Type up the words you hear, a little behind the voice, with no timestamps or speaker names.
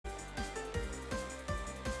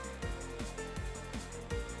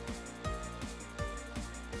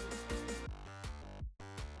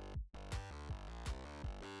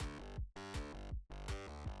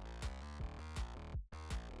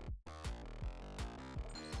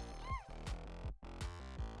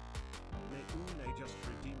Oolay just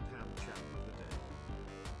redeemed ham chap of the day.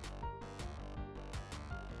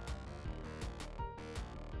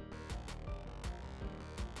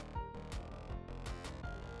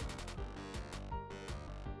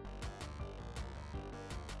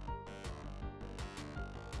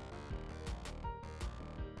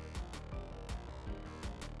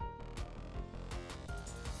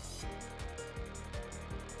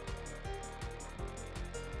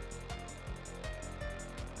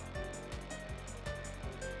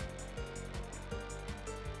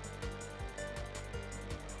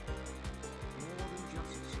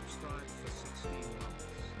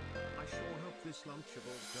 This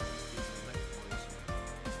Lunchables doesn't give me left voicemail.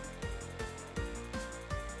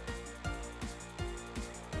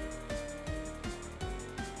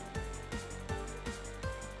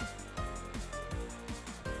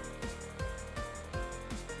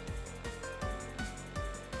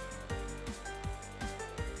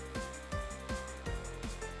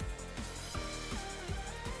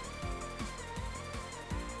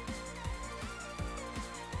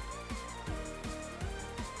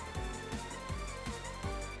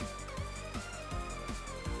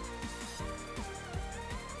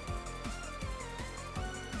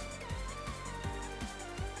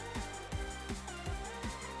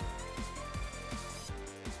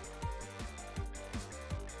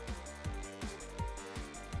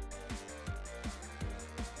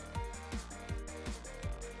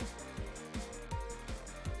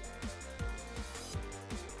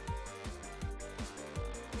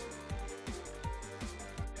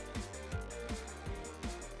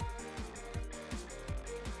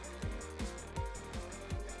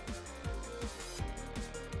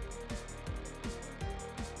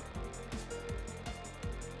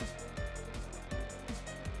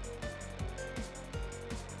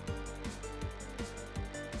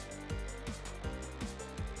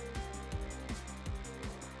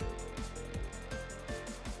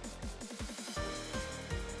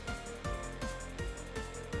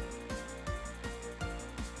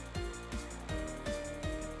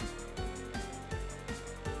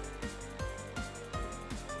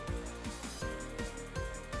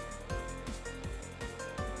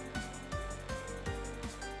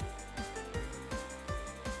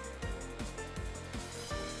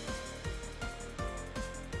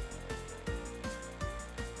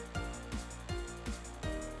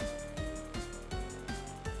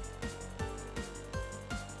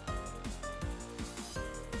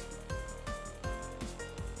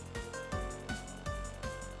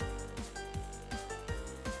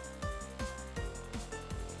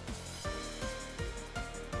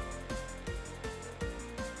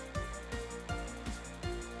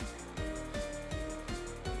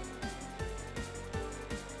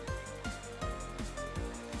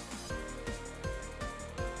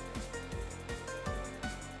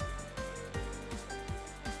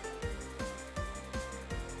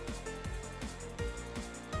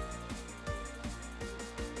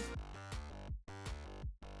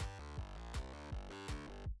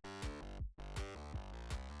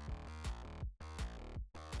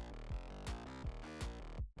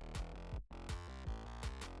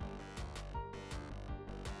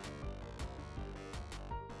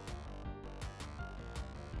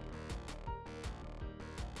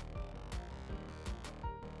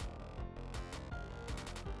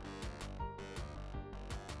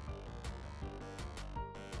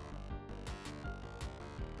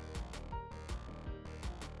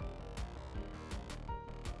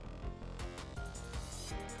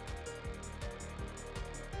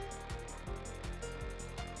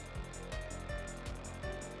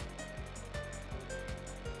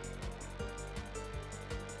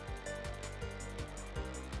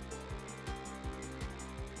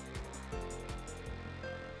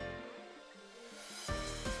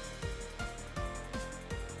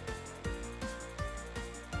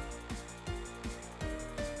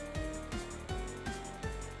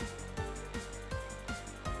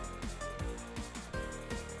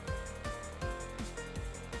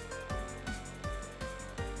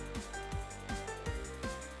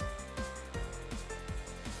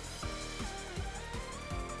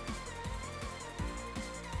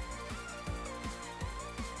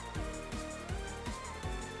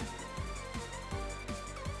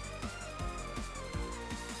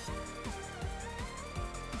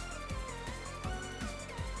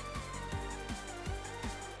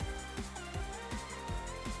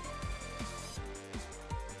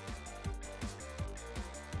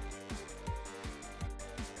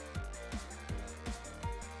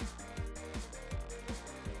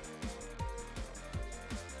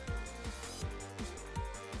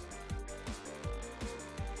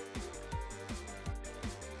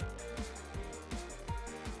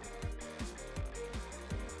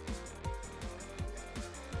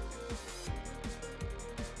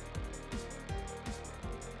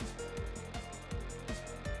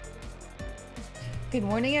 Good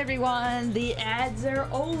morning, everyone. The ads are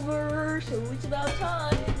over, so it's about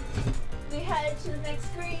time we head to the next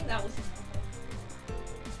screen. That was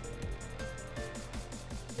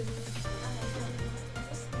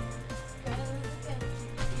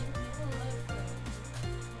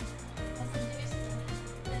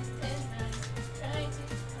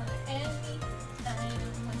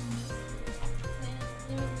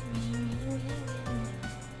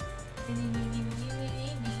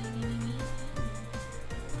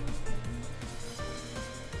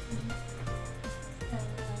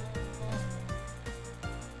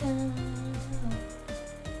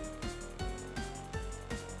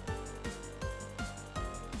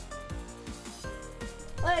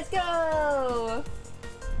Let's go!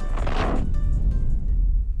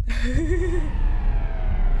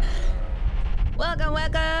 Welcome,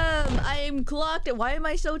 welcome! I am clocked. Why am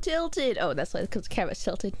I so tilted? Oh, that's why, because the camera's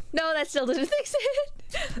tilted. No, that still didn't fix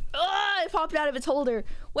it. Oh, it popped out of its holder.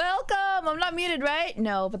 Welcome! I'm not muted, right?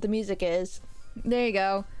 No, but the music is. There you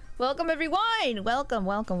go. Welcome, everyone! Welcome,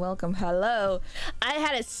 welcome, welcome. Hello. I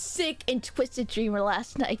had a sick and twisted dream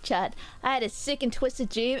last night, chat. I had a sick and twisted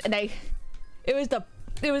dream, and it was the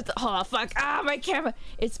oh fuck, my camera.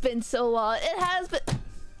 It's been so long. It has been.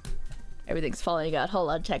 Everything's falling out.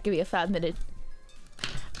 Hold on, chat, give me a 5 minute.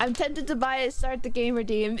 I'm tempted to buy a start the game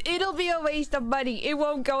redeem. It'll be a waste of money. It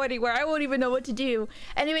won't go anywhere. I won't even know what to do.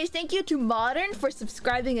 Anyways, thank you to Modern for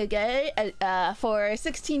subscribing again for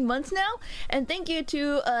 16 months now. And thank you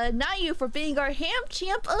to Nayu for being our ham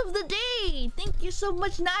champ of the day. Thank you so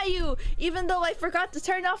much, Nayu. Even though I forgot to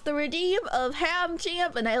turn off the redeem of ham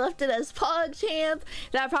champ and I left it as pog champ.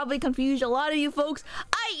 That probably confused a lot of you folks.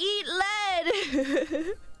 I eat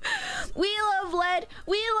lead. We love lead.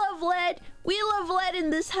 We love lead. We love lead in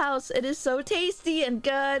this house. It is so tasty and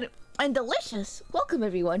good and delicious. Welcome,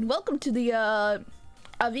 everyone. Welcome to the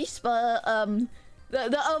Avispa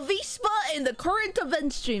the Avispa in the current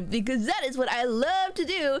event stream, because that is what I love to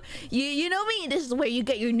do. You know me. This is where you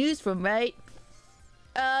get your news from, right?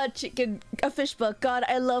 Chicken, a fish book. God,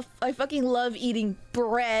 I fucking love eating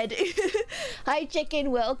bread. Hi, chicken.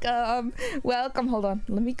 Welcome. Welcome. Hold on.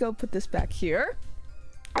 Let me go put this back here.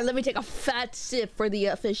 And let me take a fat sip for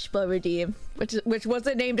the fish bowl redeem, which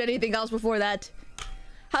wasn't named anything else before that.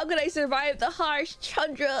 How could I survive the harsh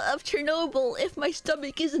tundra of Chernobyl if my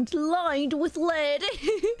stomach isn't lined with lead?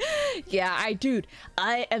 Yeah, dude,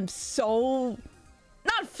 I am so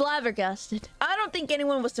not flabbergasted. I don't think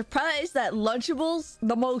anyone was surprised that Lunchables,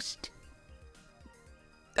 the most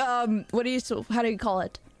how do you call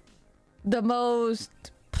it? The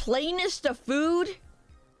most plainest of food,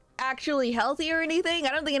 actually healthy or anything.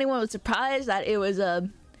 I don't think anyone was surprised that it was how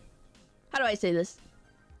do I say this?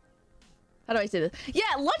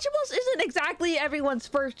 Yeah, Lunchables isn't exactly everyone's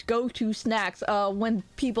first go-to snacks when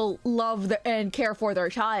people love and care for their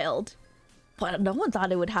child. But no one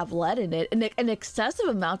thought it would have lead in it, an excessive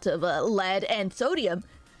amount of lead and sodium.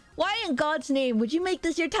 Why in God's name would you make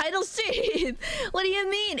this your title stream? What do you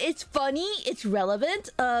mean? It's funny, it's relevant,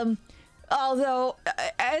 although,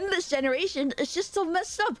 in this generation, it's just so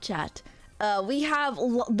messed up, chat. We have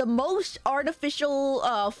the most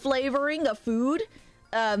artificial flavoring of food.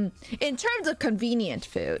 In terms of convenient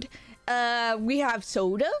food, we have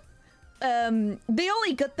soda. The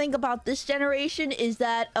only good thing about this generation is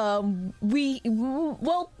that,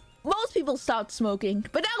 most people stopped smoking,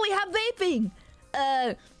 but now we have vaping.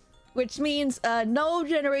 Which means no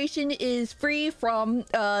generation is free from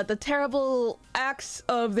the terrible acts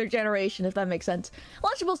of their generation, if that makes sense.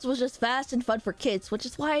 Lunchables was just fast and fun for kids, which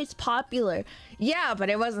is why it's popular. Yeah, but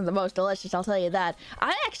it wasn't the most delicious, I'll tell you that.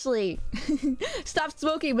 I actually stopped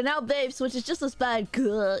smoking, but now vapes, which is just as bad.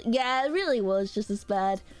 Yeah, it really was just as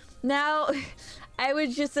bad. Now, I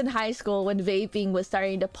was just in high school when vaping was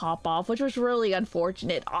starting to pop off, which was really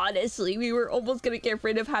unfortunate. Honestly, we were almost gonna get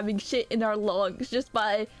rid of having shit in our lungs just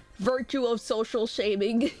by virtue of social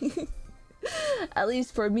shaming. At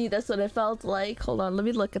least for me, that's what it felt like. Hold on, let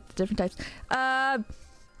me look at the different types.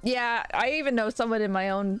 Yeah, I even know someone in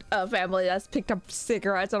my own family that's picked up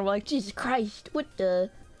cigarettes, and I'm like, Jesus Christ, what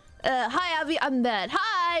the? Hi, Avi, I'm Matt.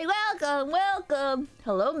 Hi, welcome, welcome.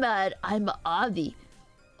 Hello, Matt, I'm Avi.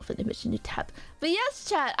 Of an image in your tab. But yes,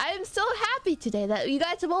 chat, I am so happy today that you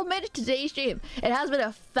guys have all made it to today's stream. It has been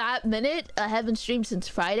a fat minute. I haven't streamed since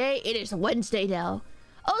Friday. It is Wednesday now.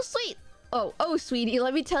 Oh, sweet. Oh, sweetie,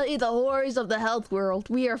 let me tell you the horrors of the health world.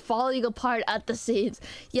 We are falling apart at the seams.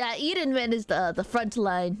 Yeah, Edenman is the front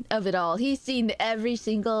line of it all. He's seen every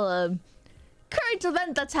single current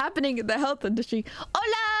event that's happening in the health industry.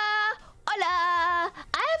 Hola! Hola!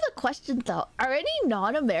 I have a question though. Are any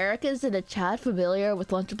non-Americans in the chat familiar with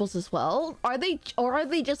Lunchables as well? Are they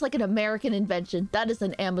just like an American invention? That is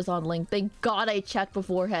an Amazon link. Thank God I checked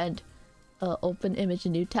beforehand. Open image, a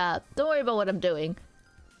new tab. Don't worry about what I'm doing.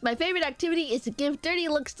 My favorite activity is to give dirty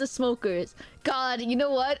looks to smokers. God, you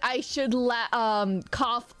know what? I should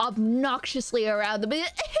cough obnoxiously around them.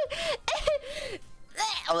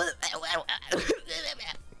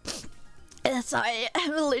 Sorry,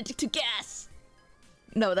 I'm allergic to gas.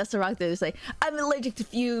 No, that's the wrong thing to say. I'm allergic to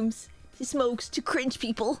fumes, to smokes, to cringe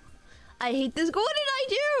people. I hate this. What did I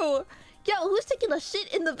do? Yo, who's taking a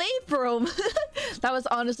shit in the vape room? That was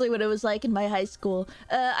honestly what it was like in my high school.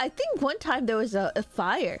 I think one time there was a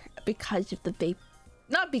fire because of the vape.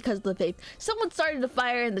 Not because of the vape. Someone started a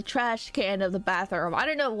fire in the trash can of the bathroom. I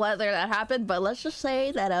don't know whether that happened, but let's just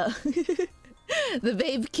say that the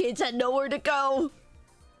vape kids had nowhere to go.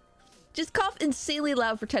 Just cough insanely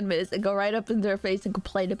loud for 10 minutes and go right up in their face and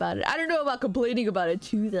complain about it. I don't know about complaining about it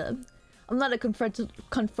to them. I'm not a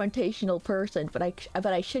confrontational person, but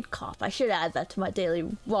I should cough. I should add that to my daily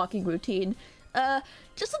walking routine.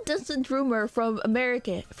 Just a distant rumor from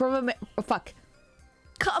America. Oh, fuck.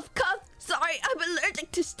 Cough. Sorry, I'm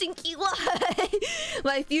allergic to stinky lye.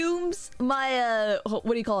 My fumes, what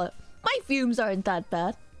do you call it? My fumes aren't that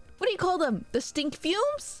bad. What do you call them? The stink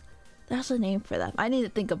fumes? That's a name for them. I need to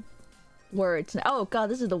think of words. Oh god,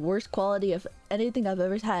 this is the worst quality of anything I've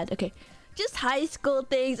ever had. Okay. Just high school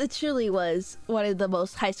things. It truly was one of the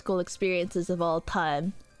most high school experiences of all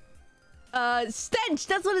time. Stench!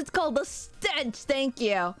 That's what it's called! The stench! Thank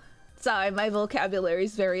you! Sorry, my vocabulary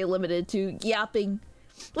is very limited to yapping.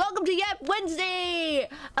 Welcome to Yap Wednesday!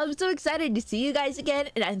 I'm so excited to see you guys again,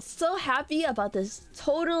 and I'm so happy about this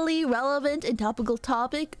totally relevant and topical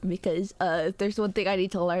topic, because if there's one thing I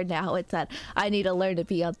need to learn now, it's that I need to learn to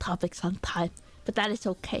be on topic sometime. But that is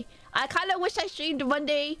okay. I kind of wish I streamed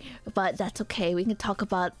Monday, but that's okay. We can talk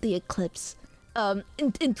about the eclipse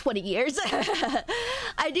in 20 years.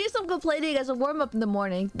 I do some complaining as a warm-up in the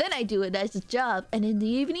morning, then I do it as a job, and in the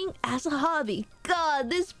evening as a hobby. God,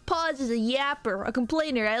 this pause is a yapper, a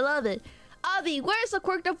complainer. I love it. Avi, where's the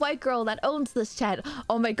quirked up white girl that owns this chat?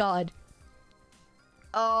 Oh my god.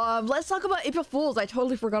 Let's talk about April Fools. I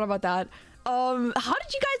totally forgot about that. How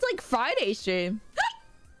did you guys like Friday stream?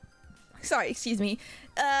 Sorry, excuse me.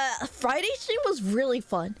 Friday stream was really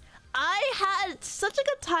fun. I had such a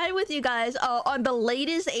good time with you guys on the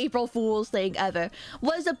latest April Fool's thing ever.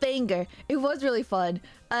 Was a banger. It was really fun.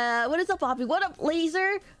 What is up, Poppy? What up,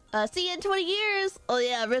 Laser? See you in 20 years. Oh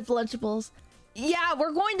yeah, rip Lunchables. Yeah,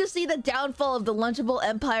 we're going to see the downfall of the Lunchable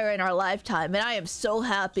Empire in our lifetime, and I am so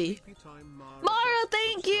happy. Mara,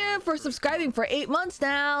 thank you for subscribing for 8 months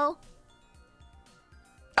now.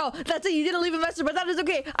 Oh, that's it. You didn't leave a message, but that is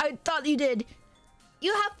okay. I thought you did.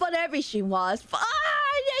 You have fun every stream, Wasp. Ah,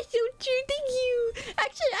 that's so true. Thank you.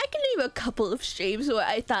 Actually, I can name a couple of streams where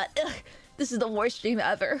I thought, ugh, this is the worst stream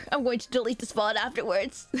ever. I'm going to delete this VOD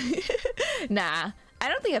afterwards. Nah, I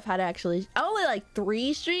don't think I've had actually. Only like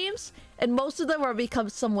 3 streams, and most of them are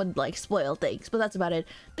because someone like spoiled things, but that's about it.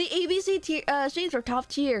 The ABC streams are top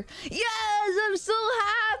tier. Yes, I'm so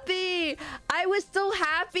happy. I was so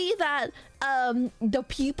happy that the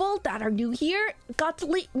people that are new here got to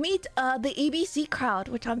meet the ABC crowd,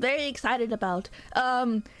 which I'm very excited about.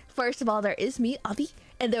 First of all, there is me, Avi,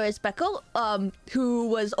 and there is Becco, who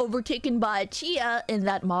was overtaken by Chia in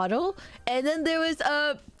that model, and then there was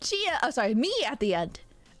me at the end,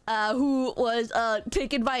 who was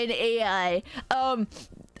taken by an AI.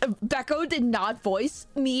 Becco did not voice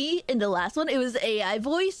me in the last one. It was AI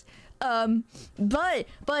voice.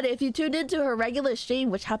 But if you tuned into her regular stream,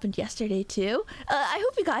 which happened yesterday too, I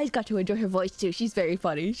hope you guys got to enjoy her voice too. She's very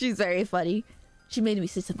funny. She's very funny. She made me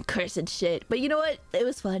say some cursed shit, but you know what? It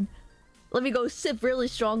was fun. Let me go sip really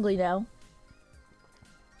strongly now.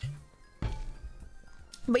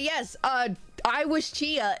 But yes, I was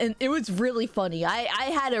Chia, and it was really funny. I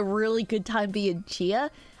had a really good time being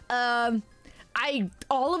Chia.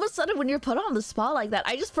 All of a sudden, when you're put on the spot like that,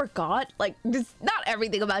 I just forgot, like, just not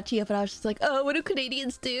everything about Chia, but I was just like, oh, what do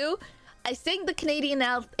Canadians do? I sang the Canadian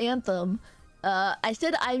anthem. I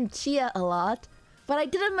said I'm Chia a lot, but I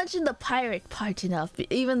didn't mention the pirate part enough,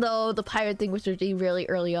 even though the pirate thing was redeemed really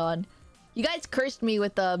early on. You guys cursed me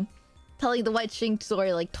with telling the white string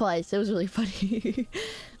story like twice. It was really funny.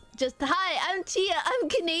 Just, hi, I'm Chia, I'm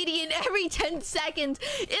Canadian every 10 seconds.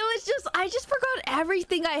 It was just, I just forgot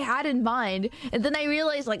everything I had in mind. And then I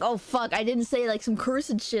realized, like, oh fuck, I didn't say like some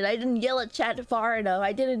cursed shit. I didn't yell at chat far enough.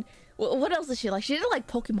 I didn't, what else did she like? She didn't like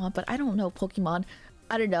Pokemon, but I don't know Pokemon.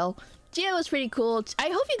 I don't know. Chia was pretty cool. I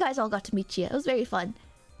hope you guys all got to meet Chia. It was very fun.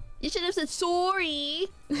 You should have said sorry.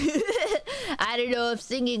 I don't know if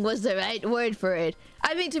singing was the right word for it.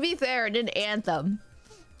 I mean, to be fair, in an anthem,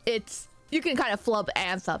 you can kind of flub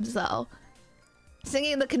anthems, so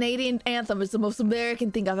singing the Canadian anthem is the most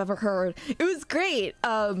American thing I've ever heard. It was great.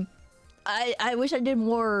 I wish I did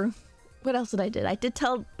more. What else did I did? I did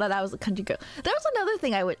tell that I was a country girl. There was another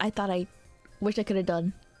thing I thought I wish I could have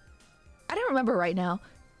done. I don't remember right now.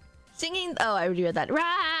 Singing. Oh, I already read that.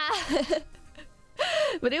 Rah!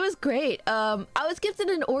 But it was great. I was gifted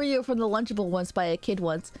an Oreo from the Lunchable once by a kid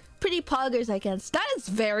once. Pretty poggers, I guess. That is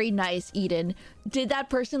very nice, Eden. Did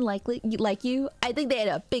that person like you? I think they had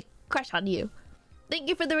a big crush on you. Thank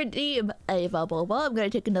you for the redeem, Ava Bobo. I'm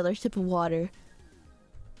gonna take another sip of water.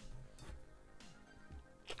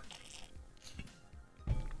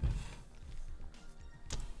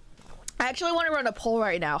 I actually want to run a poll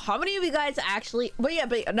right now. How many of you guys actually... But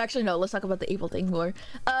actually, no. Let's talk about the April thing more.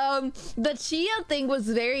 The Chia thing was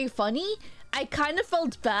very funny. I kind of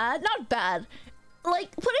felt bad. Not bad.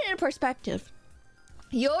 Like, put it in perspective.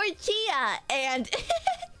 You're Chia and...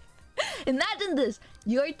 Imagine this.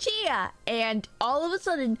 You're Chia and all of a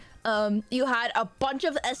sudden, you had a bunch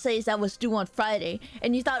of essays that was due on Friday.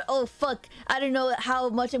 And you thought, oh, fuck. I don't know how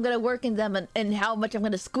much I'm gonna work in them and how much I'm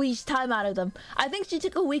gonna squeeze time out of them. I think she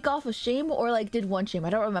took a week off of shame or like did one shame. I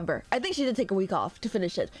don't remember. I think she did take a week off to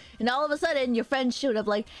finish it. And all of a sudden, your friends showed up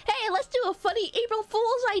like, hey, let's do a funny April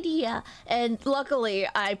Fool's idea. And luckily,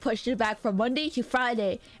 I pushed it back from Monday to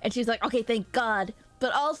Friday. And she's like, okay, thank God.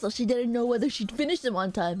 But also, she didn't know whether she'd finish them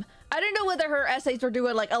on time. I don't know whether her essays were due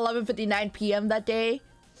at like 11:59 p.m. that day.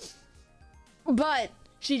 But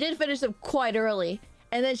she did finish them quite early.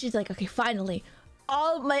 And then she's like, okay, finally.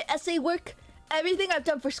 All my essay work, everything I've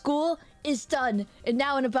done for school is done. And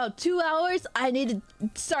now in about 2 hours, I need to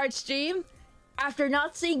start stream after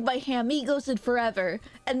not seeing my amigos in forever.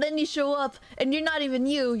 And then you show up and you're not even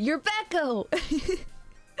you're Becco.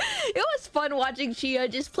 It was fun watching Chia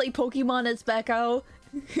just play Pokemon as Becco.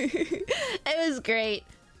 It was great.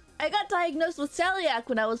 I got diagnosed with celiac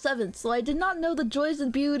when I was 7, so I did not know the joys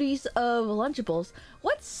and beauties of Lunchables.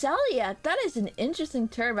 What's celiac? That is an interesting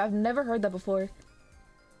term. I've never heard that before.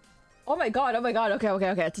 Oh my god, oh my god. Okay,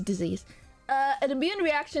 it's a disease. An immune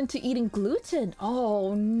reaction to eating gluten.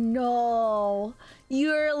 Oh no.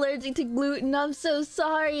 You're allergic to gluten. I'm so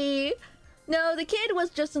sorry. No, the kid was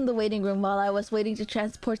just in the waiting room while I was waiting to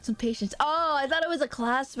transport some patients. Oh, I thought it was a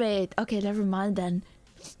classmate. Okay, never mind then.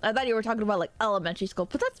 I thought you were talking about like elementary school,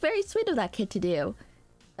 but that's very sweet of that kid to do.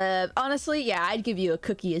 Honestly, yeah, I'd give you a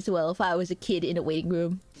cookie as well if I was a kid in a waiting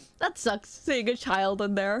room. That sucks, seeing a child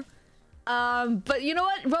in there. But you know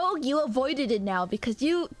what, Rogue? You avoided it now because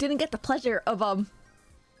you didn't get the pleasure of, a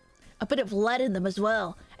bit of lead in them as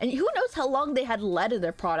well. And who knows how long they had lead in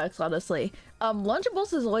their products, honestly.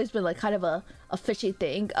 Lunchables has always been like kind of a fishy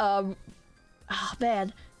thing. Oh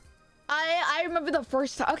man. I remember the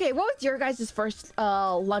first time. Okay, what was your guys' first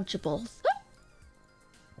Lunchables?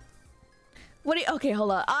 What do you, okay,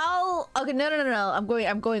 hold on. Okay, no.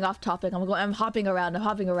 I'm going off topic. I'm hopping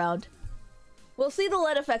around. We'll see the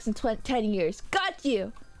lead effects in 10 years. Got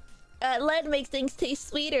you. Lead makes things taste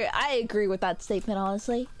sweeter. I agree with that statement,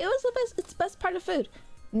 honestly. It was the best. It's the best part of food.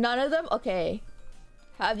 None of them? Okay.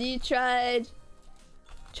 Have you tried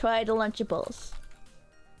the Lunchables?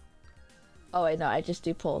 Oh wait, no, I just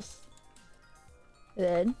do polls.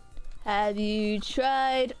 Then, have you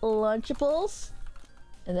tried Lunchables?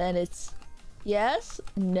 And then it's yes,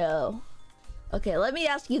 no. Okay, let me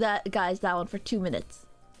ask you that, guys, that one for 2 minutes.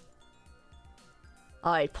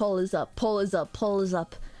 All right, poll is up.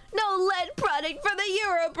 No lead product for the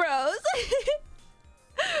Euro Bros.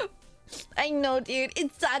 I know, dude.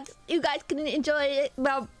 It sucks. You guys couldn't enjoy it.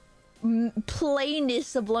 Well,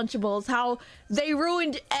 plainness of Lunchables. How they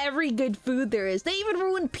ruined every good food there is. They even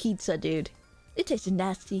ruined pizza, dude. It tasted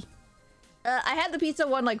nasty. I had the pizza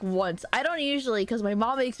one like once. I don't usually because my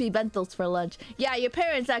mom makes me bentos for lunch. Yeah, your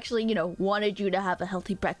parents actually, you know, wanted you to have a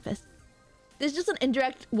healthy breakfast. There's just an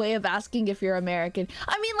indirect way of asking if you're American.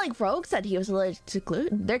 I mean, like Rogue said he was allergic to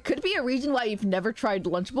gluten. There could be a reason why you've never tried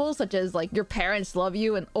Lunchables, such as like your parents love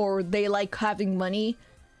you or they like having money.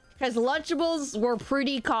 Because Lunchables were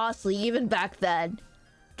pretty costly even back then.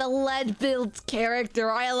 The lead builds character.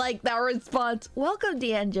 I like that response. Welcome,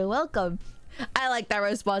 D'Angelo. Welcome. I like that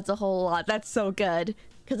response a whole lot. That's so good.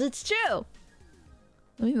 Because it's true.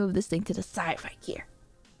 Let me move this thing to the side right here.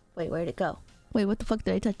 Wait, where'd it go? Wait, what the fuck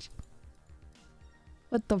did I touch?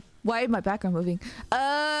 What the... Why is my background moving?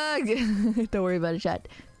 Don't worry about it, chat.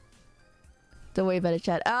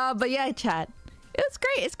 But yeah, chat. It was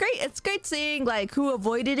great. It's great. It's great seeing, like, who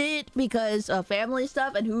avoided it because of family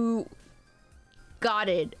stuff and who got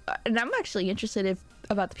it. And I'm actually interested if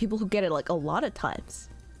about the people who get it like a lot of times.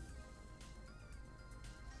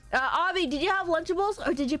 Avi, did you have Lunchables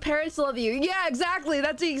or did your parents love you? Yeah, exactly.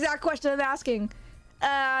 That's the exact question I'm asking.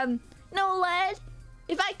 No, lad.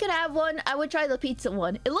 If I could have one, I would try the pizza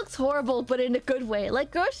one. It looks horrible, but in a good way.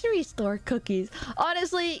 Like grocery store cookies.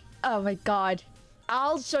 Honestly, oh my god.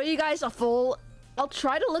 I'll show you guys a full... I'll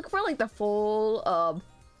try to look for like the full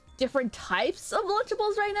different types of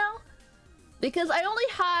Lunchables right now. Because I only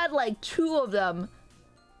had like 2 of them.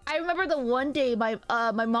 I remember the one day my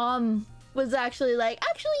mom was actually like,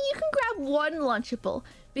 actually you can grab 1 Lunchable.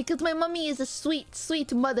 Because my mommy is a sweet,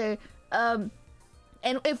 sweet mother.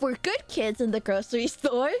 And if we're good kids in the grocery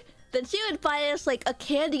store, then she would buy us like a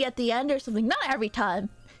candy at the end or something. Not every time.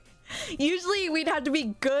 Usually we'd have to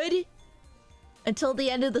be good until the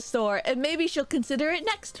end of the store, and maybe she'll consider it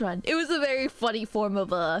next run. It was a very funny form of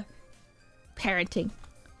parenting,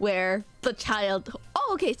 where the child... Oh,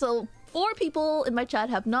 okay, so 4 people in my chat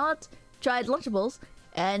have not tried Lunchables,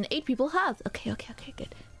 and 8 people have. Okay,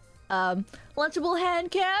 good. Lunchable hand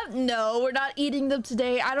cam? No, we're not eating them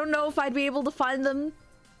today. I don't know if I'd be able to find them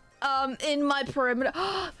in my perimeter.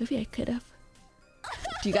 Maybe I could have.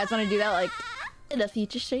 Do you guys want to do that like in a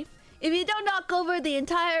future stream? If you don't knock over the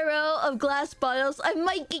entire row of glass bottles, I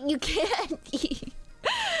might get you candy.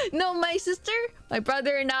 No, my sister, my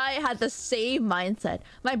brother, and I had the same mindset.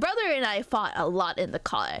 My brother and I fought a lot in the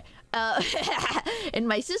car. And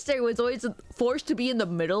my sister was always forced to be in the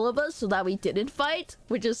middle of us so that we didn't fight,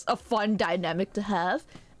 which is a fun dynamic to have.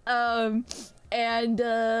 Okay,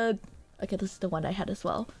 this is the one I had as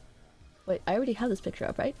well. Wait, I already have this picture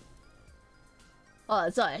up, right? Oh,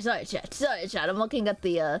 sorry, chat. I'm looking at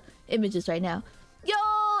the images right now. Yo,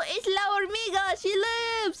 it's La Hormiga. She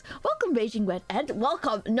lives. Welcome, Beijing Red, and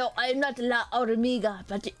welcome. No, I'm not La Hormiga,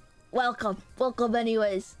 but welcome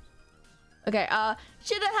anyways. Okay,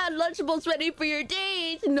 should have had Lunchables ready for your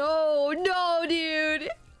date. No, dude.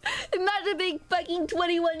 Imagine being fucking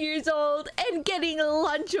 21 years old and getting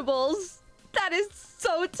Lunchables. That is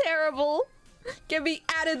so terrible. Get me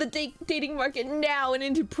out of the dating market now and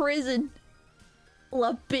into prison.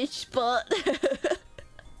 La bitch butt.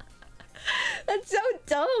 That's so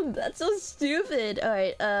dumb. That's so stupid.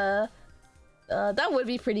 Alright, that would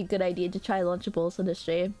be a pretty good idea to try Lunchables on the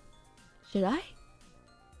stream. Should I?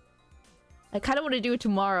 I kind of want to do it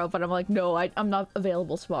tomorrow, but I'm like, no, I'm not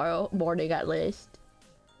available tomorrow morning at least.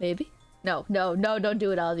 Maybe? No, don't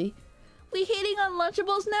do it, Avi. We hating on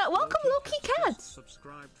Lunchables now? Welcome, Loki Cats!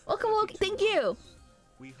 Welcome, Loki, thank you!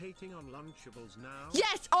 We hating on Lunchables now?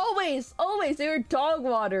 Yes, always! They're dog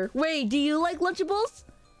water. Wait, do you like Lunchables?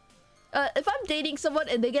 If I'm dating someone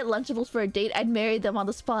and they get Lunchables for a date, I'd marry them on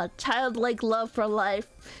the spot. Childlike love for life.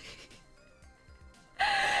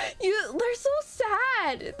 They're so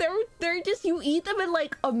sad. They're just, you eat them in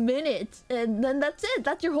like a minute and then that's it.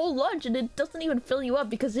 That's your whole lunch and it doesn't even fill you up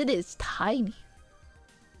because it is tiny.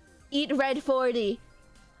 Eat Red 40.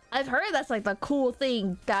 I've heard that's like the cool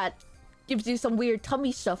thing that gives you some weird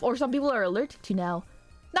tummy stuff, or some people are allergic to now.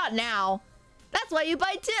 Not now. That's why you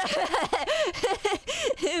buy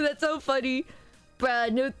 2. That's so funny. Bruh,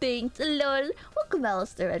 no thanks. Lol. Welcome,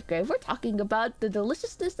 Alistair Redgrave. We're talking about the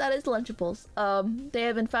deliciousness that is Lunchables. They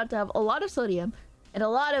have been found to have a lot of sodium and a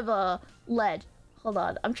lot of lead. Hold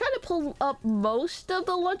on. I'm trying to pull up most of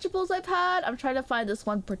the Lunchables I've had. I'm trying to find this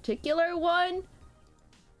one particular one.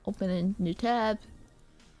 Open a new tab.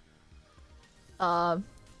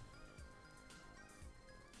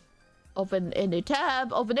 Open a new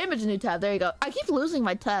tab. Open image, new tab. There you go. I keep losing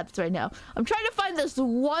my tabs right now. I'm trying to find this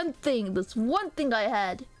one thing. This one thing I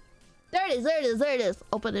had. There it is.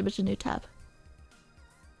 Open image, new tab.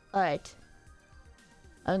 Alright.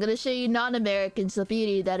 I'm gonna show you non-Americans the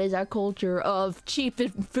beauty that is our culture of cheap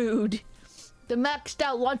food. The maxed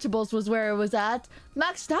out Lunchables was where it was at.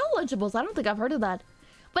 Maxed out Lunchables? I don't think I've heard of that.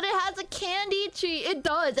 But it has a candy tree. It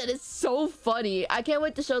does, and it's so funny. I can't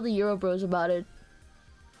wait to show the Euro Bros about it.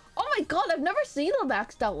 Oh my god, I've never seen a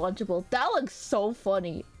maxed out Lunchable. That looks so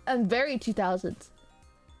funny. And very 2000s.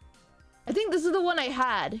 I think this is the one I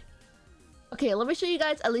had. Okay, let me show you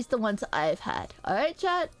guys at least the ones I've had. Alright,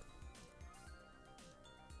 chat?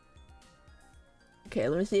 Okay,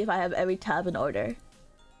 let me see if I have every tab in order.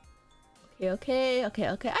 Okay. I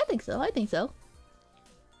think so.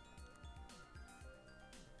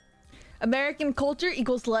 American culture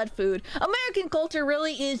equals lead food. American culture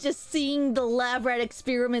really is just seeing the lab rat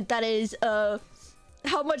experiment that is, how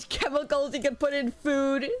much chemicals you can put in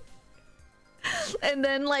food. And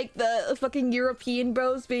then, like, the fucking European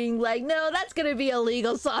bros being like, no, that's gonna be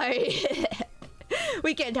illegal, sorry.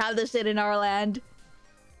 We can't have this shit in our land.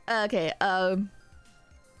 Okay,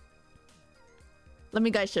 Let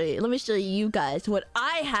me show you. Let me show you guys what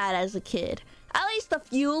I had as a kid. At least the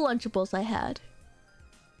few Lunchables I had.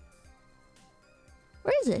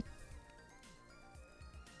 Where is it?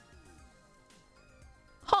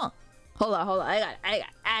 Huh. Hold on.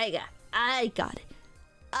 I got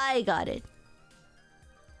it.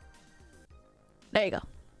 There you go.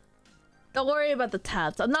 Don't worry about the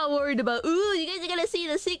tabs. I'm not worried about, ooh, you guys are gonna see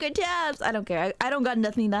the secret tabs. I don't care. I don't got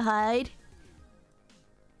nothing to hide.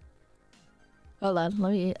 Hold on,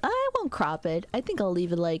 I won't crop it. I think I'll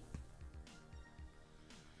leave it like...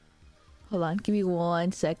 Hold on, give me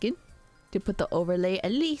 1 second to put the overlay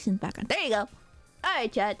at least in the background. There you go.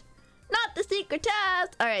 Alright, chat. Not the secret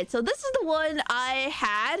tabs. Alright, so this is the one I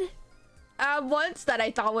had once that I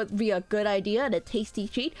thought would be a good idea and a tasty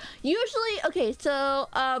treat. Usually, okay, so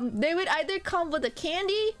they would either come with a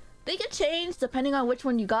candy, they could change depending on which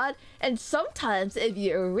one you got, and sometimes if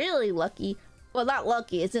you're really lucky, well, not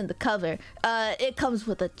lucky, it's in the cover, it comes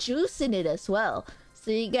with a juice in it as well. So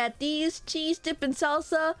you get these cheese dip and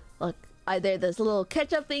salsa, look, either this little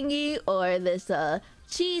ketchup thingy or this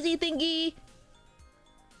cheesy thingy.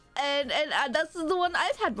 And that's the one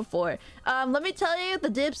I've had before. Let me tell you, the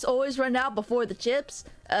dips always run out before the chips.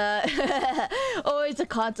 Always a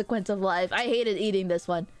consequence of life. I hated eating this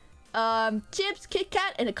one. Chips, Kit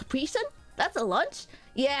Kat, and a Capri Sun? That's a lunch?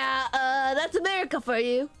 Yeah, that's America for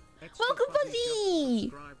you. Welcome,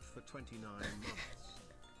 Fuzzy! Subscribed for 29 months.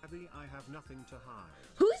 Abby, I have nothing to hide.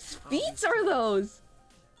 Whose feet are those?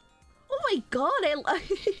 Oh my god,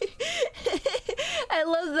 I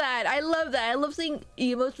love that. I love that. I love seeing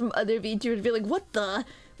emotes from other VTubers and be like, what the?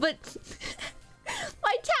 But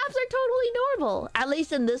my tabs are totally normal. At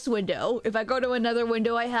least in this window. If I go to another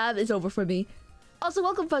window I have, it's over for me. Also,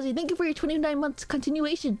 welcome, Fuzzy. Thank you for your 29 months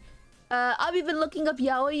continuation. I've been looking up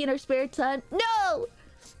yaoi in our spare time. No!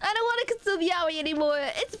 I don't want to consume yaoi anymore.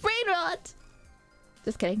 It's brain rot.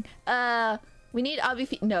 Just kidding. We need Abby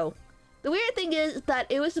feet. No. The weird thing is that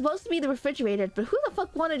it was supposed to be the refrigerator, but who the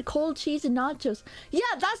fuck wanted cold cheese and nachos? Yeah,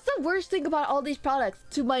 that's the worst thing about all these products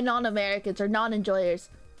to my non-Americans or non-enjoyers.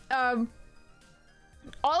 All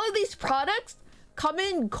of these products come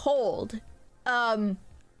in cold. I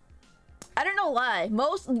don't know why.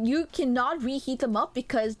 Most, you cannot reheat them up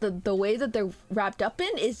because the way that they're wrapped up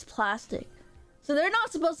in is plastic. So they're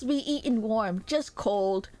not supposed to be eaten warm, just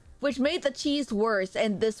cold, which made the cheese worse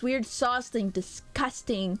and this weird sauce thing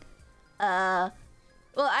disgusting. Well,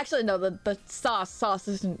 actually, no, the sauce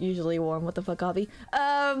isn't usually warm. What the fuck, Abby?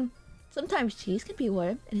 Sometimes cheese can be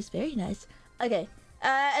warm, and it's very nice. Okay,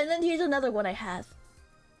 and then here's another one I have.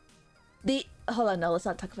 Hold on, no, let's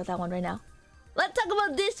not talk about that one right now. Let's talk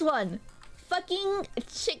about this one. Fucking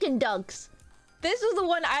chicken dunks. This is the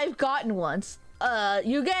one I've gotten once.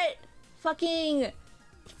 You get fucking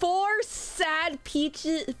 4 sad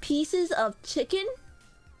pieces of chicken.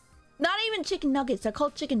 Not even chicken nuggets, they're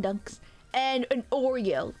called chicken dunks. And an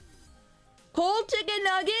Oreo. Cold chicken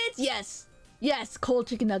nuggets? Yes. Yes, cold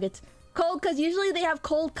chicken nuggets. Cold, because usually they have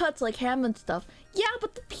cold cuts like ham and stuff. Yeah,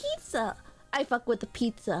 but the pizza. I fuck with the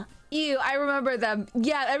pizza. Ew, I remember them.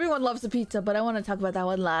 Yeah, everyone loves the pizza, but I want to talk about that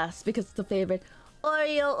one last because it's the favorite.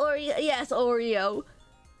 Oreo. Yes, Oreo.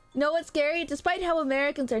 Know what's scary? Despite how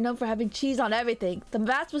Americans are known for having cheese on everything, the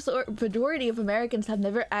vast majority of Americans have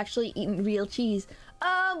never actually eaten real cheese.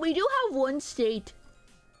 We do have one state.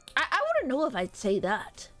 I wouldn't know if I'd say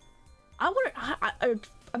that.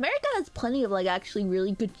 America has plenty of like actually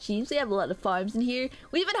really good cheese. They have a lot of farms in here.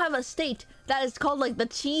 We even have a state that is called like the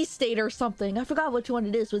cheese state or something. I forgot which one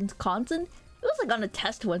it is. Wisconsin? It was like on a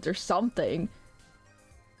test once or something.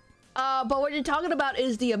 But what you're talking about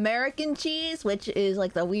is the American cheese, which is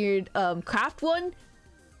like the weird craft one.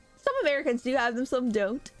 Some Americans do have them, some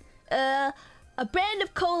don't. A brand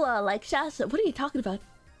of cola like Shasta. What are you talking about?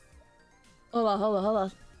 Hold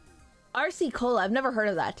on. RC Cola. I've never heard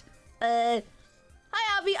of that. Hi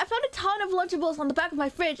Abby. I found a ton of Lunchables on the back of my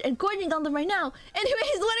fridge and gorging on them right now.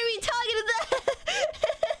 Anyways, what are we talking about?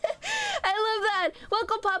 I love that.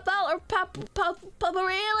 Welcome Papa or Papa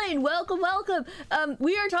Raylene. Welcome.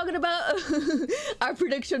 We are talking about our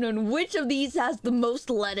prediction on which of these has the most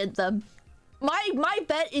lead in them. My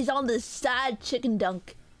bet is on the sad chicken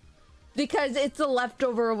dunk. Because it's the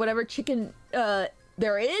leftover of whatever chicken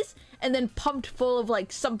there is, and then pumped full of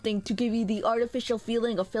like something to give you the artificial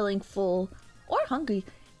feeling of feeling full or hungry.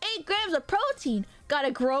 8 grams of protein. Gotta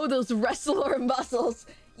grow those wrestler muscles.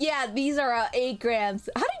 Yeah, these are 8 grams.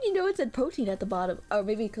 How did you know it said protein at the bottom? Or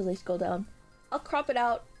maybe because I scroll down. I'll crop it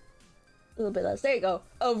out a little bit less. There you go.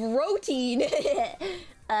 Of protein.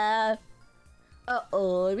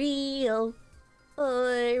 Oreo.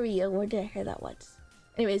 Where did I hear that once?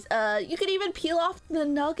 Anyways, you can even peel off the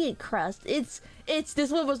nugget crust. It's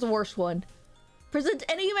this one was the worst one. Present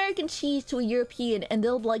any American cheese to a European and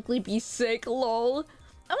they'll likely be sick, lol.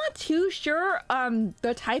 I'm not too sure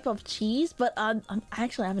the type of cheese, but I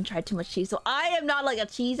actually haven't tried too much cheese, so I am not like a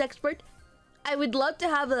cheese expert. I would love to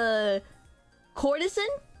have a courtesan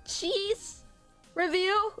cheese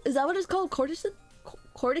review. Is that what it's called? Courtesan?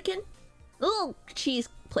 Cortican? Little cheese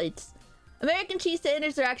plates. American cheese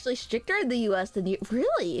standards are actually stricter in the US than you.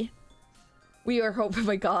 Really? We are hoping, oh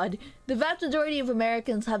my god. The vast majority of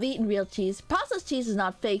Americans have eaten real cheese. Processed cheese is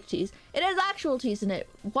not fake cheese. It has actual cheese in it.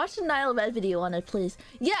 Watch the Nile Red video on it, please.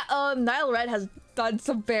 Yeah, Nile Red has done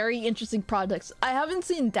some very interesting products. I haven't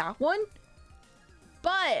seen that one,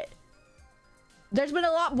 but there's been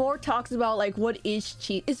a lot more talks about like what is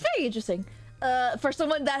cheese. It's very interesting. For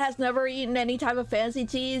someone that has never eaten any type of fancy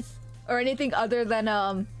cheese or anything other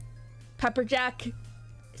than pepper jack,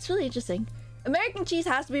 it's really interesting. American cheese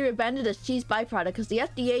has to be rebranded as cheese byproduct because the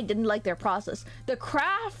FDA didn't like their process. The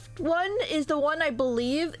Kraft one is the one I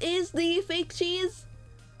believe is the fake cheese,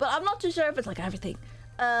 but I'm not too sure if it's like everything.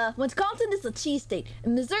 Wisconsin is a cheese state,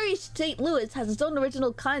 and Missouri St. Louis has its own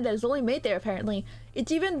original kind that is only made there apparently.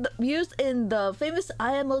 It's even used in the famous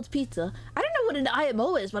IMO's pizza. I don't know what an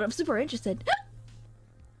IMO is, but I'm super interested.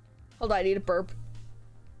 Hold on, I need a burp.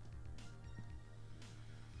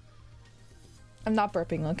 I'm not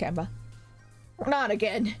burping on camera. Not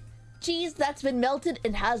again. Cheese that's been melted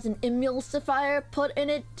and has an emulsifier put in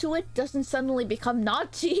it to it doesn't suddenly become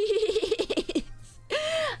not cheese.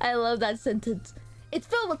 I love that sentence. It's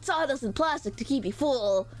filled with sawdust and plastic to keep you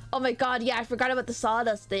full. Oh my god, yeah, I forgot about the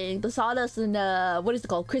sawdust thing. The sawdust and what is it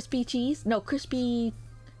called? Crispy cheese? No, Crispies.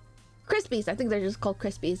 I think they're just called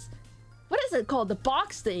Crispies. What is it called? The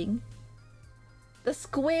box thing. The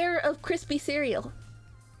square of crispy cereal.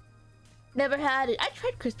 Never had it. I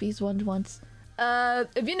tried Crispies once.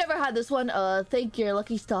 If you never had this one, thank your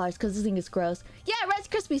lucky stars, because this thing is gross. Yeah, Rice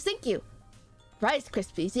Krispies, thank you. Rice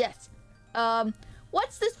Krispies, yes.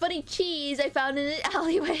 What's this funny cheese I found in an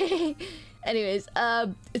alleyway? Anyways,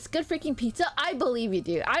 it's good freaking pizza. I believe you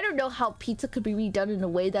do. I don't know how pizza could be redone in a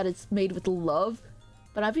way that it's made with love,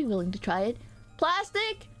 but I'd be willing to try it.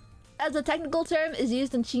 Plastic, as a technical term, is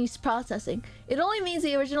used in cheese processing. It only means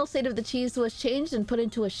the original state of the cheese was changed and put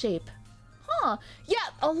into a shape. Huh. Yeah,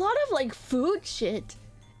 a lot of like food shit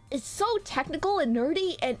is so technical and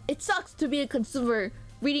nerdy, and it sucks to be a consumer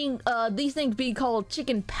reading these things being called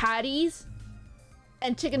chicken patties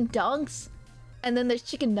and chicken dunks, and then there's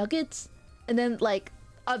chicken nuggets, and then like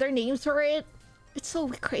other names for it. It's so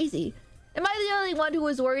crazy. Am I the only one who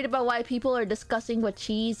was worried about why people are discussing what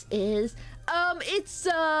cheese is? It's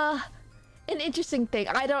an interesting thing.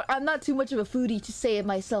 I'm not too much of a foodie to say it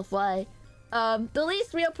myself why. The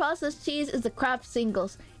least real processed cheese is the Kraft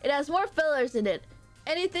Singles. It has more fillers in it.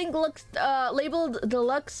 Anything looks labeled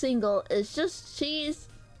deluxe single is just cheese.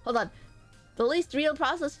 Hold on. The least real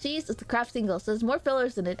processed cheese is the Kraft Singles. There's more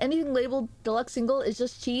fillers in it. Anything labeled deluxe single is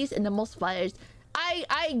just cheese and emulsifiers.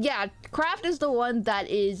 Yeah, Kraft is the one that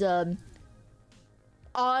is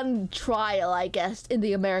on trial, I guess, in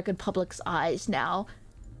the American public's eyes now.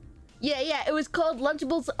 Yeah, it was called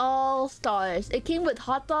Lunchables All Stars. It came with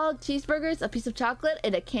hot dog, cheeseburgers, a piece of chocolate,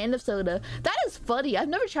 and a can of soda. That is funny. I've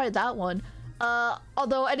never tried that one.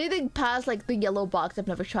 Although anything past like the yellow box, I've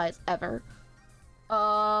never tried ever.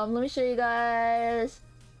 Let me show you guys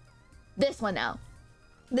this one now.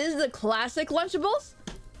 This is the classic Lunchables,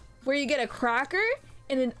 where you get a cracker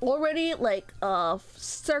and an already like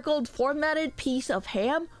circled formatted piece of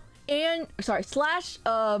ham and slash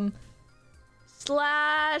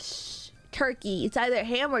turkey. It's either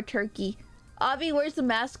ham or turkey. Avi, where's the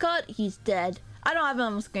mascot? He's dead. I don't have him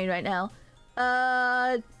on the screen right now.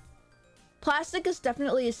 Plastic is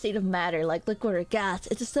definitely a state of matter, like liquid or gas.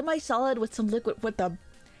 It's a semi-solid with some liquid with the...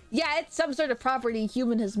 Yeah, it's some sort of property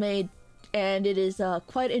human has made, and it is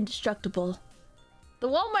quite indestructible. The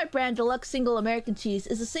Walmart brand Deluxe Single American Cheese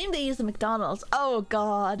is the same they use at McDonald's. Oh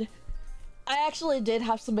god. I actually did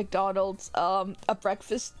have some McDonald's a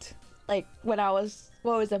breakfast, like when I was,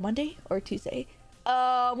 what was it, Monday or Tuesday?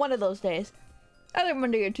 One of those days. Either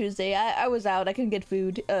Monday or Tuesday. I was out, I couldn't get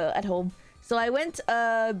food at home. So I went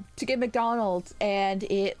to get McDonald's, and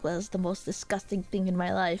it was the most disgusting thing in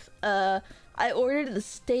my life. I ordered the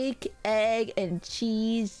steak, egg, and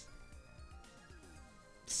cheese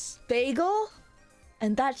bagel,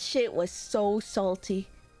 and that shit was so salty.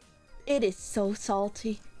 It is so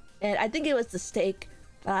salty. And I think it was the steak.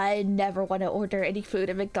 I never want to order any food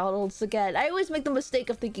at McDonald's again. I always make the mistake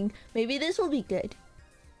of thinking, maybe this will be good.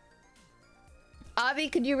 Avi,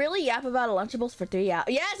 could you really yap about a Lunchables for 3 hours?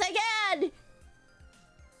 Yes, I can!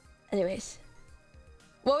 Anyways.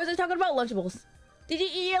 What was I talking about? Lunchables. Did you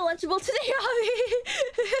eat your Lunchable today,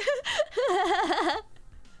 Abby?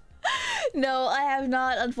 No, I have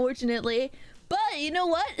not, unfortunately. But you know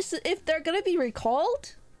what? So if they're gonna be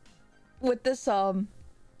recalled with this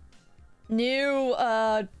new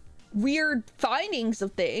weird findings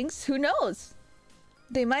of things, who knows?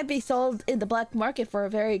 They might be sold in the black market for a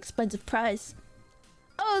very expensive price.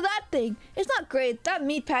 Oh, that thing! It's not great. That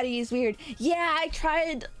meat patty is weird. Yeah,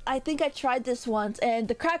 I think I tried this once, and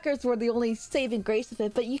the crackers were the only saving grace of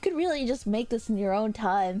it, but you could really just make this in your own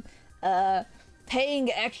time.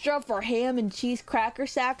 Paying extra for ham and cheese cracker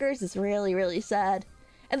stackers is really, really sad.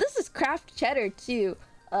 And this is Kraft cheddar, too.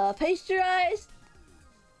 Pasteurized,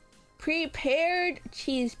 prepared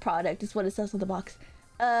cheese product is what it says on the box.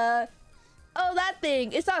 Oh, that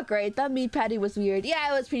thing! It's not great. That meat patty was weird.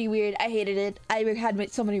 Yeah, it was pretty weird. I hated it. I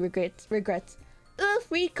had so many regrets. Ugh,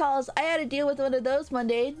 recalls. I had to deal with one of those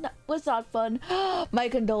Monday. Was not fun. My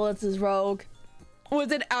condolences, Rogue.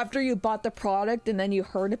 Was it after you bought the product and then you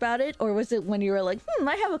heard about it? Or was it when you were like,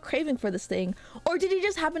 I have a craving for this thing? Or did you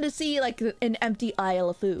just happen to see, like, an empty aisle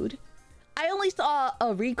of food? I only saw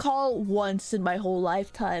a recall once in my whole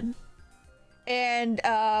lifetime. And,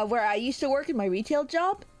 where I used to work in my retail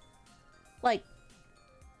job, like,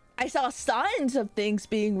 I saw signs of things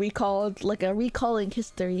being recalled, like a recalling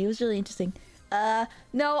history. It was really interesting.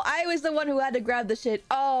 No, I was the one who had to grab the shit.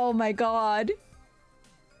 Oh my god.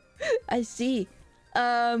 I see.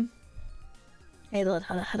 Hey, where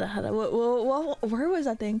was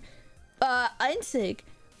that thing? Einsig.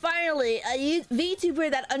 Finally, a VTuber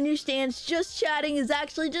that understands just chatting is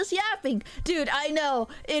actually just yapping. Dude, I know.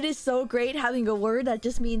 It is so great having a word that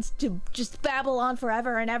just means to just babble on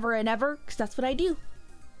forever and ever and ever, because that's what I do.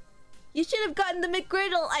 You should have gotten the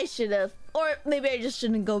McGriddle. I should have. Or maybe I just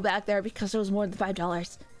shouldn't go back there because it was more than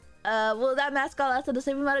 $5. Well, that mascot lasted the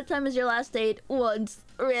same amount of time as your last date. Once.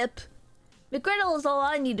 RIP. McGriddle is all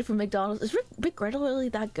I needed from McDonald's. Is McGriddle really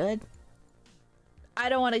that good? I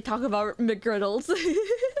don't want to talk about McGriddles.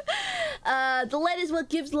 The lead is what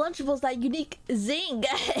gives Lunchables that unique zing.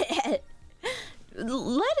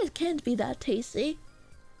 Lead can't be that tasty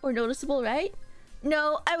or noticeable, right?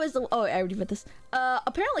 No, I already read this.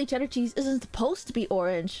 Apparently cheddar cheese isn't supposed to be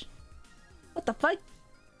orange. What the fuck?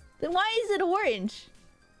 Then why is it orange?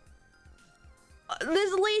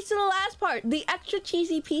 This leads to the last part, the extra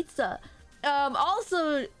cheesy pizza.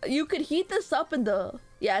 Also, you could heat this up in the...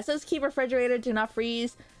 Yeah, it says keep refrigerator, do not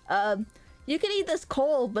freeze. You can eat this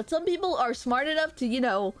cold, but some people are smart enough to, you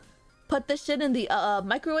know, put this shit in the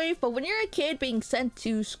microwave. But when you're a kid being sent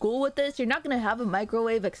to school with this, you're not gonna have a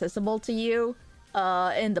microwave accessible to you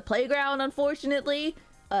in the playground, unfortunately.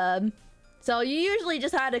 So you usually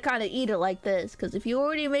just had to kind of eat it like this, because if you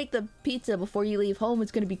already make the pizza before you leave home,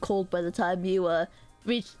 it's gonna be cold by the time you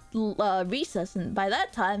reach recess, and by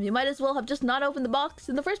that time, you might as well have just not opened the box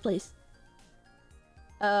in the first place.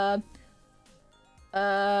 What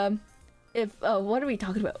are we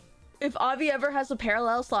talking about? If Avi ever has a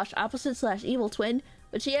parallel / opposite / evil twin,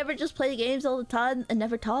 would she ever just play games all the time and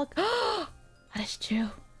never talk? That is true.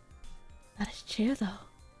 That is true, though.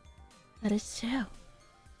 That is true.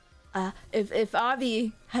 If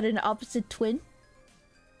Avi had an opposite twin,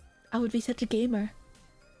 I would be such a gamer.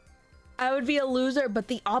 I would be a loser, but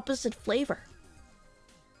the opposite flavor.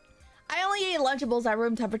 I only ate Lunchables at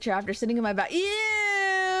room temperature after sitting in my bag.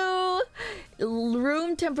 Ew!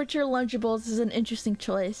 Room temperature Lunchables is an interesting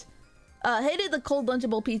choice. Hated the cold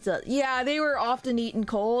Lunchable pizza. Yeah, they were often eaten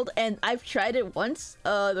cold, and I've tried it once.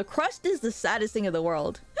 The crust is the saddest thing in the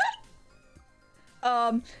world.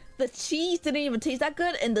 The cheese didn't even taste that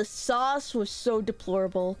good, and the sauce was so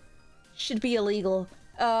deplorable. Should be illegal.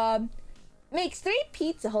 Makes 3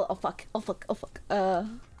 pizza. Oh fuck.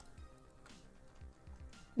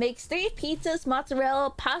 Makes 3 pizzas,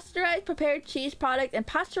 mozzarella, pasteurized prepared cheese product, and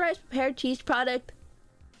pasteurized prepared cheese product.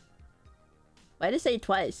 Why did I say it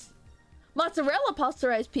twice? Mozzarella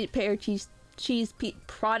pasteurized prepared cheese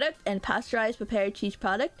product and pasteurized prepared cheese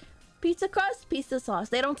product. Pizza crust, pizza sauce.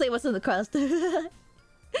 They don't say what's in the crust.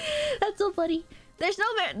 That's so funny.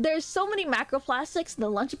 There's so many macroplastics in the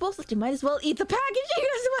Lunchables that you might as well eat the packaging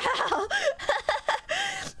as well.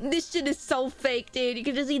 This shit is so fake, dude. You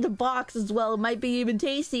can just eat the box as well. It might be even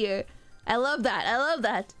tastier. I love that. I love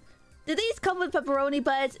that. Do these come with pepperoni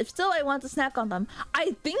bites? If so, I want to snack on them.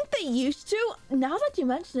 I think they used to. Now that you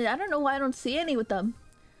mention it, I don't know why I don't see any with them.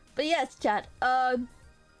 But yes, chat.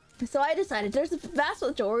 So I decided there's a vast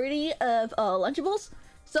majority of Lunchables.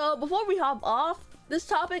 So before we hop off this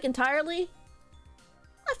topic entirely,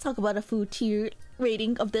 let's talk about a food tier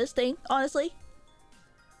rating of this thing, honestly.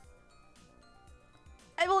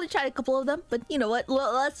 I've only tried a couple of them, but you know what?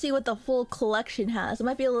 Let's see what the full collection has. It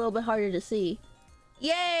might be a little bit harder to see.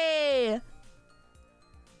 Yay!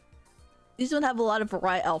 These one have a lot of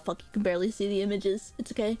variety. Oh fuck, you can barely see the images.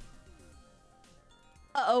 It's okay.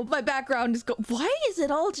 Uh-oh, my background is why is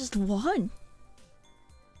it all just one?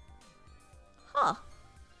 Huh.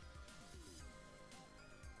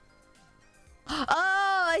 Oh,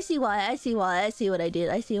 I see why. I see why. I see what I did.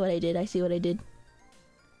 I see what I did. I see what I did.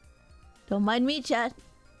 Don't mind me, chat.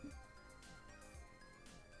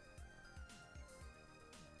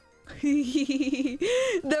 The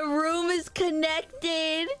room is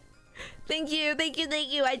connected. Thank you, thank you,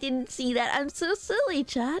 thank you. I didn't see that. I'm so silly,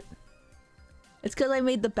 chat. It's because I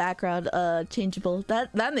made the background changeable.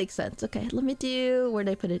 That makes sense. Okay, let me do. Where'd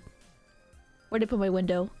I put it? Where'd I put my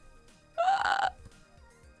window?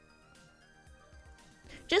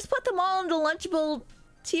 Just put them all in the Lunchable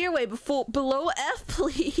tier way below F,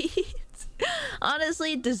 please.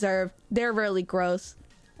 Honestly, deserved. They're really gross.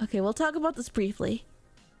 Okay, we'll talk about this briefly,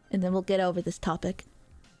 and then we'll get over this topic.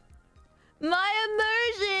 My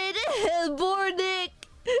immersion! Poor Nick!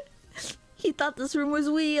 He thought this room was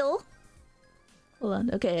real. Hold on.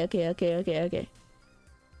 Okay.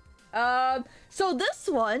 So this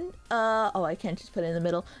one, oh, I can't just put it in the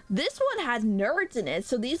middle. This one has nerds in it.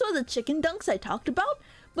 So these are the chicken dunks I talked about.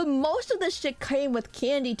 But most of this shit came with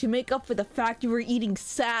candy to make up for the fact you were eating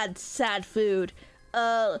sad food.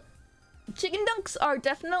 Chicken dunks are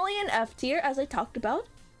definitely an F tier, as I talked about.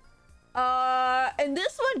 And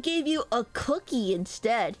this one gave you a cookie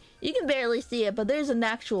instead. You can barely see it, but there's an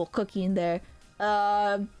actual cookie in there.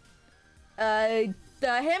 The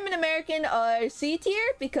ham and American are C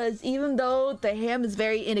tier because even though the ham is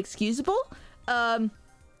very inexcusable, the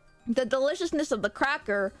deliciousness of the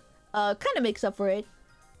cracker kind of makes up for it.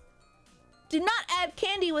 Do not add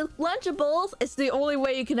candy with Lunchables. It's the only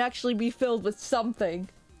way you can actually be filled with something.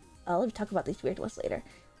 Let me talk about these weird ones later.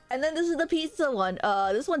 And then this is the pizza one.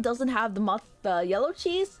 This one doesn't have the yellow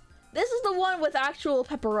cheese. This is the one with actual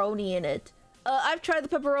pepperoni in it. I've tried the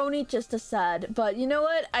pepperoni, just as sad. But you know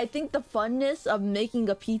what? I think the funness of making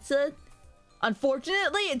a pizza,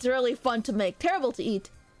 unfortunately, it's really fun to make. Terrible to eat.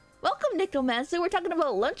 Welcome, Nictomancer. We're talking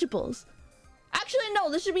about Lunchables. Actually,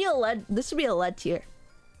 no. This should be a lead. This should be a lead tier.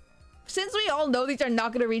 Since we all know these are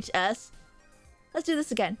not going to reach S, let's do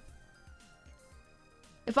this again.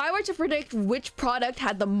 If I were to predict which product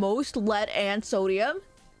had the most lead and sodium,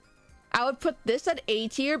 I would put this at A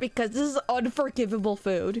tier because this is unforgivable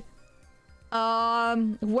food. Where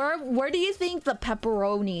do you think the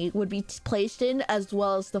pepperoni would be placed in, as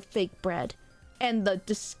well as the fake bread and the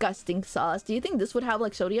disgusting sauce? Do you think this would have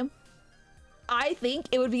like sodium? I think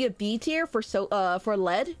it would be a B tier for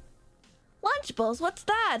lead. Lunchables, what's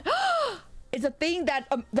that? It's a thing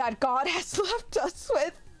that that God has left us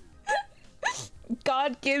with.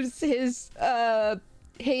 God gives his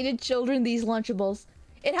hated children these Lunchables.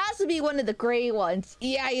 It has to be one of the gray ones.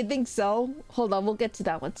 Yeah, you think so? Hold on, we'll get to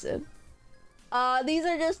that one soon. These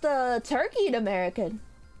are just turkey and American.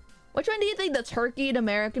 Which one do you think the turkey and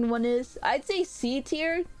American one is? I'd say C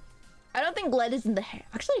tier. I don't think lead is in the hair.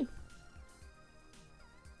 Actually.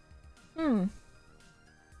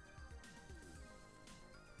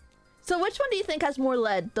 So which one do you think has more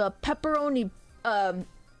lead? The pepperoni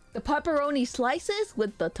slices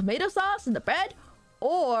with the tomato sauce and the bread,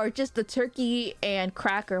 or just the turkey and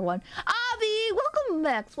cracker one? Avi, welcome,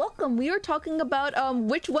 Max. Welcome. We were talking about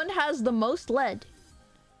which one has the most lead.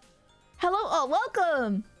 Hello,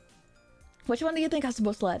 welcome. Which one do you think has the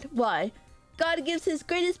most lead? Why? God gives his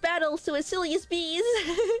greatest battles to his silliest bees.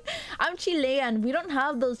 I'm Chilean. We don't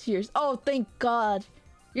have those here. Oh, thank God.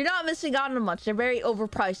 You're not missing out on much. They're very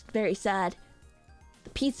overpriced. Very sad.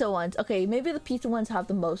 The pizza ones. Okay, maybe the pizza ones have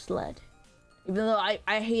the most lead. Even though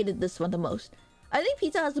I hated this one the most. I think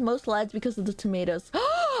pizza has the most leads because of the tomatoes.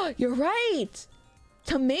 You're right.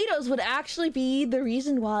 Tomatoes would actually be the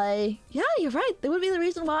reason why. Yeah, you're right. They would be the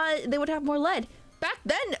reason why they would have more lead. Back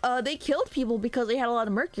then, they killed people because they had a lot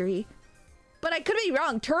of mercury. But I could be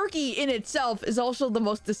wrong. Turkey in itself is also the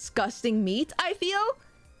most disgusting meat, I feel.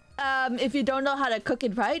 If you don't know how to cook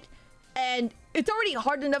it right. And it's already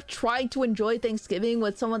hard enough trying to enjoy Thanksgiving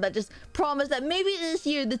with someone that just promised that maybe this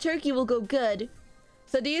year the turkey will go good.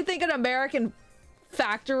 So do you think an American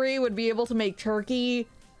factory would be able to make turkey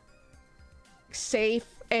safe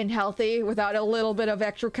and healthy without a little bit of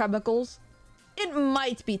extra chemicals? It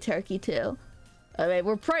might be turkey too. Alright,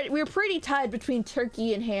 we're pretty tied between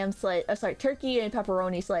turkey and turkey and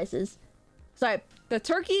pepperoni slices. Sorry, the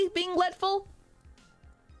turkey being leadful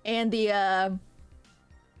and the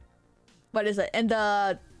what is it? And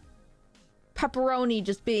the pepperoni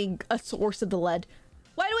just being a source of the lead.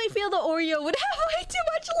 Why do I feel the Oreo would have way too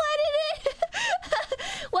much lead in it?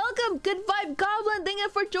 Welcome, Good Vibe Goblin. Thank you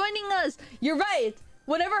for joining us. You're right.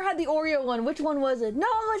 Whatever had the Oreo one, which one was it? No,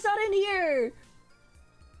 it's not in here.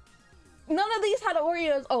 None of these had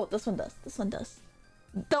Oreos. Oh, this one does. This one does.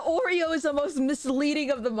 The Oreo is the most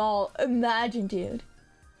misleading of them all. Imagine, dude.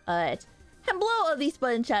 Alright. Hello, these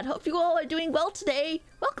button chat. Hope you all are doing well today.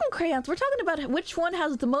 Welcome, Crayons. We're talking about which one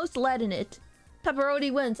has the most lead in it.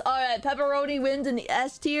 Pepperoni wins. Alright, pepperoni wins in the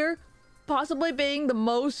S tier. Possibly being the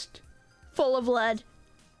most full of lead.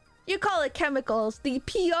 You call it chemicals. The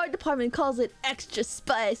PR department calls it extra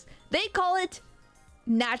spice. They call it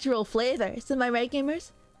natural flavors. Am I right, gamers?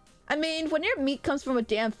 I mean, when your meat comes from a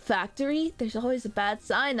damn factory, there's always a bad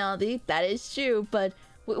sign on it. That is true, but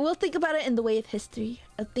we'll think about it in the way of history.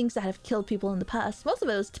 Of things that have killed people in the past. Most of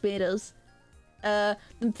it was tomatoes. The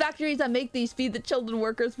factories that make these feed the children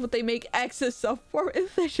workers, but they make excess stuff for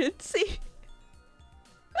efficiency.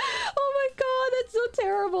 Oh my god, that's so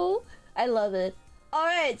terrible. I love it.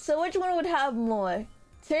 Alright, so which one would have more?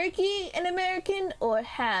 Turkey and American or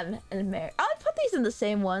ham and American? I'd put these in the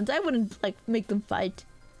same ones. I wouldn't, like, make them fight.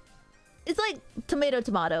 It's like tomato.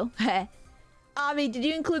 Avi, did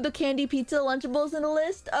you include the candy pizza Lunchables in the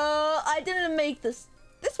list? I didn't make this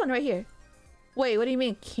one right here. Wait, what do you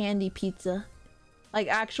mean candy pizza? Like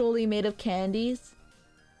actually made of candies?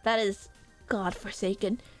 That is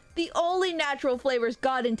godforsaken. The only natural flavors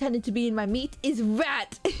God intended to be in my meat is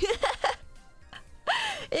rat. Ew,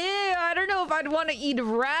 I don't know if I'd want to eat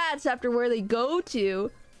rats after where they go to.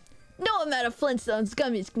 No amount of Flintstones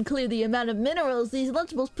gummies can clear the amount of minerals these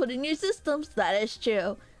Lunchables put in your systems. That is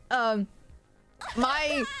true.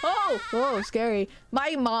 Scary.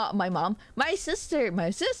 My aunt,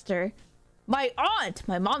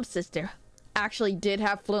 my mom's sister, actually did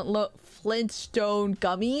have Flintstone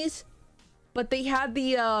gummies, but they had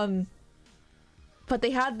the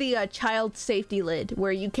child safety lid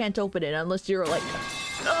where you can't open it unless you're like,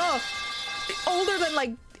 older than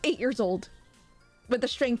like 8 years old, with the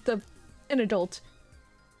strength of an adult.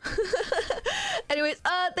 Anyways,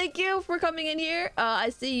 thank you for coming in here. I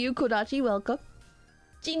see you, Kodachi. Welcome.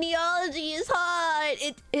 Genealogy is hot.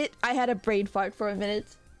 I had a brain fart for a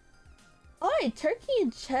minute. Oh, turkey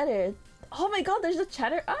and cheddar. Oh my god, there's a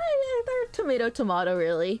cheddar. They're tomato,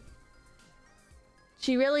 really.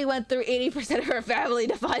 She really went through 80% of her family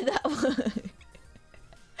to find that one.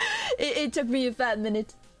 It took me a fat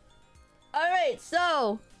minute. Alright,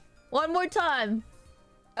 so one more time.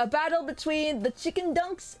 A battle between the chicken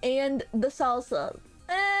dunks and the salsa.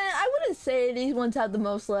 I wouldn't say these ones have the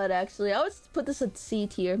most lead, actually. I would put this at C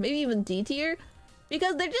tier, maybe even D tier,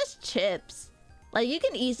 because they're just chips. Like, you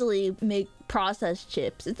can easily make processed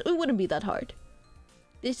chips. It wouldn't be that hard.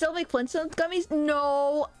 They still make Flintstones gummies?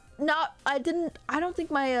 No, I don't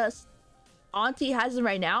think my auntie has them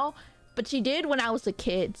right now, but she did when I was a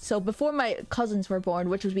kid. So before my cousins were born,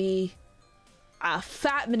 which would be a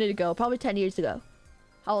fat minute ago, probably 10 years ago.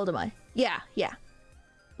 How old am I? Yeah. A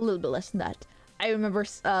little bit less than that. I remember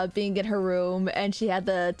being in her room and she had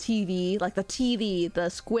the TV, the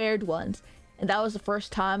squared ones. And that was the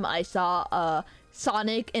first time I saw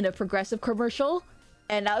Sonic in a Progressive commercial.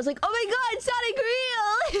 And I was like, oh my god, Sonic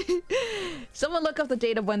real! Someone look up the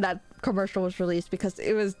date of when that commercial was released, because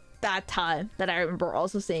it was that time that I remember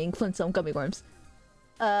also seeing Flintstone gummy worms.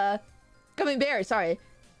 Gummy bears, sorry.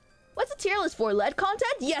 What's the tier list for? Lead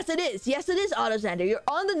content? Yes, it is. Yes, it is, Autoxander. You're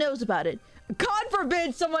on the nose about it. God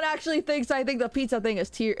forbid someone actually thinks I think the pizza thing is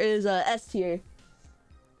S tier.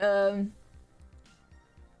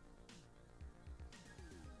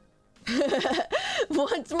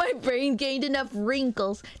 Once my brain gained enough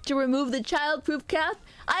wrinkles to remove the child-proof cap,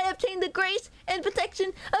 I obtained the grace and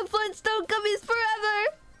protection of Flintstone gummies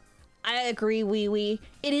forever. I agree, wee wee.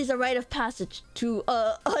 It is a rite of passage to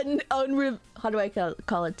how do I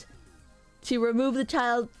call it? To remove the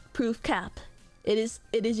child-proof cap. It is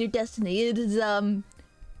your destiny. It is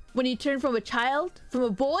when you turn from a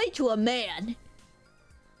boy to a man.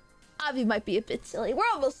 Avi might be a bit silly. We're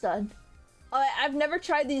almost done. I've never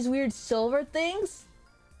tried these weird silver things,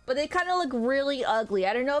 but they kind of look really ugly.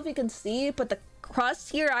 I don't know if you can see, but the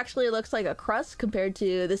crust here actually looks like a crust compared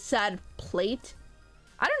to the sad plate.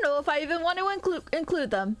 I don't know if I even want to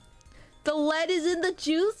include them. The lead is in the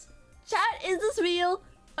juice. Chat, is this real?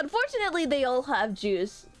 Unfortunately, they all have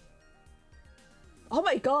juice. Oh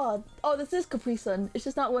my god. Oh, this is Capri Sun. It's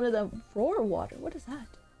just not one of them. Roar water. What is that?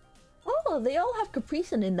 Oh, they all have Capri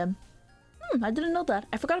Sun in them. I didn't know that.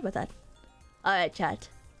 I forgot about that. Alright, chat.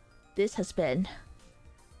 This has been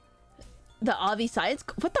the Avi Science.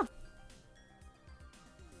 What the?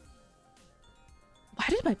 Why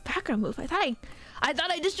did my background move? I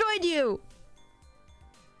thought I destroyed you.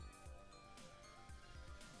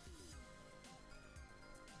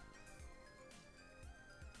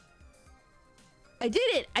 I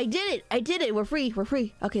did it! I did it! I did it! We're free! We're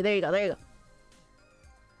free! Okay, there you go, there you go.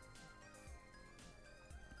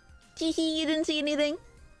 Teehee, you didn't see anything?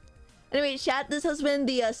 Anyway, chat, this has been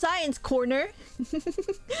the science corner.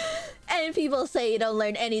 And people say you don't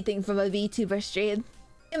learn anything from a VTuber stream.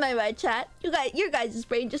 Am I right, chat? Your guys'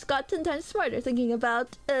 brain just got 10 times smarter thinking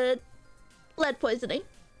about lead poisoning.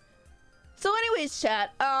 So anyways,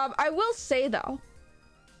 chat, I will say though.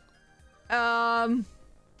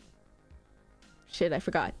 Shit, I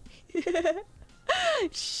forgot.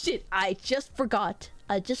 Shit, I just forgot.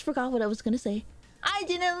 I just forgot what I was gonna say. I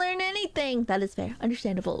didn't learn anything. That is fair.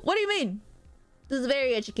 Understandable. What do you mean? This is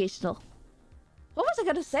very educational. What was I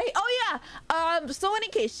gonna say? Oh yeah. So in any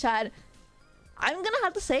case, chat, I'm gonna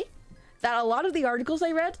have to say that a lot of the articles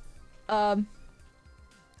I read,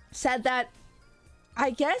 said that,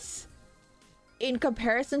 I guess, in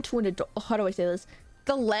comparison to an adult, how do I say this?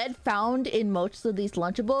 The lead found in most of these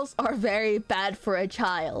Lunchables are very bad for a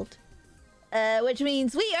child. Which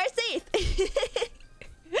means we are safe.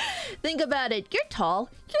 Think about it. You're tall.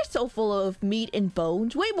 You're so full of meat and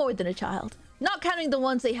bones. Way more than a child. Not counting the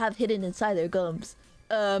ones they have hidden inside their gums.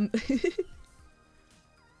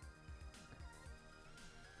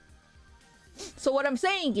 So what I'm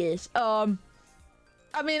saying is, I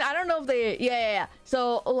mean, I don't know if they... Yeah.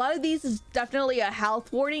 So a lot of these is definitely a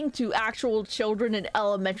health warning to actual children in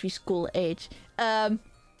elementary school age.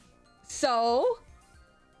 So...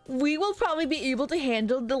 we will probably be able to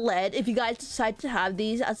handle the lead if you guys decide to have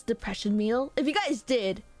these as a depression meal. If you guys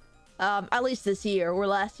did, at least this year or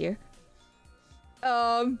last year.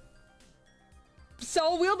 So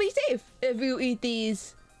we'll be safe if you eat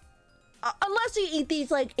these. Unless you eat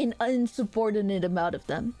these like an insubordinate amount of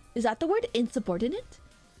them. Is that the word? Insubordinate?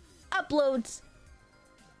 Uploaded.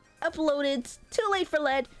 Too late for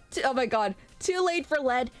lead. Oh my god. Too late for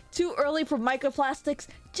lead. Too early for microplastics.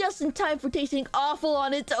 Just in time for tasting awful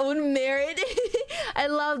on its own merit. I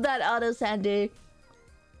love that, Auto Sander.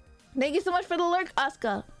 Thank you so much for the lurk,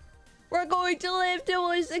 Asuka. We're going to live till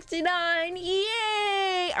we're 69.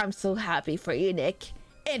 Yay! I'm so happy for you, Nick.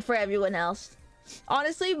 And for everyone else.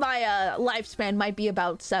 Honestly, my lifespan might be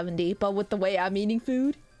about 70, but with the way I'm eating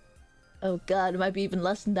food... oh god, it might be even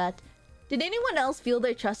less than that. Did anyone else feel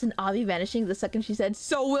their trust in Avi vanishing the second she said,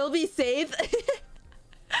 "So we'll be safe"?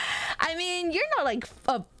 I mean, you're not like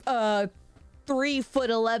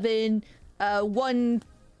 3'11",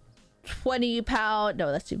 120 pound. No,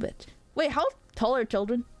 that's too much. Wait, how tall are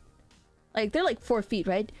children? Like, they're like 4 feet,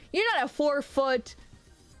 right? You're not a 4 foot,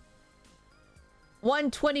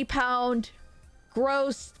 120 pound,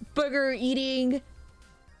 gross, booger eating,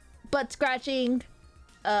 butt scratching,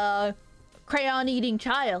 crayon eating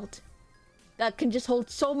child that can just hold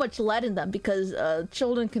so much lead in them because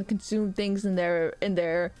children can consume things in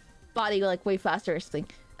their body like way faster or something.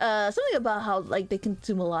 Something about how like they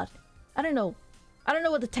consume a lot. I don't know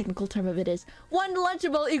what the technical term of it is. 1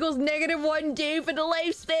 Lunchable equals -1 day for the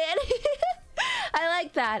lifespan. I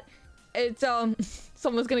like that. It's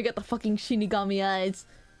someone's gonna get the fucking Shinigami eyes.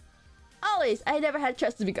 Always, I never had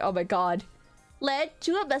trust to be. Oh my god. Lead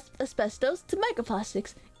to asbestos to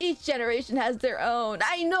microplastics. Each generation has their own.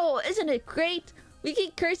 I know, isn't it great? We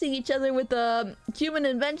keep cursing each other with the human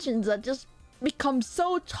inventions that just become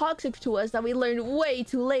so toxic to us that we learn way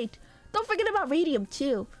too late. Don't forget about radium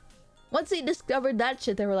too. Once they discovered that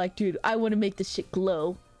shit, they were like, dude, I want to make this shit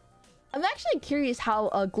glow. I'm actually curious how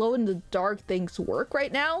glow-in-the-dark things work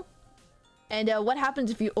right now. And what happens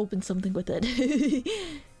if you open something with it.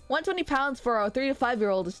 120 pounds for a 3 to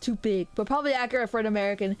 5-year-old is too big, but probably accurate for an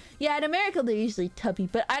American. Yeah, in America they're usually tubby,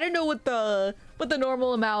 but I don't know what the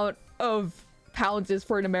normal amount of pounds is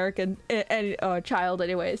for an American child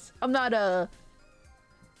anyways. I'm not a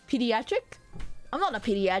pediatric. I'm not a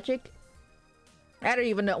pediatric. I don't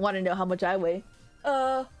even want to know how much I weigh.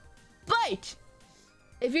 But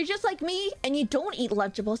if you're just like me and you don't eat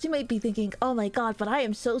Lunchables, you might be thinking, oh my god, but I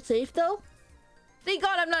am so safe though. Thank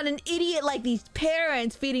god I'm not an idiot like these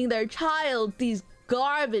parents feeding their child these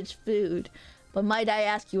garbage food. But might I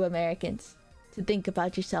ask you Americans to think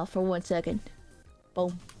about yourself for 1 second.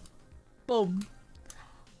 Boom. Boom.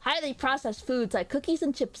 Highly processed foods like cookies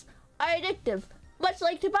and chips are addictive, much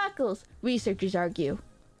like tobaccos, researchers argue.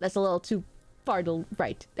 That's a little too far to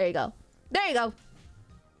right. There you go. There you go.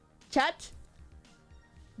 Chat.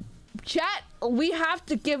 Chat, we have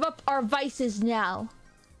to give up our vices now.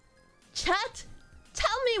 Chat,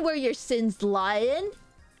 tell me where your sins lie in.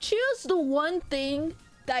 Choose the one thing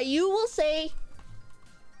that you will say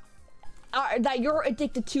that you're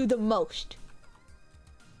addicted to the most.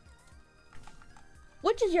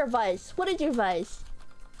 Which is your vice? What is your vice?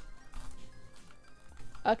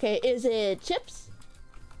 Okay, is it chips?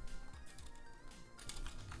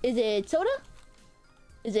 Is it soda?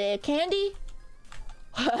 Is it candy?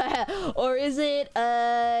 Or is it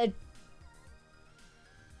I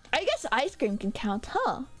guess ice cream can count,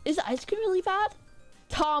 huh? Is ice cream really bad?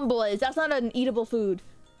 Tomboys, that's not an eatable food.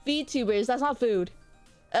 VTubers, that's not food.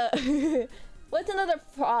 What's another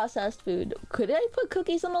processed food? Could I put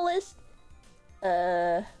cookies on the list?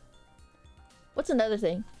 What's another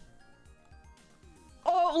thing?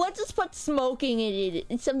 Oh, let's just put smoking in it.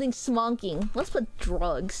 It's something smonking. Let's put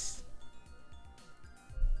drugs.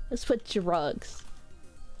 Let's put drugs.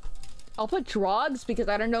 I'll put drugs because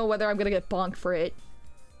I don't know whether I'm gonna get bonked for it.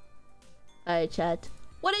 Alright, chat.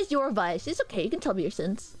 What is your vice? It's okay, you can tell me your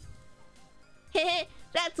sins. Heh,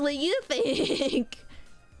 that's what you think.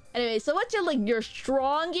 Anyway, so what's your, like, your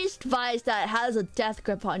strongest vice that has a death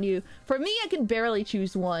grip on you? For me, I can barely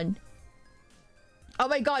choose one. Oh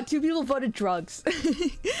my god, 2 people voted drugs.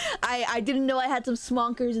 I didn't know I had some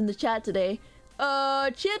smonkers in the chat today.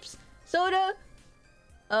 Chips, soda,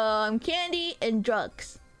 candy, and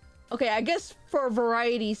drugs. Okay, I guess for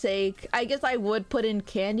variety's sake, I guess I would put in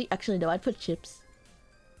candy. Actually, no, I'd put chips.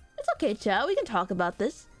 It's okay, chat. We can talk about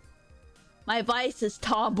this. My vice is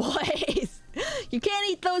tomboys. You can't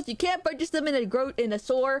eat those. You can't purchase them in a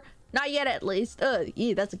store. Not yet, at least.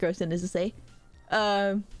 Yeah, that's a gross sentence to say.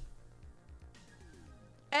 And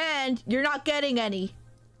you're not getting any.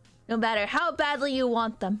 No matter how badly you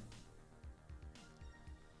want them.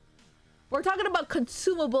 We're talking about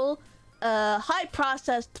consumable, high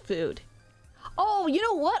processed food. Oh, you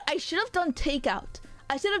know what? I should have done takeout.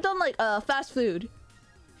 I should have done like fast food.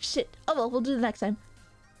 Shit. Oh well, we'll do it next time.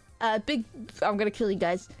 I'm gonna kill you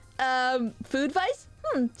guys. Food vice?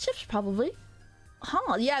 Chips probably.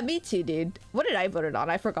 Huh, yeah, me too, dude. What did I vote it on?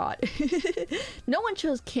 I forgot. No one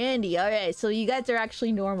chose candy. Alright, so you guys are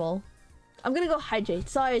actually normal. I'm gonna go hydrate.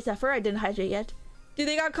 Sorry, Zephyr, I didn't hydrate yet. Do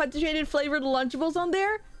they got concentrated flavored Lunchables on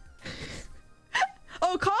there?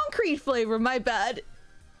 Oh, concrete flavor, my bad.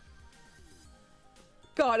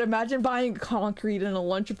 God, imagine buying concrete in a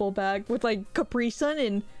Lunchable bag with like Capri Sun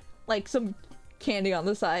and like some candy on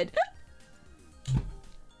the side.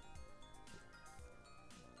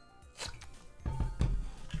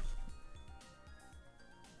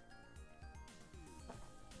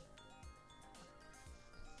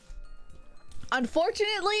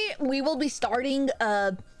 Unfortunately, we will be starting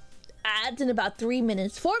ads in about 3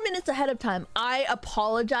 minutes. 4 minutes ahead of time. I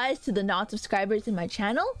apologize to the non-subscribers in my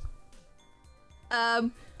channel.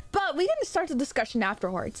 But we can start the discussion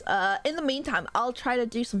afterwards. In the meantime, I'll try to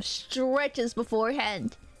do some stretches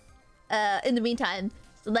beforehand. In the meantime,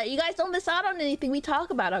 so that you guys don't miss out on anything we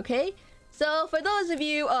talk about, okay? So for those of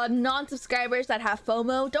you non-subscribers that have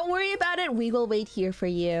FOMO, don't worry about it. We will wait here for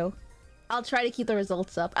you. I'll try to keep the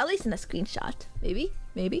results up, at least in a screenshot. Maybe?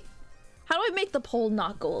 Maybe? How do I make the poll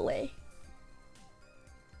not go away?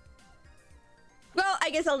 Well, I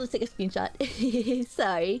guess I'll just take a screenshot.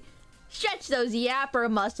 Sorry. Stretch those yapper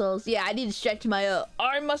muscles. Yeah, I need to stretch my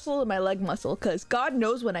arm muscle and my leg muscle, because God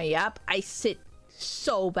knows when I yap, I sit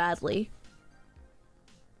so badly.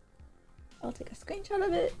 I'll take a screenshot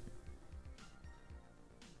of it.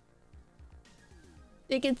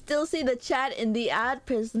 They can still see the chat in the ad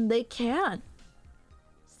prison. They can.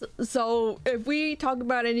 So if we talk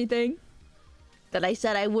about anything that I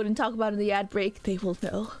said I wouldn't talk about in the ad break, they will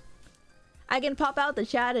know. I can pop out the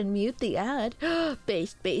chat and mute the ad.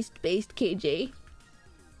 Based, KJ.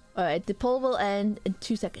 Alright, the poll will end in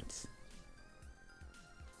 2 seconds.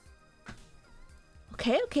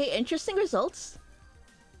 Okay, interesting results.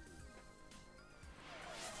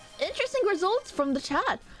 Interesting results from the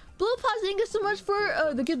chat. Blue Paws, thank you so much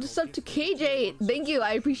for the gift of sub to KJ. Thank you,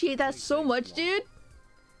 I appreciate that so much, dude.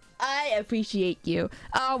 I appreciate you.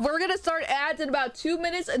 We're gonna start ads in about 2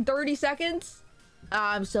 minutes and 30 seconds.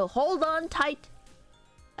 So hold on tight.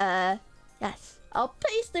 Yes. I'll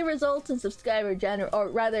paste the results in subscriber general, or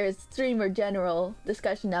rather streamer general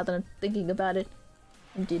discussion now that I'm thinking about it.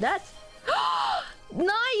 And do that.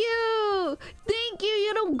 Nayu! Thank you,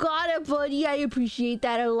 you don't got it, buddy. I appreciate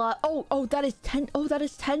that a lot. Oh, that is 10. Oh, that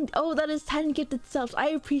is 10. Oh, that is 10 gifted subs. I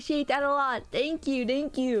appreciate that a lot. Thank you.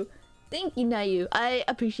 Thank you, Nayu. I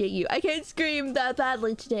appreciate you. I can't scream that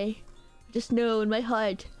badly today. Just know in my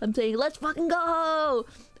heart, I'm saying, let's fucking go!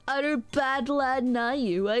 Utter bad lad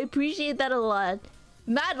Nayu. I appreciate that a lot.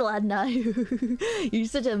 Mad lad Nayu. You're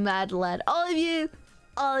such a mad lad. All of you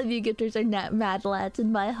gifters are not mad lads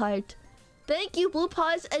in my heart. Thank you, Blue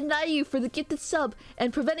Paws and Nayu, for the gifted sub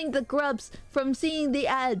and preventing the grubs from seeing the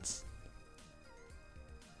ads.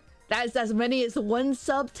 That's as many as 1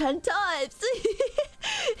 sub 10 times.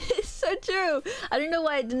 It's so true. I don't know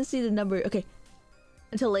why I didn't see the number. Okay.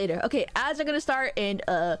 Until later. Okay, ads are gonna start in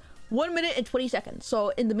 1 minute and 20 seconds. So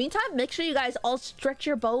in the meantime, make sure you guys all stretch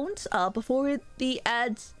your bones before the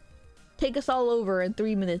ads take us all over in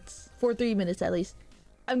 3 minutes. For 3 minutes at least.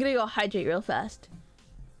 I'm gonna go hydrate real fast.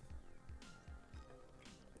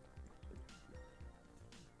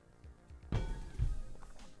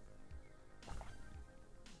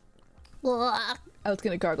 I was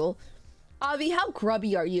gonna gargle. Avi, how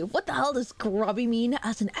grubby are you? What the hell does grubby mean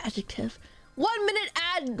as an adjective? 1 minute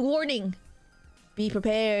ad warning. Be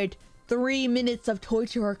prepared. 3 minutes of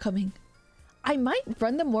torture are coming. I might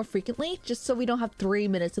run them more frequently just so we don't have 3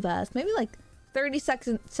 minutes of ads. Maybe like 30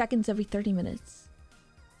 seconds every 30 minutes.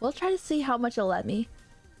 We'll try to see how much it'll let me.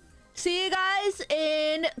 See you guys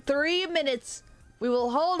in 3 minutes. We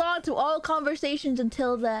will hold on to all conversations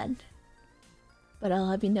until then. But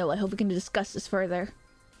I'll have you know, I hope we can discuss this further.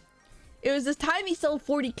 It was this time he sold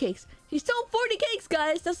 40 cakes. He sold 40 cakes,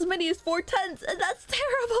 guys! That's as many as 4 tons, and that's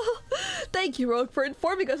terrible! Thank you, Rogue, for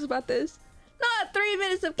informing us about this. Not 3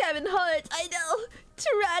 minutes of Kevin Hart, I know!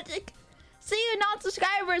 Tragic! See you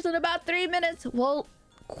non-subscribers in about 3 minutes. We'll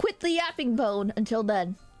quit the yapping bone until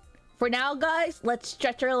then. For now, guys, let's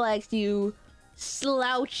stretch our legs, you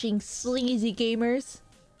slouching, sleazy gamers.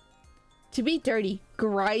 To be dirty,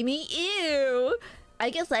 grimy, ew!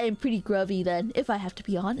 I guess I am pretty grubby then, if I have to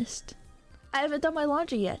be honest. I haven't done my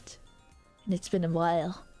laundry yet. And it's been a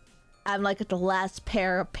while. I'm like at the last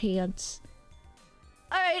pair of pants.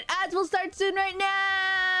 Alright, ads will start soon right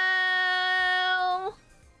now!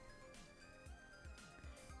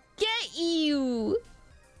 Get you!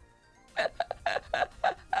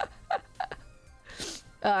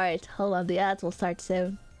 Alright, hold on, the ads will start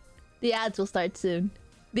soon. The ads will start soon.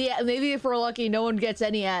 Maybe if we're lucky, no one gets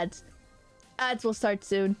any ads. Ads will start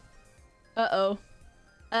soon. Uh-oh.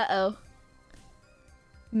 Uh-oh.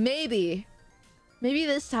 Maybe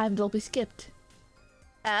this time they'll be skipped.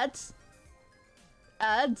 Ads?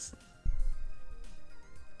 Ads?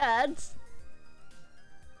 Ads?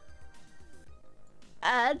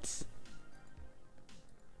 Ads?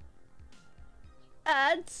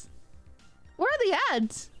 Ads? Where are the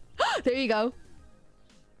ads? There you go.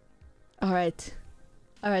 Alright.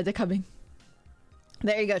 Alright, they're coming.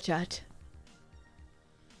 There you go, chat.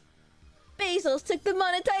 Bezos took the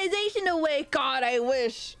monetization away. God, I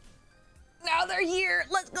wish. Now they're here.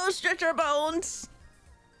 Let's go stretch our bones.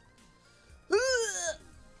 Ooh.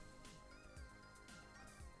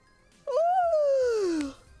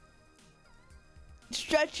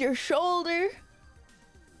 Stretch your shoulder.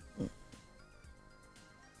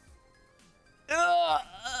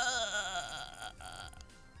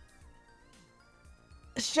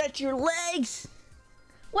 Stretch your legs.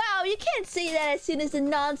 Wow, you can't say that as soon as the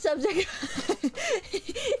non-subject.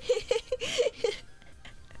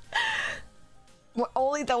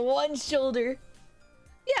 Only the one shoulder.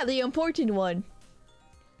 Yeah, the important one.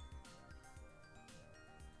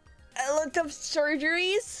 I looked up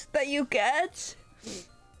surgeries that you get.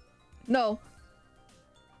 No.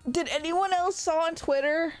 Did anyone else saw on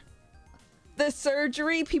Twitter the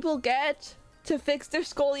surgery people get to fix their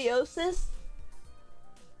scoliosis?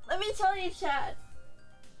 Let me tell you, chat.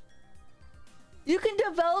 You can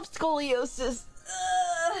develop scoliosis.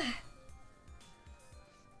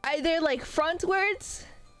 Either like frontwards,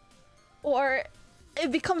 or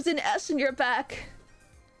it becomes an S in your back.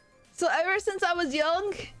 So ever since I was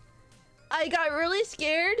young, I got really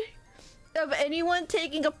scared of anyone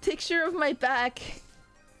taking a picture of my back.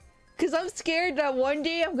 Because I'm scared that one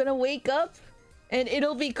day I'm gonna wake up and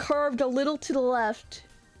it'll be curved a little to the left.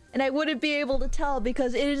 And I wouldn't be able to tell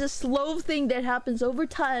because it is a slow thing that happens over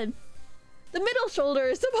time. The middle shoulder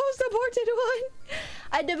is the most important one.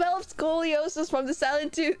 I developed scoliosis from the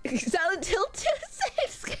Silent Hill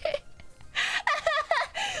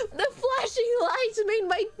The flashing lights made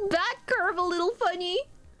my back curve a little funny.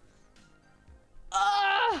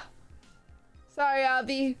 Sorry,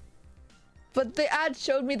 Abby. But the ad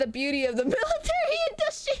showed me the beauty of the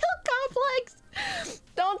military-industrial complex.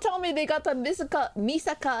 Don't tell me they got the Misaka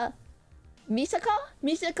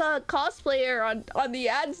cosplayer on the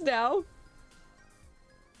ads now.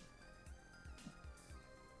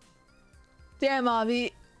 Damn,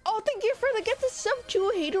 Avi. Oh, thank you for the gift of sub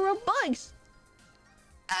to a hater of bugs.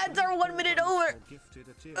 Ads are 1 minute over.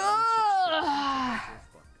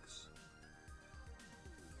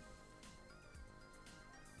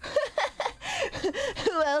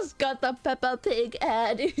 Who else got the Peppa Pig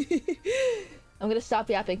ad? I'm gonna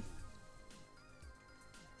stop yapping.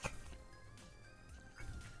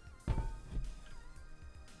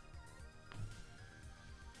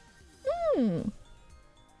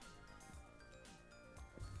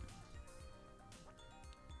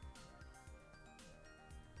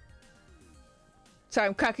 Sorry,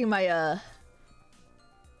 I'm cracking my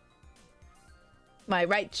my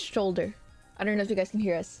right shoulder. I don't know if you guys can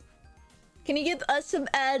hear us. Can you give us some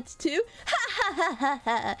ads too? Ha ha ha ha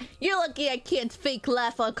ha! You're lucky I can't fake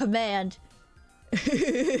laugh on command.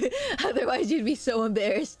 Otherwise you'd be so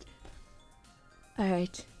embarrassed.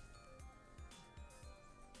 Alright.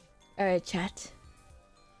 Alright, chat.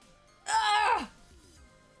 Ah!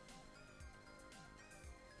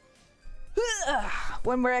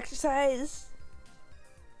 One more exercise.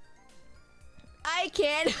 I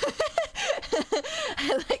can't.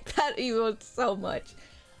 I like that emote so much.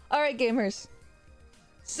 Alright, gamers.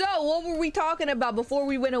 So, what were we talking about before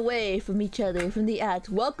we went away from each other, from the ads?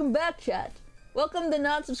 Welcome back, chat. Welcome the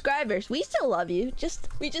non-subscribers. We still love you.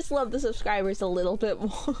 We just love the subscribers a little bit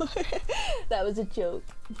more. That was a joke.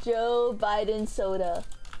 Joe Biden soda.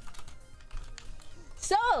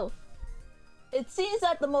 So, it seems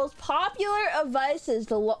that the most popular of vices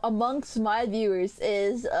amongst my viewers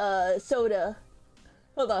is soda.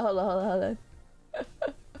 Hold on.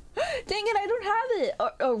 Dang it, I don't have it.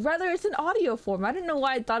 Or rather, it's an audio form. I don't know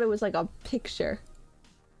why I thought it was like a picture.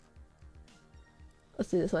 Let's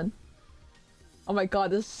see this one. Oh my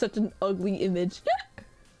god, this is such an ugly image.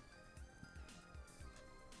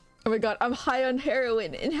 Oh my god, I'm high on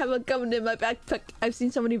heroin and have a gun in my backpack. I've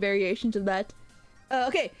seen so many variations of that.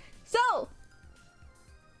 Okay, so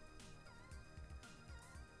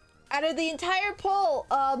out of the entire poll,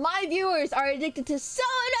 my viewers are addicted to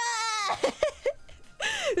soda!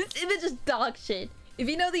 This image is dog shit. If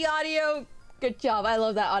you know the audio, good job. I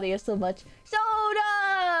love that audio so much.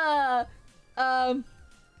 Soda!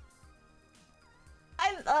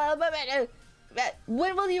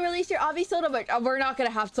 When will you release your Avi soda merch? We're not gonna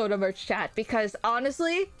have soda merch, chat, because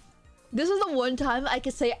honestly, this is the one time I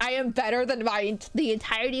can say I am better than the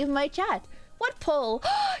entirety of my chat. What poll?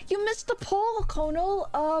 You missed the poll, Konal.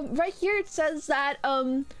 Right here it says that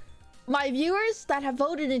my viewers that have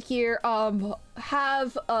voted in here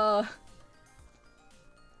have oh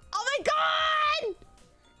my god!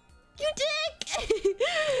 You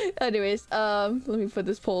dick! Anyways, let me put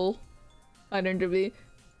this poll under me.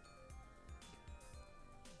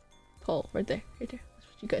 Poll right there. Let's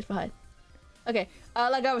put you guys behind. Okay,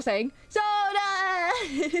 like I was saying, soda!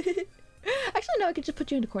 Actually, no, I could just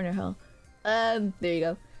put you in the corner, huh? There you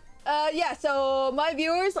go. Yeah, so my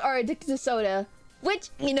viewers are addicted to soda, which,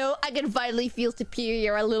 you know, I can finally feel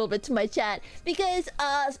superior a little bit to my chat, because,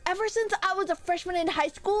 ever since I was a freshman in high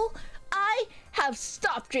school, I have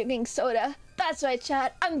stopped drinking soda. That's right,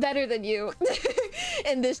 chat. I'm better than you.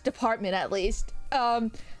 In this department, at least.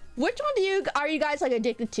 Which one are you guys, like,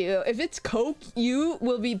 addicted to? If it's Coke, you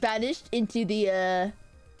will be banished into the,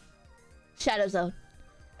 Shadow Zone.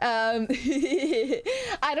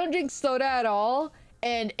 I don't drink soda at all,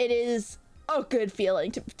 and it is a good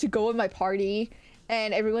feeling to go in my party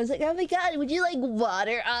and everyone's like, oh my god, would you like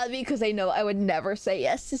water on me? Because they know I would never say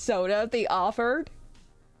yes to soda if they offered,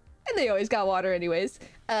 and they always got water anyways.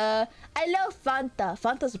 I love Fanta.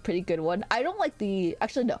 Fanta's a pretty good one. I don't like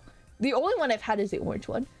actually no, the only one I've had is the orange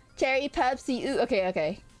one. Cherry Pepsi. Ooh,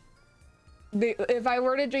 okay. If I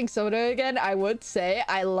were to drink soda again, I would say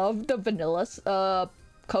I love the vanilla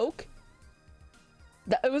Coke.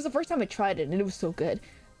 It was the first time I tried it and it was so good.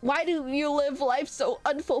 Why do you live life so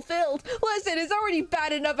unfulfilled? Listen, it's already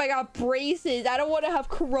bad enough I got braces. I don't want to have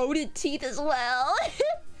corroded teeth as well.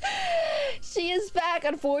 She is back,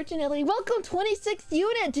 unfortunately. Welcome, 26th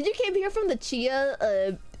unit. Did you came here from the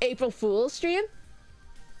Chia April Fool's stream?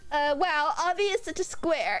 Wow, Avi is such a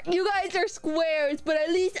square. You guys are squares, but at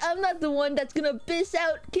least I'm not the one that's gonna piss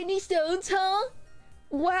out kidney stones, huh?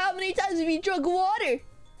 Wow, how many times have you drunk water?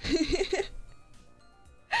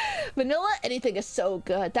 Vanilla anything is so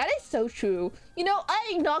good. That is so true. You know,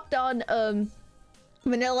 I knocked on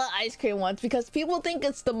vanilla ice cream once because people think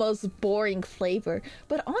it's the most boring flavor,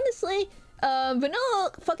 but honestly,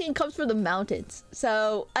 vanilla fucking comes from the mountains,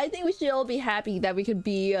 so I think we should all be happy that we could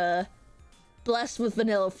be blessed with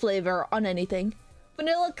vanilla flavor on anything.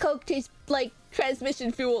 Vanilla Coke tastes like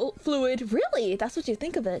transmission fluid. Really? That's what you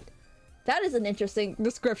think of it? That is an interesting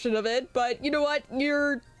description of it, but you know what?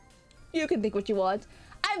 You can think what you want.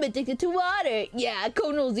 I'm addicted to water. Yeah,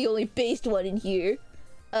 Konal's the only based one in here.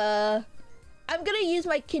 I'm gonna use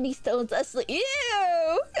my kidney stones as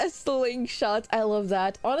slingshot. I love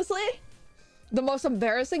that. Honestly, the most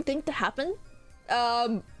embarrassing thing to happen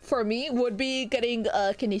for me would be getting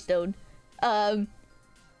a kidney stone.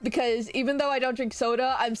 Because even though I don't drink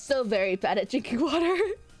soda, I'm still very bad at drinking water.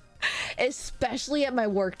 Especially at my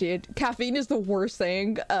work, dude. Caffeine is the worst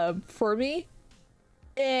thing for me.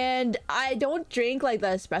 And I don't drink like the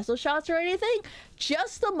espresso shots or anything,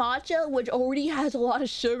 just the matcha, which already has a lot of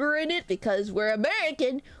sugar in it because we're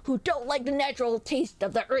American who don't like the natural taste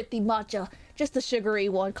of the earthy matcha. Just the sugary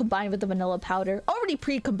one combined with the vanilla powder, already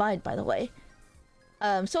pre-combined by the way.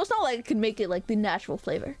 So it's not like it can make it like the natural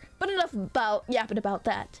flavor. But enough about yapping about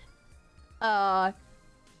that.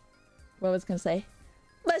 What was I gonna say?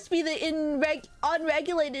 Must be the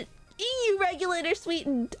unregulated EU regulator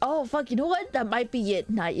sweetened. Oh fuck, you know what? That might be it,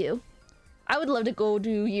 not you. I would love to go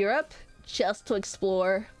to Europe just to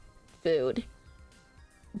explore food.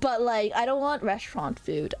 But like, I don't want restaurant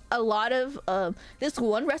food. A lot of this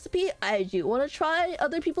one recipe I do want to try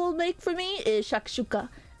other people make for me is shakshuka.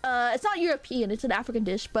 It's not European, it's an African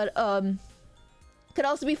dish, but could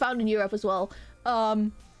also be found in Europe as well.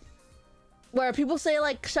 Where people say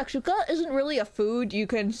like shakshuka isn't really a food you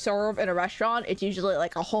can serve in a restaurant. It's usually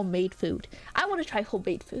like a homemade food. I want to try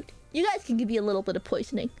homemade food. You guys can give me a little bit of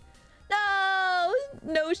poisoning.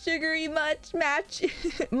 No sugary match.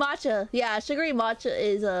 Matcha. Yeah, sugary matcha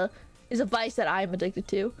is a vice that I'm addicted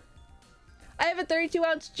to. I have a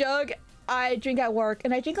 32-ounce jug I drink at work,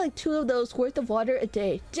 and I drink like 2 of those worth of water a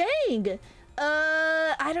day. Dang!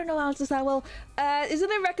 I don't know ounces that well.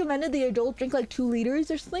 Isn't it recommended the adult drink like 2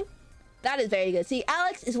 liters or something? That is very good. See,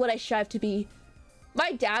 Alex is what I strive to be.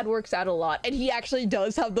 My dad works out a lot, and he actually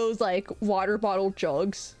does have those, like, water bottle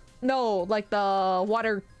jugs. No, like the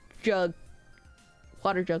water jug.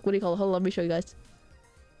 Water jug. What do you call it? Hold on, let me show you guys.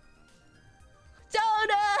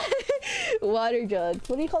 Soda! Water jugs.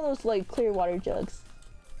 What do you call those, like, clear water jugs?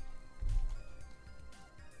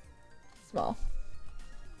 Small.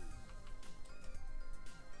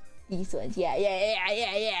 These ones.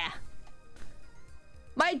 Yeah.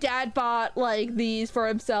 My dad bought like these for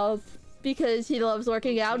himself because he loves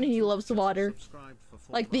working out and he loves water.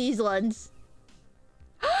 Like these ones.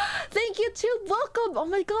 Thank you, Tube. Welcome. Oh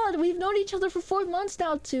my god, we've known each other for 4 months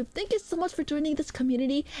now, Tube. Thank you so much for joining this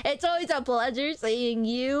community. It's always a pleasure seeing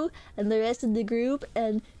you and the rest of the group.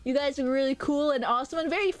 And you guys are really cool and awesome and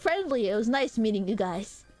very friendly. It was nice meeting you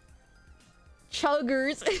guys.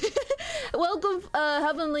 Chuggers. Welcome,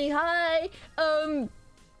 Heavenly. Hi.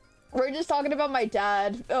 We're just talking about my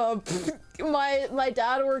dad. My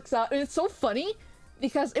dad works out, and it's so funny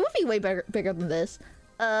because it would be way bigger than this.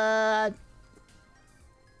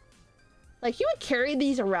 Like he would carry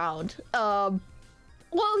these around. Well,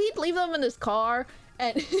 he'd leave them in his car,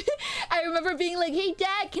 and I remember being like, "Hey,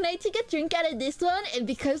 Dad, can I take a drink out of this one?" And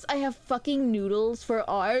because I have fucking noodles for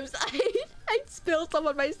arms, I'd spill some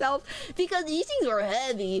on myself because these things were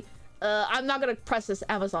heavy. I'm not gonna press this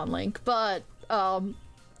Amazon link, but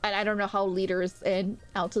and I don't know how liters and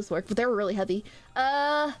ounces work, but they were really heavy.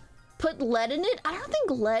 Put lead in it? I don't think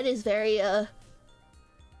lead is very,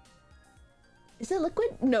 Is it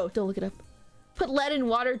liquid? No, don't look it up. Put lead in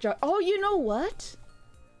water jar. Oh, you know what?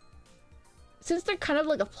 Since they're kind of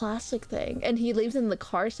like a plastic thing, and he leaves them in the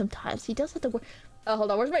car sometimes, he does have to work. Oh, hold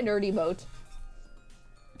on, where's my nerdy mode?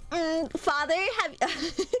 Father,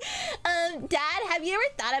 Dad, have you ever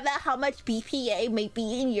thought about how much BPA might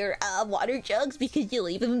be in your water jugs because you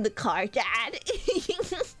leave them in the car, Dad?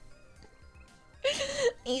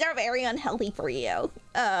 These are very unhealthy for you.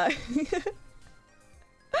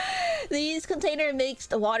 These container makes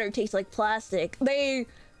the water taste like plastic. They,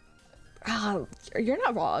 you're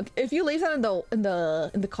not wrong. If you leave them in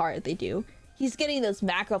the car, they do. He's getting those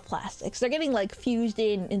microplastics. They're getting like fused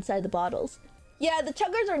inside the bottles. Yeah, the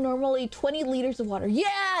chuggers are normally 20 liters of water.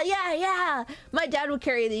 Yeah. My dad would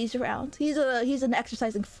carry these around. He's an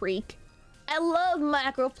exercising freak. I love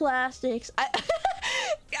microplastics. I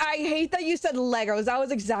hate that you said Legos. That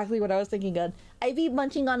was exactly what I was thinking of. I be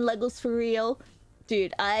munching on Legos for real.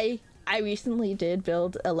 Dude, I recently did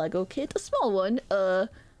build a Lego kit, a small one, of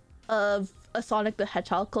a Sonic the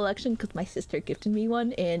Hedgehog collection because my sister gifted me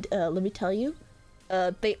one, and let me tell you,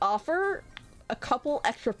 they offer a couple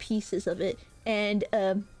extra pieces of it. And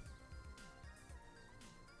where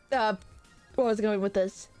was I going with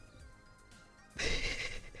this?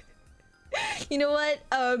 You know what?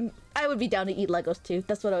 I would be down to eat Legos too.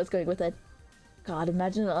 That's what I was going with it. God,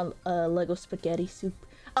 imagine a Lego spaghetti soup.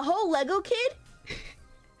 A whole Lego kit?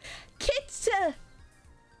 Kits!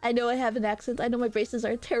 I know I have an accent. I know my braces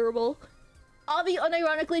are terrible. Avi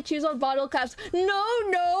unironically chews on bottle caps. No,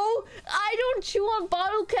 I don't chew on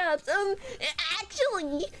bottle caps.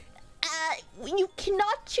 Actually, you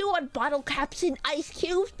cannot chew on bottle caps and ice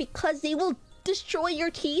cubes because they will destroy your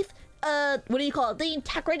teeth. What do you call it? The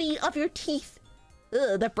integrity of your teeth.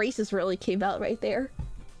 Ugh, the braces really came out right there.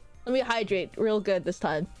 Let me hydrate real good this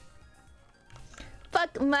time.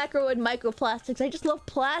 Fuck macro and microplastics. I just love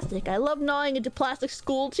plastic. I love gnawing into plastic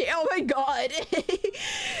school chair. Oh my god.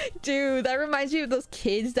 Dude, that reminds me of those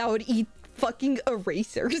kids that would eat fucking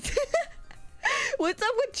erasers. What's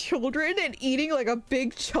up with children and eating like a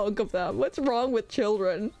big chunk of them? What's wrong with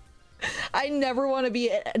children? I never want to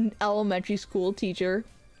be an elementary school teacher.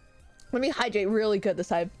 Let me hydrate really good this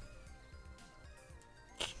time.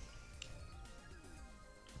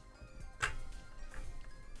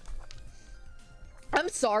 I'm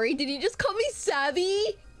sorry, did you just call me savvy?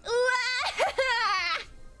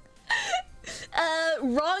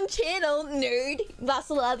 Wrong channel, nerd.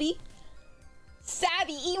 Vasalavi.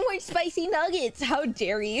 Savvy, eat more spicy nuggets. How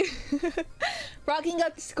dare you? Rocking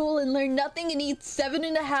up to school and learn nothing and eat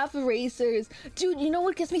 7.5 erasers. Dude, you know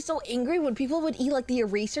what gets me so angry? When people would eat like the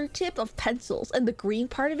eraser tip of pencils and the green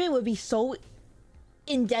part of it would be so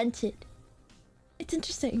indented. It's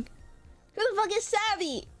interesting. Who the fuck is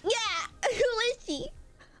Savvy? Yeah! Who is she?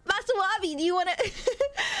 Masawabi, do you wanna...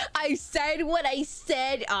 I said what I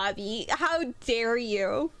said, Avi. How dare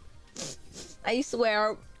you? I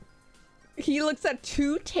swear. He looks at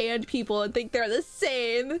two tanned people and think they're the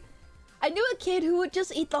same. I knew a kid who would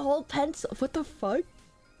just eat the whole pencil. What the fuck?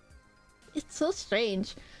 It's so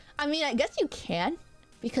strange. I mean, I guess you can.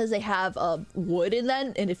 Because they have wood in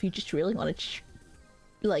them. And if you just really want to...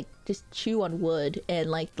 like just chew on wood and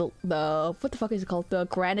like the what the fuck is it called, the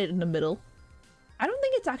granite in the middle. I don't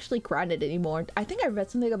think it's actually granite anymore. I think I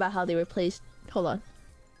read something about how they replaced, hold on,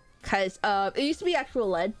 because it used to be actual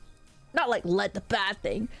lead, not like lead the bad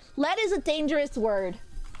thing. Lead is a dangerous word.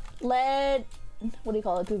 Lead, what do you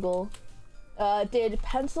call it? Google. Did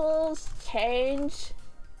pencils change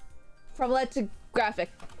from lead to graphite?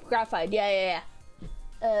 Yeah.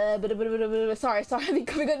 Sorry, I'm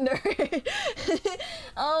becoming a nerd.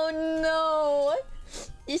 Oh no,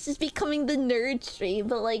 this is becoming the nerd stream,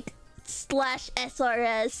 but like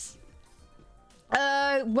 /SRS.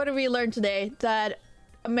 What did we learn today? That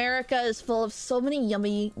America is full of so many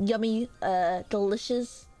yummy,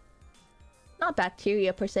 delicious, not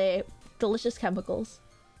bacteria per se, delicious chemicals.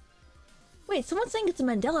 Wait, someone's saying it's a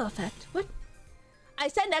Mandela effect. What? I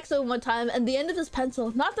said Nexo one time, and the end of his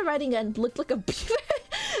pencil, not the writing end, looked like a beaver.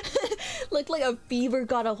 Looked like a beaver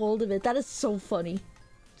got a hold of it. That is so funny.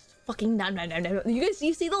 Just fucking no. You guys,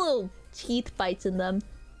 you see the little teeth bites in them.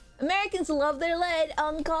 Americans love their lead.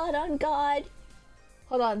 On God, on God.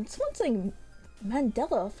 Hold on, someone's saying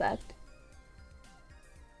Mandela effect.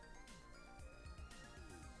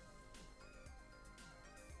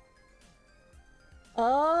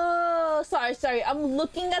 Oh, sorry. I'm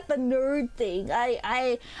looking at the nerd thing.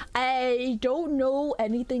 I don't know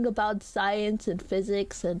anything about science and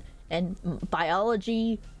physics and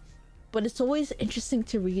biology, but it's always interesting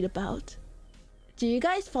to read about. Do you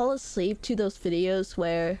guys fall asleep to those videos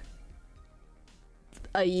where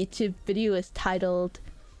a YouTube video is titled,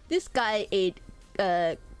 "This guy ate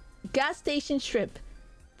gas station shrimp.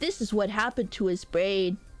 This is what happened to his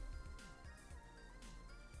brain"?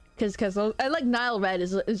 Because I like Nile Red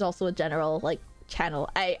is also a general like channel.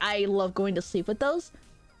 I love going to sleep with those.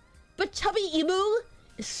 But Chubby Emu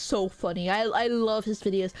is so funny. I love his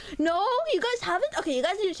videos. No, you guys haven't? Okay, you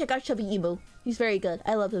guys need to check out Chubby Emu. He's very good.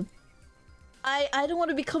 I love him. I don't want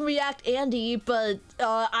to become React Andy, but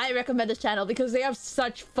I recommend his channel because they have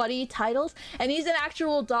such funny titles, and he's an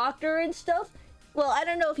actual doctor and stuff. Well, I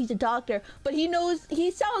don't know if he's a doctor, but he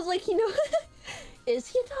sounds like he knows. Is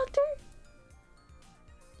he a doctor?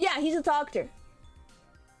 Yeah, he's a doctor.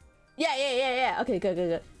 Yeah. Okay,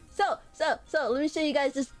 good. So, let me show you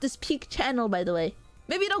guys this peak channel, by the way.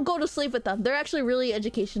 Maybe don't go to sleep with them. They're actually really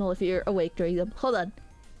educational if you're awake during them. Hold on.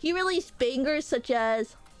 He released bangers such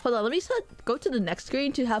as... Hold on, let me go to the next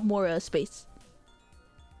screen to have more space.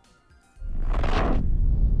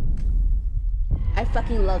 I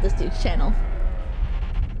fucking love this dude's channel.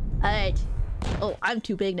 Alright. Oh, I'm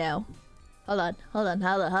too big now. Hold on,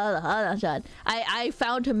 John. I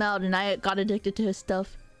found him out and I got addicted to his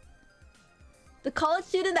stuff. The college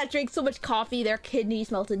student that drank so much coffee, their kidneys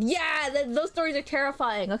melted. Yeah, those stories are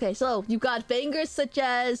terrifying. Okay, so you've got bangers such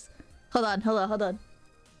as... Hold on.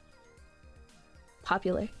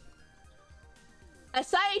 Popular. A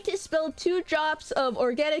scientist spilled 2 drops of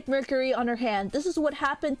organic mercury on her hand. This is what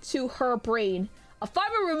happened to her brain. A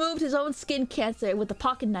farmer removed his own skin cancer with a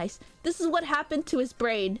pocket knife. This is what happened to his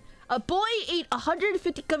brain. A boy ate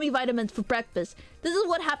 150 gummy vitamins for breakfast. This is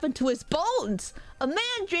what happened to his bones. A man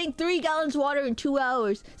drank 3 gallons of water in 2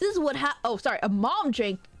 hours. This is what a mom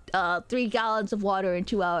drank 3 gallons of water in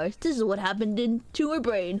 2 hours. This is what happened to her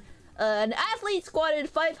brain. An athlete squatted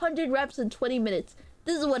 500 reps in 20 minutes.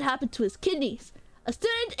 This is what happened to his kidneys. A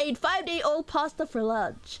student ate 5-day-old pasta for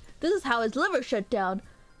lunch. This is how his liver shut down.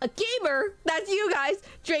 A gamer, that's you guys,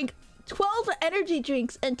 drank 12 energy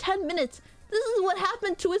drinks in 10 minutes. This is what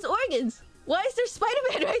happened to his organs. Why is there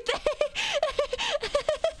Spider-Man right there?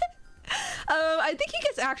 I think he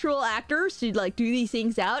gets actual actors to like do these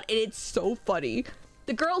things out, and it's so funny.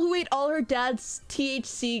 The girl who ate all her dad's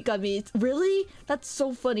THC gummies. Really? That's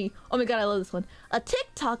so funny. Oh my god, I love this one. A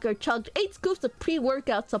TikToker chugged 8 scoops of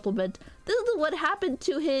pre-workout supplement. This is what happened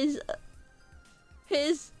to his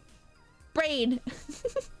brain.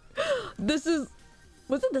 This is...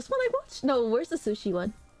 Was it this one I watched? No, where's the sushi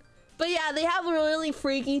one? But yeah, they have really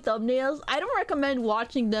freaky thumbnails. I don't recommend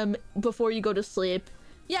watching them before you go to sleep.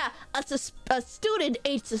 Yeah, a student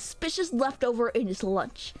ate suspicious leftover in his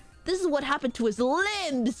lunch. This is what happened to his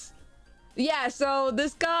limbs. Yeah, so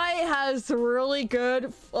this guy has really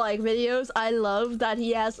good like videos. I love that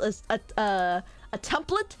he has a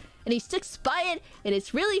template and he sticks by it, and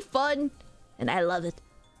it's really fun, and I love it.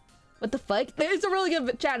 What the fuck? There's a really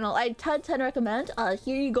good channel. I 10 recommend.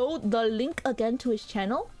 Here you go. The link again to his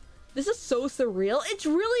channel. This is so surreal. It's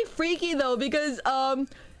really freaky though, because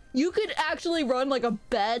you could actually run like a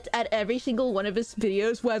bet at every single one of his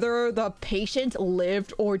videos whether the patient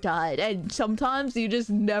lived or died, and sometimes you just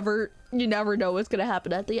never know what's gonna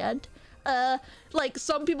happen at the end. Like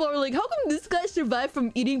some people are like, how come this guy survived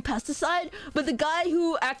from eating pesticide, but the guy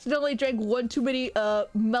who accidentally drank one too many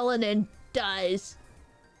melanin dies?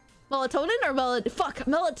 Melatonin or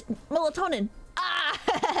melatonin. Ah!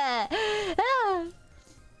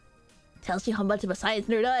 Tells you how much of a science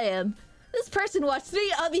nerd I am. This person watched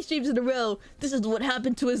 3 Obby streams in a row. This is what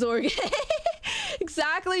happened to his organ.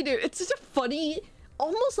 Exactly, dude. It's such a funny,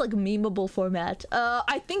 almost like memeable format.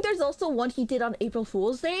 I think there's also one he did on April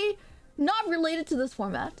Fool's Day, not related to this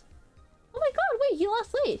format. Oh my god, wait, he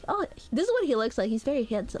lost weight. Oh, this is what he looks like. He's very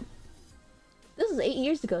handsome. This is 8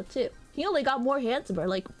 years ago, too. He only got more handsomer,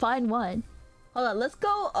 like, fine wine. Hold on, let's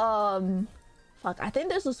go, fuck, I think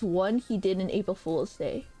there's this one he did in April Fool's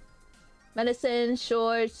Day. Medicine,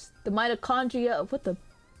 shorts, the mitochondria, what the...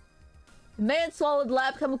 The man swallowed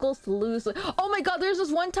lab chemicals to lose... Oh my god, there's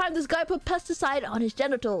this one time this guy put pesticide on his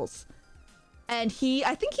genitals. And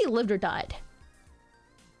I think he lived or died.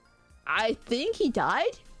 I think he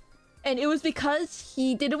died? And it was because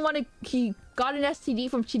he didn't want to... He got an STD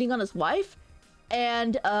from cheating on his wife.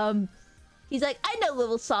 And, he's like, I know what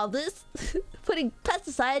will solve this. Putting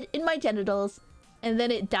pesticide in my genitals. And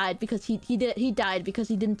then it died because he died because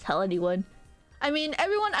he didn't tell anyone. I mean,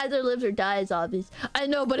 everyone either lives or dies, obviously. I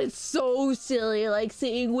know, but it's so silly, like,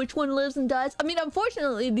 seeing which one lives and dies. I mean,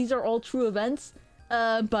 unfortunately, these are all true events.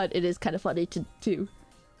 But it is kind of funny to you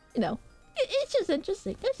know. It's just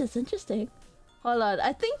interesting. It's just interesting. Hold on,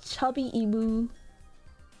 I think Chubby Emu...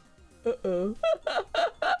 Uh-oh.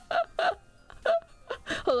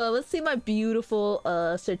 Hold on, let's see my beautiful,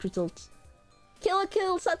 search results. Kill la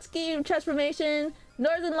Kill, Satsuki transformation,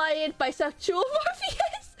 Northern Light, bisexual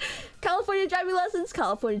Morpheus, California driving lessons,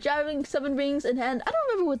 California driving, 7 rings in hand. I don't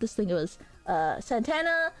remember what this thing was.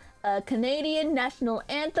 Santana, Canadian national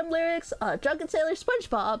anthem lyrics, drunken sailor,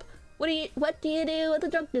 SpongeBob. What do you do with a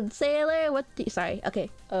drunken sailor? Sorry, okay.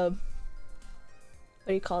 What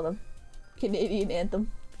do you call them? Canadian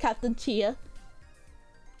anthem. Captain Chia.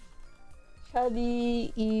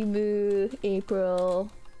 Chubby, Emu, April.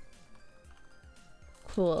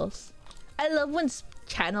 Fools. I love when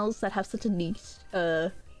channels that have such a niche,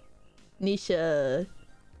 has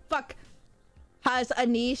a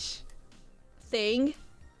niche thing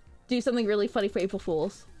do something really funny for April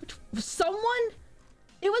Fools. It was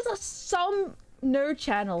some nerd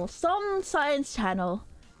channel, some science channel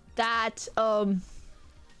that,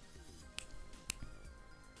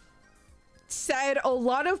 said a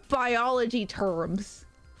lot of biology terms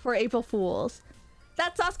for April Fools.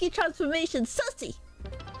 That Sasuke transformation, sussy!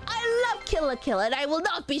 I love Kill la Kill, and I will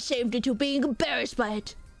not be shamed into being embarrassed by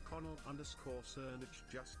it. Connell_Cernich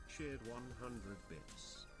just shared 100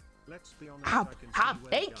 bits. Let's be honest, I can see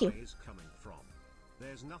where thank the you. guy is coming from.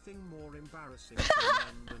 There's nothing more embarrassing for a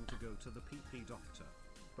man than to go to the PP doctor.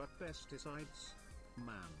 But pesticides?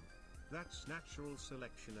 Man. That's natural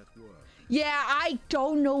selection at work. Yeah, I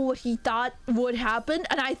don't know what he thought would happen.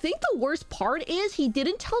 And I think the worst part is he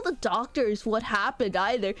didn't tell the doctors what happened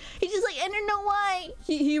either. He's just like, I don't know why.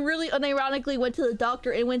 He really unironically went to the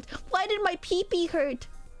doctor and went, why did my pee-pee hurt?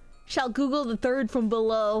 Shall Google the third from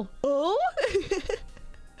below. Oh?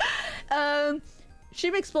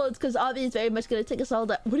 Stream explodes because Avi is very much going to take us all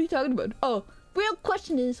that. What are you talking about? Oh, real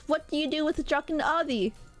question is, what do you do with the drunken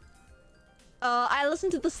Avi? I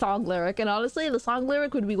listened to the song lyric, and honestly, the song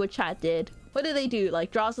lyric would be what chat did. What did they do?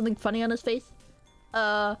 Like, draw something funny on his face?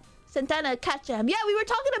 Santana Ketchum. Yeah, we were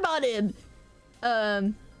talking about him.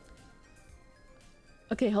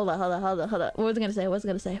 Okay, hold on. What was I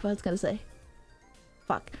gonna say?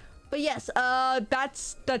 Fuck. But yes,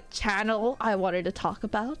 that's the channel I wanted to talk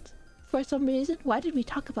about for some reason. Why did we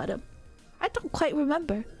talk about him? I don't quite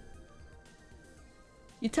remember.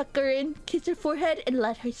 You tuck her in, kiss her forehead, and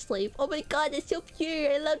let her sleep. Oh my god, it's so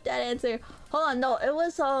pure. I love that answer. Hold on, no, it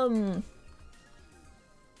was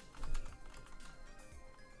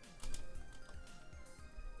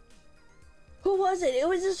who was it? It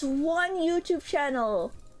was this one YouTube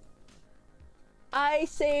channel. I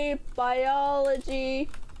say biology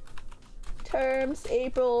terms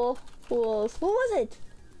April Fools. What was it?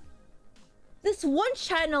 This one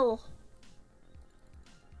channel.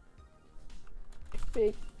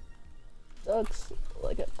 Big looks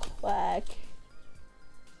like a quack.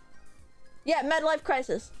 Yeah, Midlife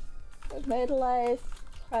Crisis. Midlife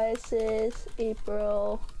Crisis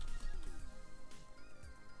April.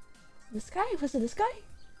 This guy? Was it this guy?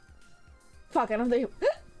 Fuck, I don't think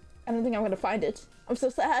I'm gonna find it. I'm so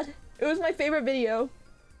sad. It was my favorite video.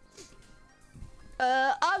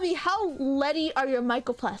 Avi, how leady are your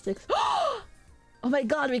microplastics? Oh my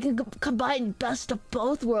god, we can combine best of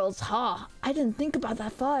both worlds, huh? I didn't think about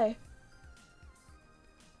that far.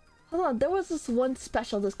 Hold on, there was this one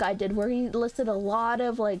special this guy did where he listed a lot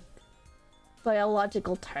of like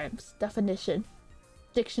biological terms, definition,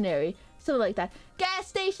 dictionary, something like that. Gas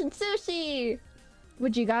station sushi!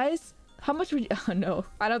 Would you guys? How much would you? Oh no,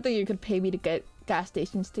 I don't think you could pay me to get gas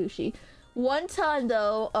station sushi. One time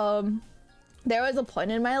though, there was a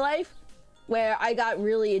point in my life where I got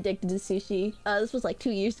really addicted to sushi. This was like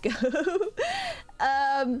 2 years ago.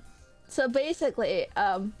 So basically,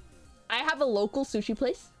 I have a local sushi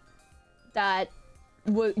place that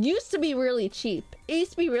used to be really cheap. It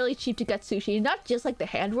used to be really cheap to get sushi, not just like the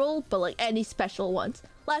hand roll, but like any special ones.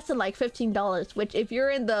 Less than like $15, which if you're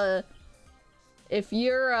in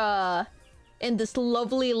this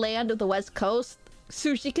lovely land of the West Coast,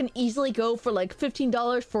 sushi can easily go for like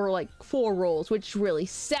 $15 for like 4 rolls, which is really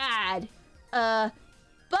sad. But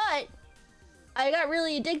I got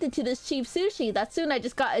really addicted to this cheap sushi that soon I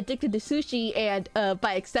just got addicted to sushi and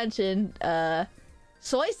by extension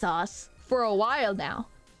soy sauce for a while now.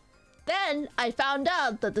 Then I found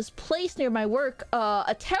out that this place near my work,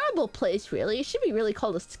 a terrible place really, it should be really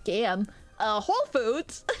called a scam, Whole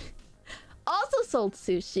Foods also sold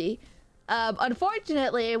sushi.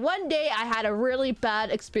 Unfortunately, one day I had a really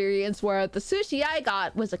bad experience where the sushi I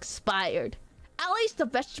got was expired. At least the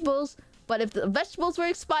vegetables. But if the vegetables were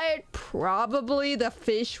expired, probably the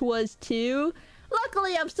fish was too.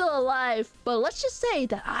 Luckily, I'm still alive. But let's just say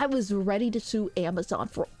that I was ready to sue Amazon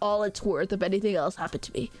for all it's worth if anything else happened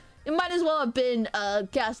to me. It might as well have been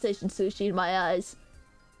gas station sushi in my eyes.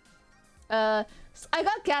 I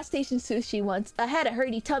got gas station sushi once. I had a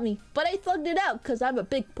hurty tummy, but I thugged it out because I'm a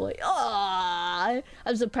big boy. Aww.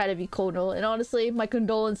 I'm so proud of you, Kono. And honestly, my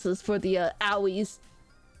condolences for the owies.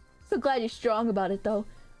 So glad you're strong about it, though.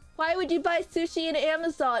 Why would you buy sushi in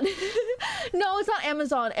Amazon? No, it's not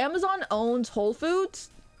Amazon. Amazon owns Whole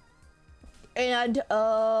Foods. And,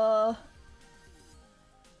 hi,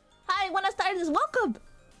 when I started this, welcome!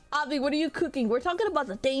 Avi, what are you cooking? We're talking about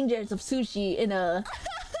the dangers of sushi in a...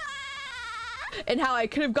 and how I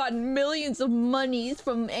could have gotten millions of monies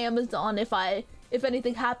from Amazon if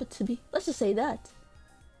anything happened to me. Let's just say that.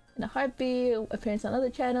 In a heartbeat, appearance on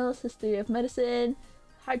other channels, history of medicine,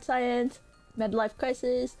 hard science, midlife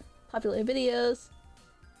crisis, popular videos,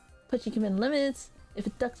 pushing human limits, if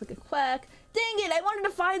it ducks like a quack. Dang it, I wanted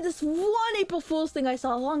to find this one April Fool's thing I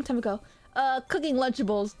saw a long time ago. Cooking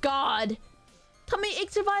Lunchables, god. Tummy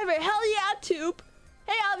ache survivor, hell yeah, Tube.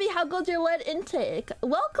 Hey Avi, how goes your lead intake?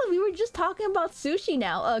 Welcome, we were just talking about sushi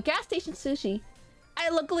now, gas station sushi.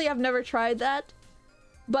 Luckily I've never tried that,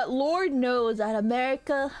 but Lord knows that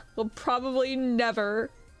America will probably never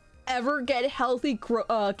ever get healthy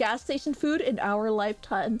gas station food in our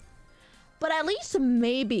lifetime. But at least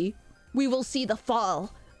maybe we will see the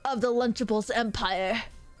fall of the Lunchables empire.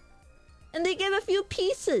 And they give a few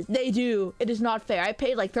pieces. They do. It is not fair. I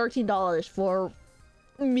paid like $13 for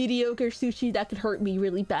mediocre sushi that could hurt me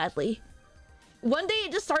really badly. One day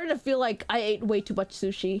it just started to feel like I ate way too much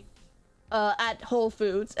sushi at Whole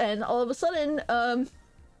Foods, and all of a sudden,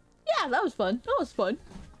 yeah, that was fun. That was fun.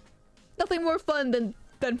 Nothing more fun than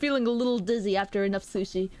feeling a little dizzy after enough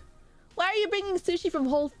sushi. Why are you buying sushi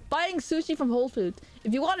from Whole Foods?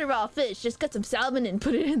 If you want a raw fish, just get some salmon and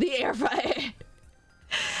put it in the air fryer.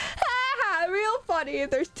 Real funny.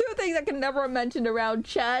 There's 2 things I can never mention around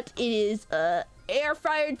chat. It is air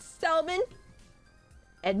fried salmon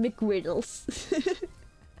and McGriddles.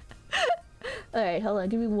 Alright, hold on.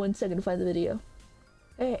 Give me 1 second to find the video.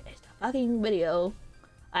 Alright, it's the fucking video.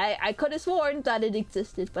 I could have sworn that it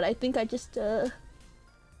existed, but I think I just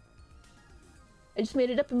made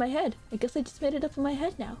it up in my head. I guess I just made it up in my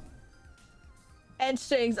head now. And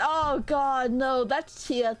strings. Oh god, no, that's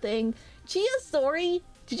Chia thing. Chia story.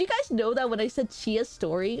 Did you guys know that when I said Chia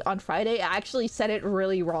story on Friday, I actually said it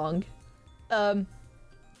really wrong? I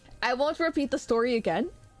won't repeat the story again.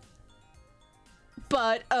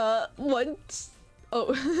 But once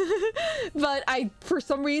but for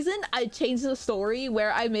some reason I changed the story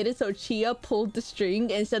where I made it so Chia pulled the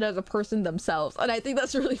string instead of the person themselves, and I think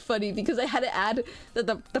that's really funny because I had to add that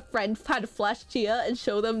the friend had to flash Chia and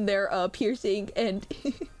show them their piercing, and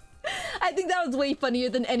I think that was way funnier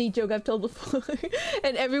than any joke I've told before.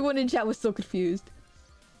 And everyone in chat was so confused.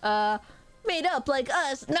 Made up like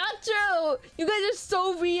us. Not true! You guys are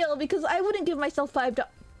so real because I wouldn't give myself $5.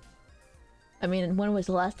 I mean, when was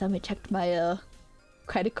the last time I checked my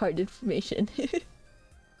credit card information?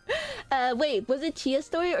 Wait, was it Chia's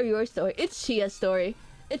story or your story? It's Chia's story.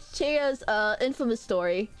 It's Chia's infamous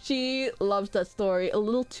story. She loves that story a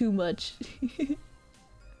little too much.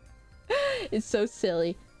 It's so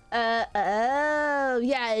silly. Oh,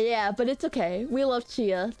 yeah, but it's okay. We love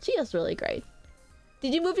Chia. Chia's really great.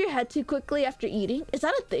 Did you move your head too quickly after eating? Is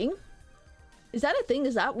that a thing? Is that a thing?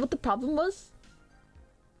 Is that what the problem was?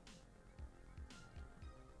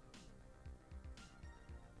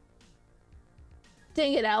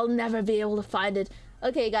 Dang it, I'll never be able to find it.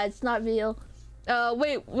 Okay, guys, it's not real.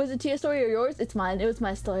 Wait, was it Chia's story or yours? It's mine. It was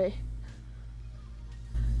my story.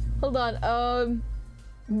 Hold on.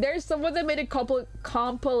 There's someone that made a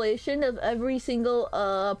compilation of every single,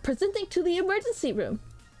 presenting to the emergency room.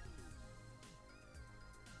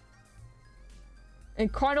 In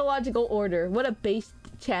chronological order. What a base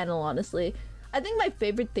channel, honestly. I think my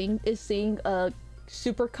favorite thing is seeing,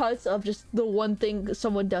 supercuts of just the one thing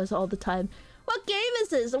someone does all the time. What game is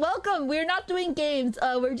this? Welcome! We're not doing games,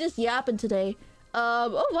 we're just yapping today.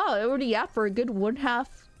 Oh wow, I already yapped for a good one half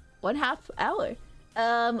hour.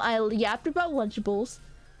 I yapped about Lunchables.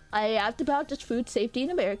 I yapped about just food safety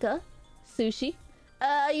in America. Sushi.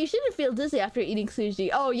 You shouldn't feel dizzy after eating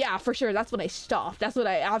sushi. Oh yeah, for sure, that's when I stopped. That's when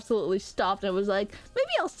I absolutely stopped and was like,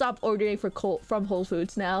 maybe I'll stop ordering from Whole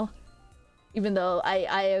Foods now. Even though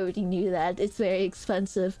I already knew that. It's very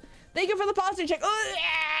expensive. Thank you for the posture check. Oh, yeah!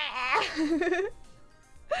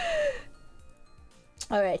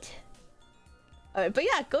 Alright, but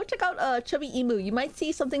yeah, go check out Chubby Emu. You might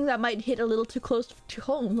see something that might hit a little too close to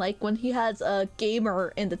home, like when he has a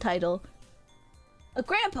gamer in the title. A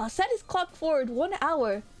grandpa set his clock forward 1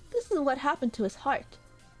 hour. This is what happened to his heart.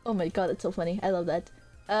 Oh my god, that's so funny. I love that.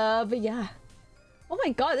 But yeah. Oh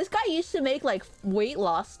my god, this guy used to make like weight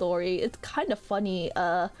loss story. It's kind of funny,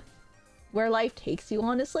 where life takes you,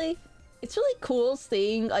 honestly. It's really cool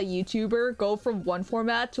seeing a YouTuber go from one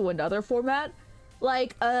format to another format.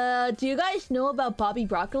 Like, do you guys know about Bobby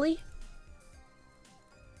Broccoli?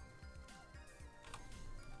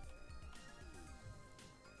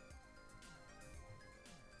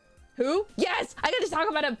 Who? Yes! I gotta talk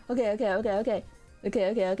about him! Okay. Okay.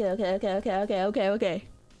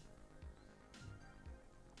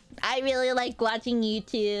 I really like watching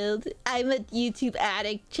YouTube. I'm a YouTube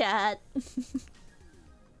addict, chat.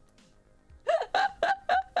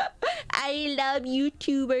 I love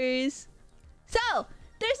YouTubers. So,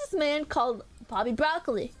 there's this man called Bobby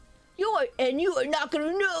Broccoli. You are not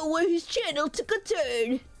gonna know when his channel took a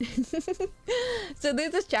turn. So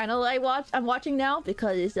there's this channel I'm watching now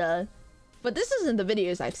because but this isn't the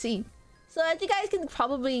videos I've seen. So as you guys can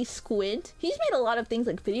probably squint, he's made a lot of things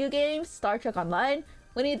like video games, Star Trek Online,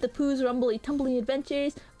 Winnie the Pooh's Rumbly Tumbly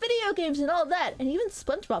Adventures, video games and all that, and even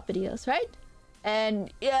SpongeBob videos, right?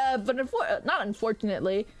 And yeah, but not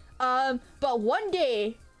unfortunately, but one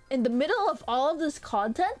day in the middle of all of this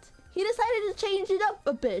content, he decided to change it up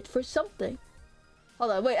a bit for something.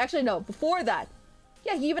 Hold on, wait, actually no, before that.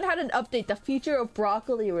 Yeah, he even had an update, the future of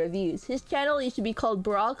Broccoli Reviews. His channel used to be called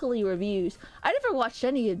Broccoli Reviews. I never watched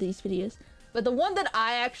any of these videos, but the one that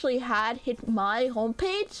I actually had hit my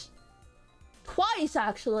homepage twice,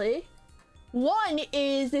 actually. One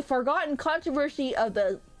is the forgotten controversy of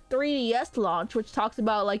the 3DS launch, which talks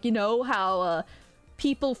about, like, you know, how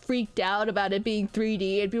people freaked out about it being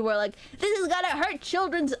 3D, and people were like, this is gonna hurt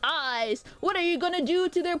children's eyes. What are you gonna do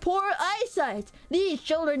to their poor eyesight? These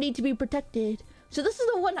children need to be protected. So this is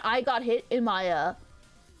the one I got hit in my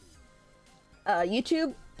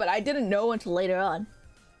YouTube, but I didn't know until later on.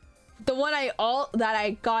 The one that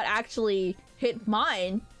I got actually hit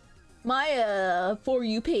my For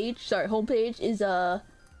You page, sorry, homepage is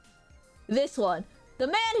this one. The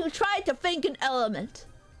man who tried to fake an element.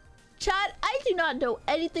 Chat, I do not know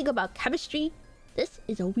anything about chemistry. This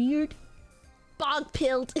is a weird bog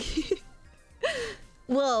pilled.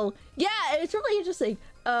 Whoa. Yeah, it's really interesting.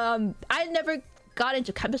 I never got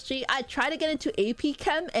into chemistry. I tried to get into AP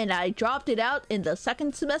Chem and I dropped it out in the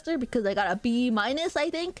second semester because I got a B-, I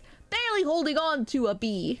think. Barely holding on to a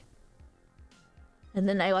B. And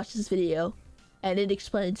then I watched this video and it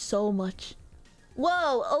explained so much.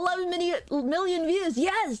 Whoa, 11 million views.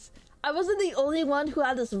 Yes! I wasn't the only one who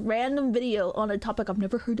had this random video on a topic I've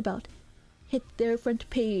never heard about. Hit their front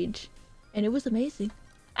page. And it was amazing.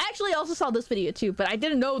 I actually also saw this video too, but I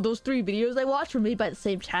didn't know those 3 videos I watched were made by the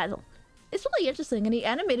same channel. It's really interesting, and he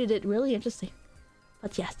animated it really interesting.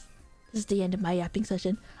 But yes, this is the end of my yapping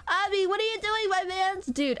session. Avi, what are you doing, my mans?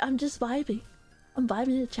 Dude, I'm just vibing. I'm vibing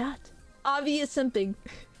in the chat. Avi is simping.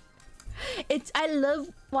 I love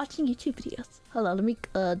watching YouTube videos. Hold on, let me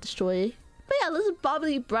destroy. But yeah, this is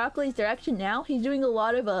Bobby Broccoli's direction now. He's doing a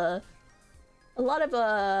lot of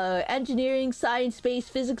engineering, science-based,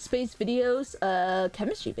 physics-based videos,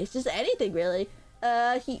 chemistry-based, just anything really.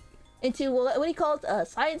 He into what he calls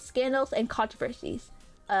science scandals and controversies.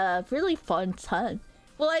 Really fun ton.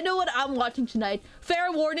 Well, I know what I'm watching tonight.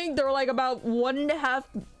 Fair warning, they're like about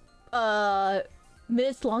 1.5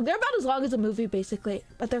 minutes long. They're about as long as a movie, basically,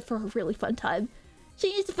 but they're for a really fun time.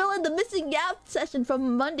 She needs to fill in the missing yap session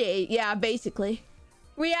from Monday. Yeah, basically.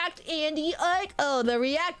 React Andy arc? Oh, the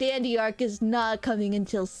React Andy arc is not coming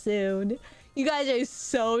until soon. You guys are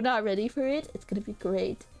so not ready for it. It's gonna be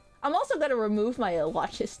great. I'm also gonna remove my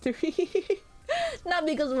watch history. Not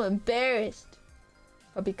because I'm embarrassed,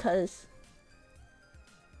 but because...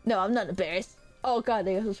 No, I'm not embarrassed. Oh god,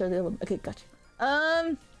 I guess the other one. Okay, gotcha.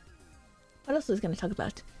 What else was I gonna talk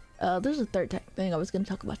about? There's a third thing I was gonna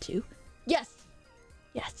talk about too. Yes!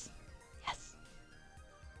 Yes. Yes.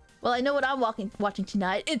 Well, I know what I'm watching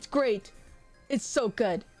tonight. It's great. It's so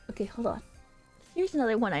good. Okay, hold on. Here's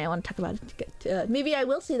another one I want to talk about. Maybe I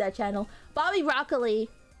will see that channel. Bobby Broccoli.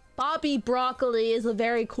 Bobby Broccoli is a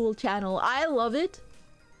very cool channel. I love it.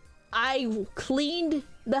 I cleaned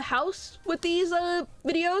the house with these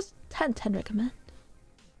videos. 10/10 recommend.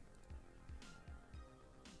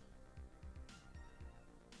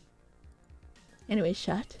 Anyway,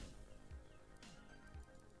 chat.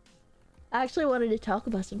 I actually wanted to talk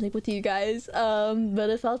about something with you guys, but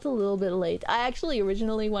it felt a little bit late. I actually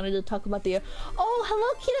originally wanted to talk about the... Oh,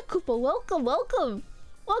 hello, Kita Koopa. Welcome, welcome.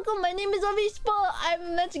 Welcome, my name is Avispa. I'm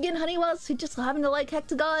a Mexican honey wasp who just happen to like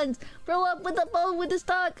hexagons. Roll up with the bow with the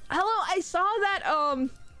stock. Hello, I saw that,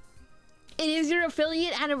 it is your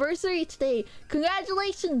affiliate anniversary today.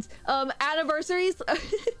 Congratulations, anniversaries.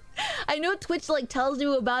 I know Twitch, like, tells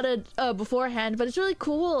you about it, beforehand, but it's really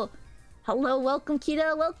cool. Hello, welcome,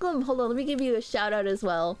 Kita, welcome. Hold on, let me give you a shout out as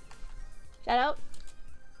well. Shout out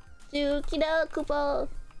to Kita Koopa.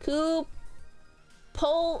 Oh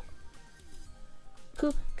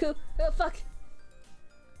fuck.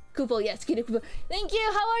 Koopa, yes, Kita Koopa. Thank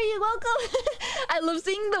you, how are you? Welcome. I love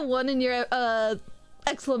seeing the one in your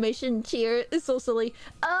exclamation cheer. It's so silly.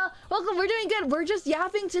 Welcome, we're doing good. We're just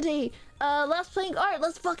yapping today. Let's playing art.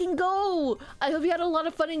 Let's fucking go. I hope you had a lot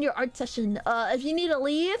of fun in your art session. If you need to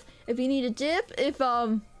leave, if you need to dip, if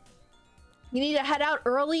you need to head out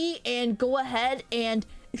early and go ahead and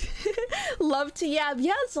love to yap.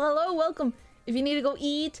 Yes, hello, welcome. If you need to go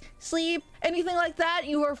eat, sleep, anything like that,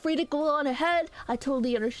 you are free to go on ahead. I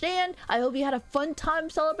totally understand. I hope you had a fun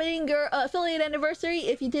time celebrating your affiliate anniversary,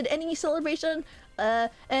 if you did any celebration.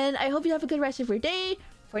 And I hope you have a good rest of your day.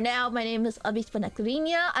 For now, my name is Avispa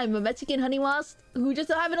Nectarina. I'm a Mexican honey wasp who just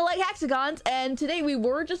happen to like hexagons. And today we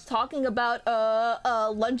were just talking about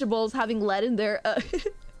Lunchables having lead in their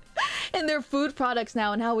in their food products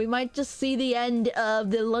now, and how we might just see the end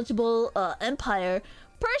of the Lunchable empire.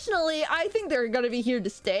 Personally, I think they're gonna be here to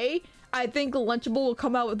stay. I think Lunchable will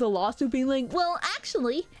come out with a lawsuit being like, well,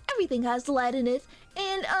 actually, everything has lead in it,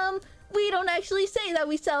 and we don't actually say that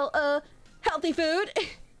we sell healthy food.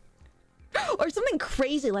 Or something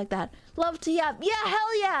crazy like that. Love to yap. Yeah,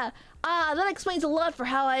 hell yeah. That explains a lot for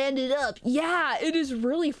how I ended up. Yeah, it is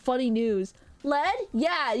really funny news. Lead?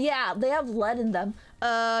 Yeah, they have lead in them.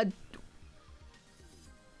 There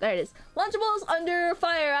it is. Lunchables under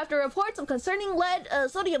fire after reports of concerning lead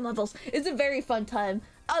sodium levels. It's a very fun time.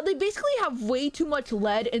 They basically have way too much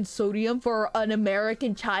lead and sodium for an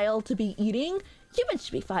American child to be eating. Humans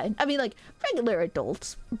should be fine. I mean, like, regular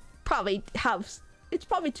adults probably have... It's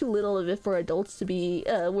probably too little of it for adults to be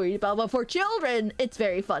worried about, but for children, it's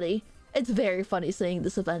very funny. It's very funny seeing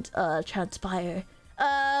this event transpire.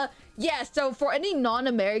 Yeah, so for any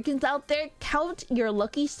non-Americans out there, count your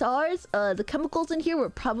lucky stars. The chemicals in here were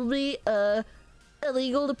probably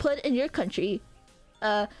illegal to put in your country.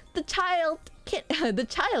 The child can the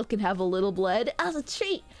child can have a little blood as a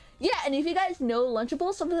treat. Yeah, and if you guys know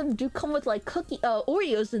Lunchables, some of them do come with like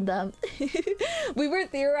Oreos in them. We were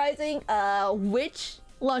theorizing which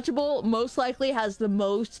Lunchable most likely has the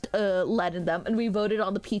most lead in them, and we voted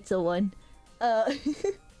on the pizza one.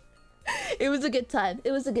 It was a good time.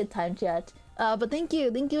 It was a good time, chat. But thank you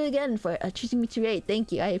again for choosing me to rate.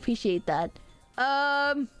 Thank you, I appreciate that.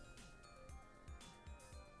 Oh,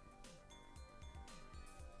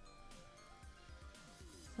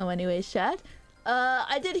 anyways, chat.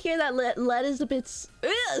 I did hear that lead is a bit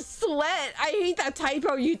sweat. I hate that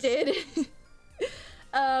typo you did.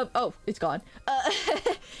 Oh, it's gone.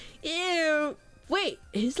 Ew. Wait,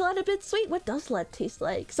 is lead a bit sweet? What does lead taste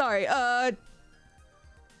like? Sorry, I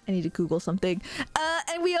need to Google something.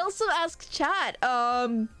 And we also asked chat,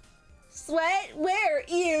 sweat? Where?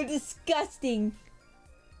 Ew, disgusting.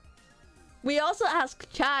 We also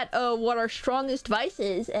asked chat, what our strongest vice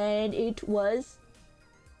is, and it was...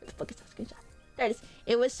 Where the fuck is that screenshot? There it is.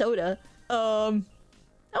 It was soda. That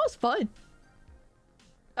was fun.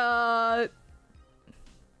 The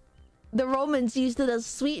Romans used it as a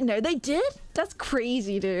sweetener. They did? That's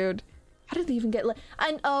crazy, dude. How did they even get like...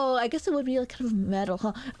 And oh, I guess it would be like kind of metal,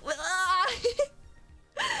 huh?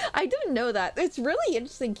 I didn't know that. It's really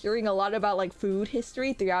interesting hearing a lot about like food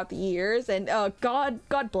history throughout the years, and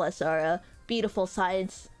God bless our beautiful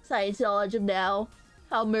science knowledge of now.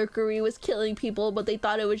 How mercury was killing people, but they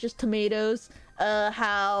thought it was just tomatoes.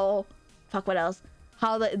 How... Fuck, what else?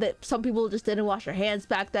 How that some people just didn't wash their hands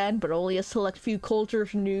back then, but only a select few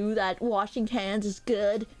cultures knew that washing hands is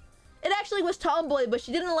good. It actually was Tomboy, but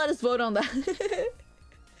she didn't let us vote on that.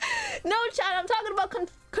 No, chat, I'm talking about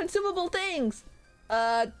consumable things.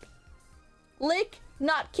 Lick,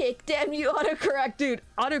 not kick. Damn you, autocorrect, dude.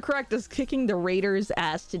 Autocorrect is kicking the Raiders'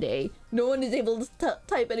 ass today. No one is able to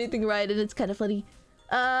type anything right, and it's kind of funny.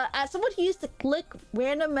 As someone who used to lick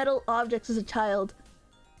random metal objects as a child,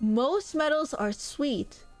 most metals are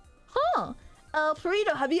sweet. Huh.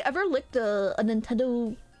 Burrito, have you ever licked a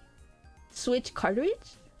Nintendo Switch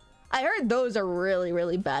cartridge? I heard those are really,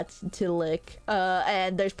 really bad to lick.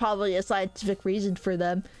 And there's probably a scientific reason for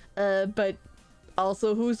them. But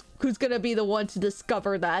also, who's gonna be the one to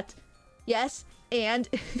discover that? Yes, and...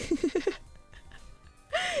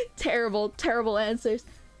 terrible answers.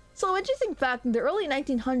 So, interesting fact, in the early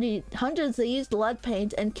 1900s, they used lead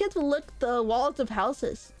paint, and kids would lick the walls of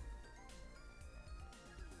houses.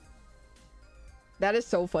 That is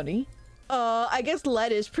so funny. I guess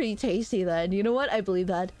lead is pretty tasty then. You know what? I believe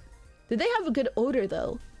that. Did they have a good odor,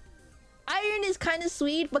 though? Iron is kind of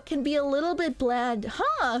sweet, but can be a little bit bland.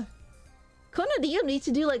 Huh! Conadillo needs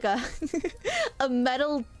to do like a... a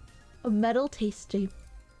metal taste stream.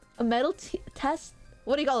 A metal test?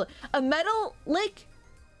 What do you call it? A metal lick...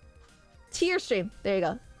 tier stream. There you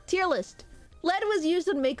go. Tier list. Lead was used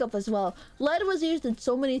in makeup as well. Lead was used in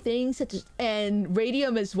so many things, such as... and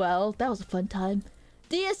radium as well. That was a fun time.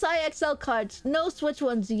 DSi XL cards. No Switch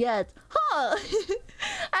ones yet. Huh!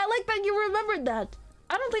 I like that you remembered that.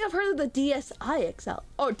 I don't think I've heard of the DSi XL.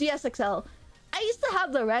 Or DSXL. I used to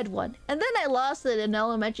have the red one. And then I lost it in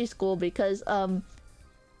elementary school because,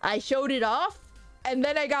 I showed it off. And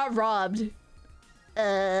then I got robbed.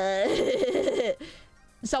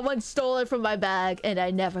 Someone stole it from my bag, and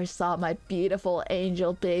I never saw my beautiful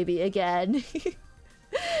angel baby again.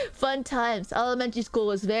 Fun times. Elementary school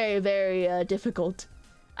was very, very difficult.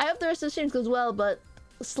 I hope the rest of the streams goes well, but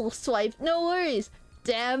swipe. No worries.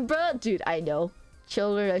 Damn, bro. Dude, I know.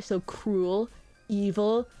 Children are so cruel,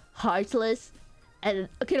 evil, heartless, and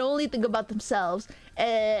can only think about themselves.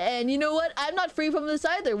 And you know what? I'm not free from this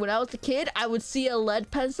either. When I was a kid, I would see a lead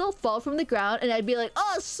pencil fall from the ground, and I'd be like,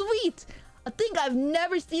 oh, sweet! A thing I've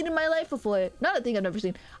never seen in my life before. Not a thing I've never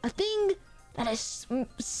seen. A thing that is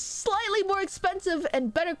slightly more expensive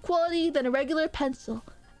and better quality than a regular pencil.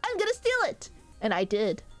 I'm gonna steal it! And I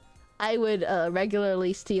did. I would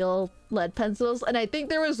regularly steal lead pencils, and I think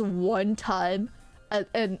there was one time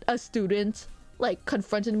a student like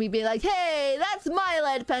confronted me being like, hey, that's my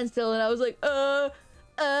lead pencil, and I was like, nuh-uh.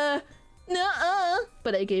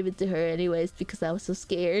 But I gave it to her anyways because I was so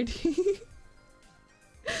scared.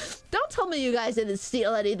 Don't tell me you guys didn't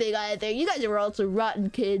steal anything either. You guys were also rotten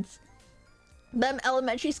kids. Them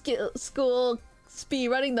elementary school speed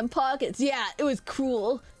running them pockets. Yeah, it was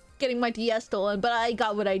cruel getting my DS stolen, but I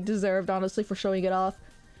got what I deserved, honestly, for showing it off.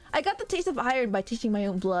 I got the taste of iron by tasting my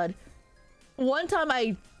own blood. One time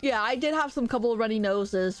I did have some couple of runny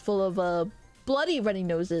noses full of bloody runny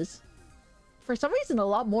noses. For some reason, a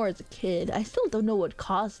lot more as a kid. I still don't know what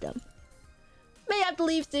caused them. May have to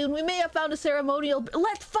leave soon. We may have found a ceremonial.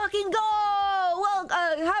 Let's fucking go! Well,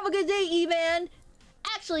 have a good day, Evan.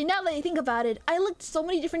 Actually, now that I think about it, I looked so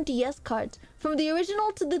many different DS cards. From the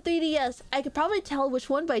original to the 3DS, I could probably tell which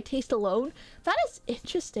one by taste alone. That is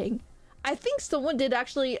interesting. I think someone did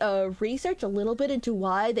actually research a little bit into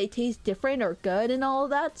why they taste different or good and all of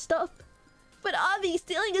that stuff. But Avi,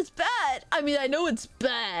 stealing is bad! I mean, I know it's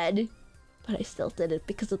bad, but I still did it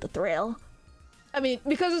because of the thrill. I mean,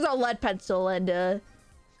 because it's a lead pencil, and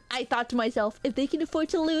I thought to myself, if they can afford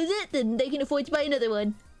to lose it, then they can afford to buy another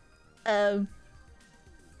one.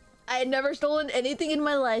 I had never stolen anything in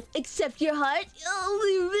my life except your heart.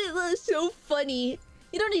 Oh, that's so funny.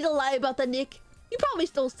 You don't need to lie about that, Nick. You probably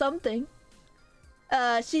stole something.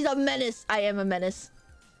 She's a menace. I am a menace.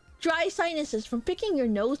 Dry sinuses from picking your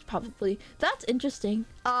nose, probably. That's interesting.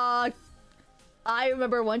 I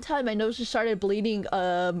remember one time my nose just started bleeding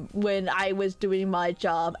when I was doing my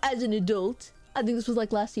job as an adult. I think this was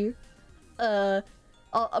like last year.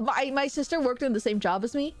 My sister worked in the same job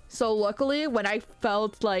as me, so luckily when I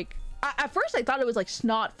felt like... at first I thought it was like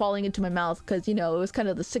snot falling into my mouth because, you know, it was kind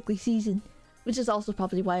of the sickly season, which is also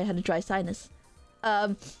probably why I had a dry sinus.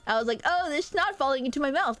 I was like, oh, there's snot falling into my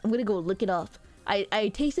mouth. I'm gonna go lick it off. I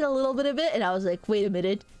tasted a little bit of it and I was like, wait a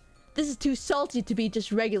minute. This is too salty to be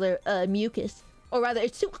just regular mucus. Or rather,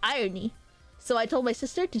 it's too irony. So I told my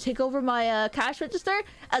sister to take over my cash register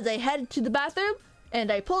as I headed to the bathroom.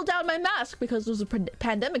 And I pulled down my mask because it was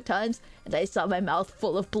pandemic times. And I saw my mouth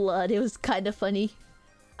full of blood. It was kind of funny.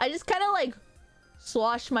 I just kind of like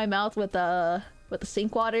sloshed my mouth with the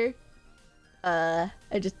sink water. I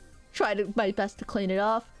just tried my best to clean it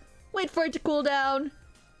off. Wait for it to cool down.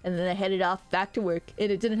 And then I headed off back to work, and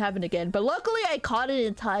it didn't happen again. But luckily, I caught it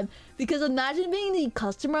in time, because imagine being the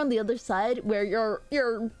customer on the other side, where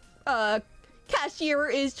your cashier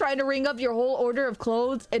is trying to ring up your whole order of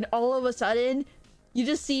clothes, and all of a sudden, you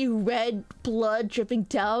just see red blood dripping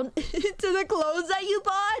down into the clothes that you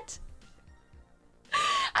bought.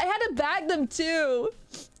 I had to bag them too,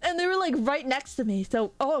 and they were like right next to me.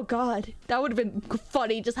 So, oh god, that would have been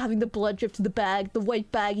funny, just having the blood drip to the bag, the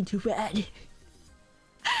white bag into red.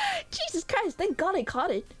 Jesus Christ, thank god I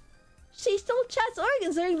caught it. She stole Chat's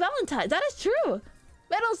organs during Valentine's. That is true.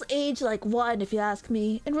 Metals age like wine, if you ask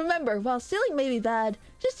me. And remember, while stealing may be bad,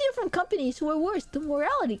 just steal from companies who are worse. The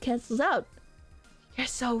morality cancels out. You're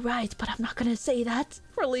so right, but I'm not gonna say that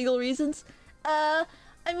for legal reasons. I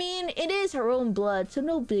mean, it is her own blood, so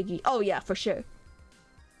no biggie. Oh yeah, for sure.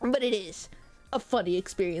 But it is a funny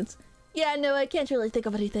experience. Yeah, no, I can't really think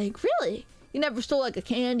of anything. Really? You never stole like a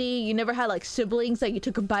candy? You never had like siblings that you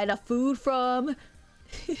took a bite of food from?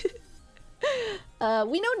 We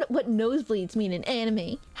know what nosebleeds mean in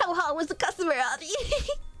anime. How hot was the customer, Avi?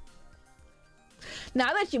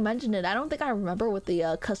 Now that you mention it, I don't think I remember what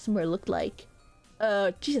the customer looked like.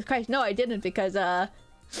 Jesus Christ, no I didn't, because if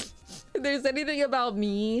there's anything about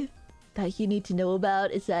me that you need to know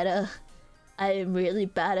about, is that I am really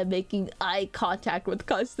bad at making eye contact with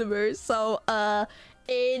customers. So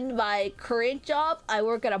in my current job, I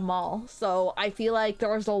work at a mall, so I feel like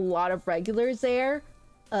there's a lot of regulars there.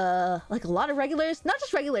 Like a lot of regulars, not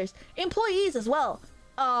just regulars, employees as well.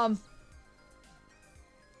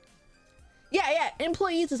 Yeah,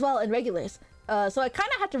 employees as well and regulars. So I kind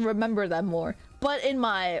of had to remember them more. But in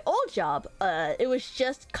my old job, it was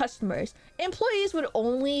just customers. Employees would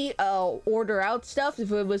only order out stuff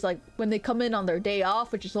if it was like when they come in on their day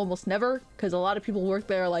off, which is almost never, because a lot of people work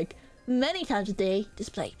there like many times a day,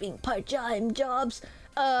 despite being part-time jobs.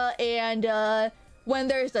 And when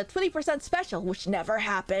there's a 20% special, which never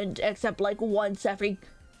happened except like once every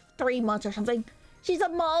 3 months or something. She's a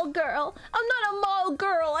mall girl. I'm not a mall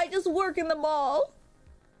girl. I just work in the mall.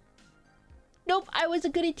 Nope, I was a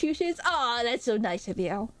goody two-shoes. Aw, that's so nice of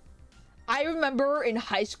you. I remember in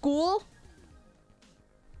high school,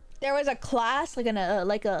 there was a class, like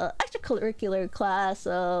a extracurricular class.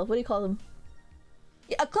 What do you call them?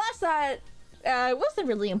 Yeah, a class that wasn't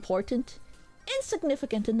really important,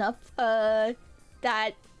 insignificant enough.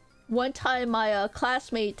 That one time my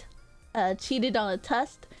classmate cheated on a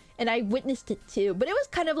test, and I witnessed it too. But it was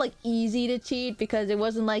kind of like easy to cheat because it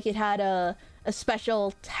wasn't like it had a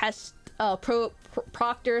special test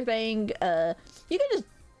proctor thing. You could just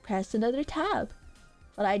press another tab.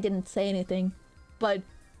 But I didn't say anything. But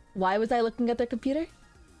why was I looking at their computer?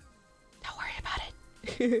 Don't worry about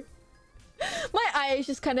it. My eyes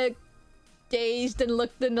just kind of dazed and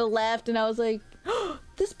looked in the left, and I was like, oh,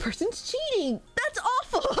 this person's cheating. That's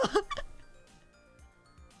awful.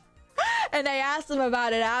 And I asked them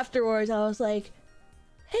about it afterwards. I was like,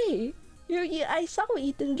 hey, I saw what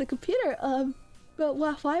you did in the computer. But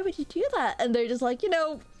why would you do that? And they're just like, you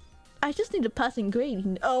know, I just need a passing grade.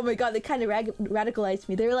 And oh my god, they kind of radicalized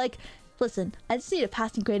me. They were like, listen, I just need a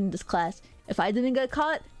passing grade in this class. If I didn't get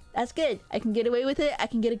caught, that's good. I can get away with it. I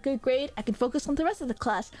can get a good grade. I can focus on the rest of the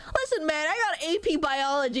class. Listen, man, I got AP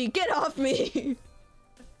biology. Get off me.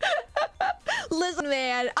 Listen,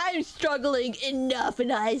 man, I'm struggling enough in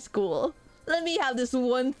high school. Let me have this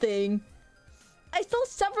one thing. I stole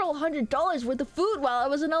several $100s worth of food while I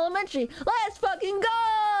was in elementary. Let's fucking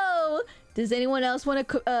go! Does anyone else want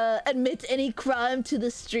to admit any crime to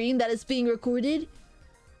the stream that is being recorded?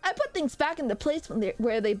 I put things back in the place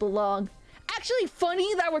where they belong. Actually,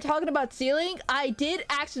 funny that we're talking about stealing. I did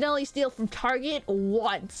accidentally steal from Target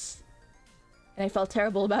once. And I felt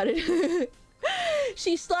terrible about it.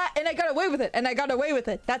 She slacked, and I got away with it. And I got away with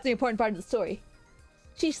it. That's the important part of the story.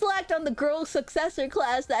 She slacked on the girl successor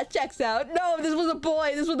class. That checks out. No, this was a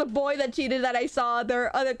boy. This was a boy that cheated that I saw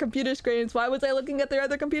their other computer screens. Why was I looking at their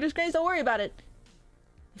other computer screens? Don't worry about it.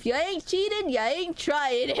 If you ain't cheated, you ain't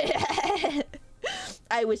trying.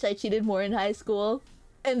 I wish I cheated more in high school.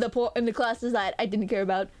 In the classes that I didn't care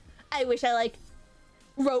about. I wish I, like,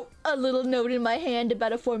 wrote a little note in my hand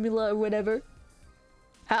about a formula or whatever.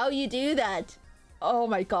 How you do that? Oh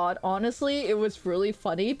my god, honestly, it was really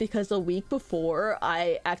funny because the week before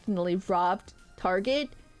I accidentally robbed Target.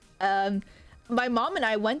 My mom and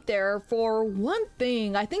I went there for one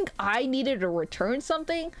thing. I think I needed to return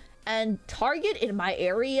something, and Target in my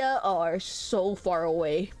area are so far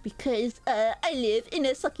away because I live in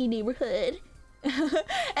a sucky neighborhood.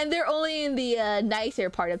 And they're only in the nicer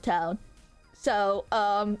part of town. So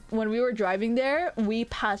when we were driving there, we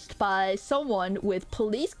passed by someone with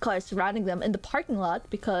police cars surrounding them in the parking lot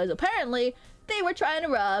because apparently they were trying to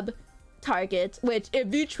rob Target, which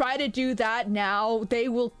if you try to do that now, they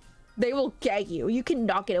will gag you. You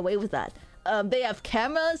cannot get away with that. They have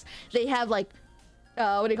cameras. They have, like,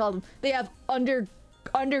 what do you call them? They have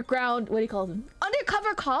underground, what do you call them?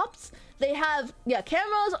 Undercover cops. They have, yeah,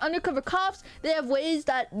 cameras, undercover cops. They have ways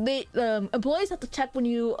that they employees have to check when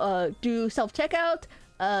you do self-checkout.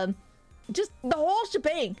 Just the whole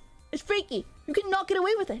shebang. It's freaky. You cannot get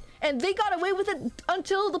away with it. And they got away with it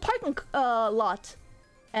until the parking lot.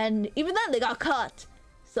 And even then, they got caught.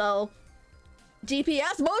 So,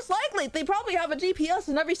 GPS, most likely. They probably have a GPS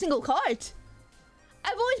in every single cart.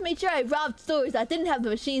 I've always made sure I robbed stores that didn't have the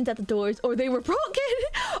machines at the doors or they were broken.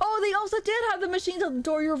 Oh, they also did have the machines at the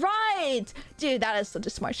door. You're right. Dude, that is such a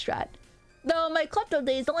smart strat. Though my klepto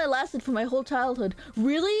days only lasted for my whole childhood.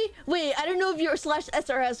 Really? Wait, I don't know if you're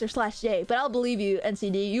 /SRS or /J, but I'll believe you,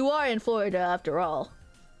 NCD. You are in Florida after all.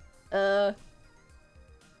 I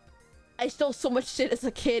stole so much shit as a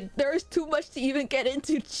kid. There is too much to even get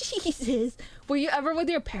into. Jesus. Were you ever with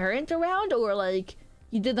your parent around or like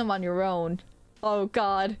you did them on your own? Oh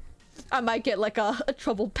god. I might get like a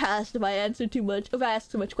trouble pass if I answer too much, if I ask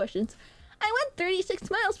too much questions. I went 36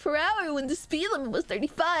 miles per hour when the speed limit was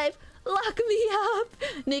 35. Lock me up.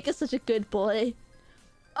 Nick is such a good boy.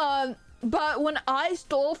 But when I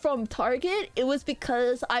stole from Target, it was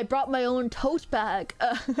because I brought my own tote bag.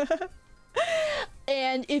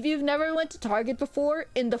 And if you've never went to Target before,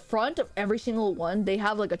 in the front of every single one, they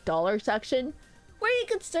have like a dollar section where you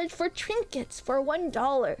can search for trinkets for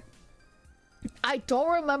 $1. I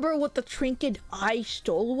don't remember what the trinket I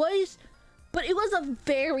stole was, but it was a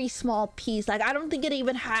very small piece. Like, I don't think it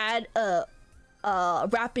even had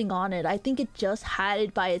wrapping on it. I think it just had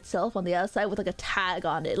it by itself on the outside with like a tag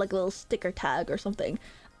on it, like a little sticker tag or something.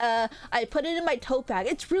 I put it in my tote bag.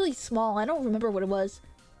 It's really small. I don't remember what it was.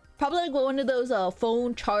 Probably like one of those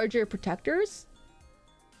phone charger protectors.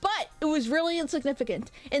 But it was really insignificant.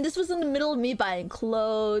 And this was in the middle of me buying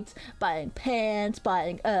clothes, buying pants,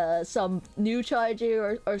 buying some new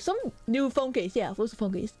charger or some new phone case. Yeah, it was a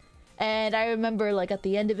phone case. And I remember like at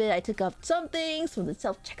the end of it, I took up some things from the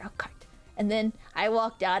self-checkout cart. And then I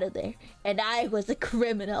walked out of there. And I was a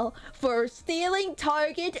criminal for stealing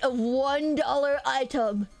Target a $1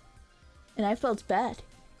 item. And I felt bad.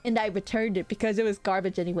 And I returned it because it was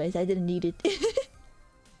garbage anyways. I didn't need it.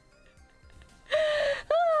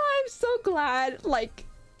 I'm so glad. Like,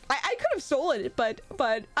 I could have stolen it, but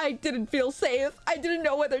I didn't feel safe. I didn't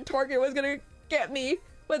know whether Target was gonna get me,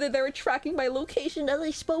 whether they were tracking my location as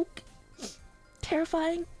I spoke.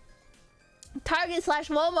 Terrifying. Target /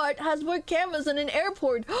 Walmart has more cameras than an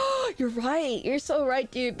airport. You're right. You're so right,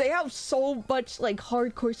 dude. They have so much like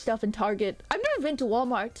hardcore stuff in Target. I've never been to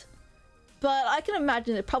Walmart, but I can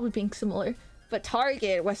imagine it probably being similar. But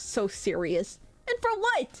Target was so serious. And for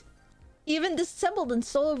what? Even disassembled and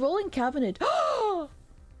stole a rolling cabinet.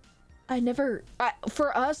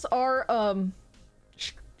 For us, our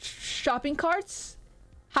shopping carts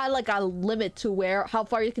had like a limit to how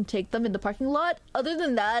far you can take them in the parking lot. Other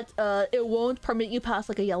than that, it won't permit you past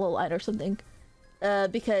like a yellow line or something.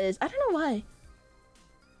 Because I don't know why.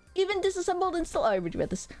 Even disassembled and still. Oh, I already read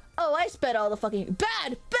this. Oh, I sped all the fucking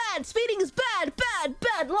bad. Speeding is bad.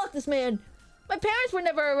 Lock this man. My parents were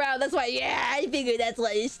never around. That's why. Yeah, I figured that's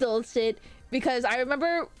why he stole shit. Because I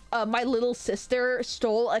remember my little sister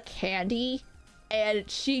stole a candy, and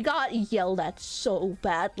she got yelled at so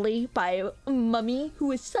badly by Mummy,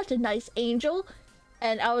 who is such a nice angel.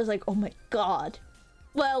 And I was like, oh my god.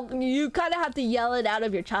 Well, you kind of have to yell it out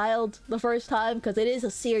of your child the first time, because it is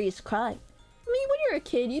a serious crime. I mean, when you're a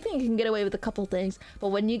kid, you think you can get away with a couple things, but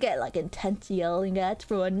when you get like intense yelling at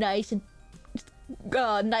from a nice and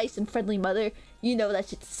friendly mother, you know that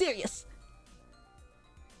shit's serious.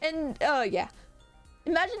 And yeah,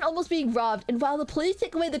 imagine almost being robbed, and while the police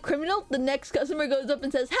take away the criminal, the next customer goes up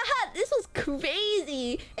and says, "Haha, this was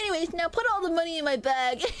crazy. Anyways, now put all the money in my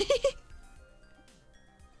bag."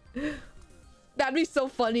 That'd be so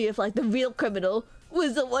funny if like the real criminal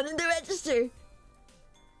was the one in the register.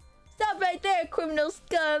 Stop right there, criminal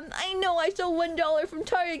scum. I know I stole $1 from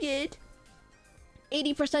Target.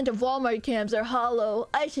 80% of Walmart cams are hollow.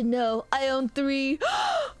 I should know. I own 3.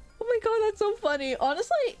 Oh my god, that's so funny.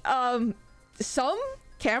 Honestly, some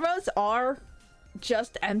cameras are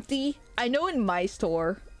just empty. I know in my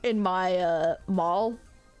store, in my mall,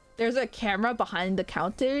 there's a camera behind the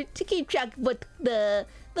counter to keep track of what the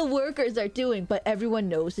workers are doing, but everyone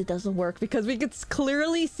knows it doesn't work because we could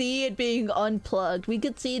clearly see it being unplugged. We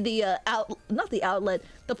could see the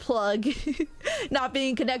the plug not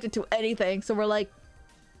being connected to anything. So we're like,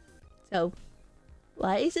 so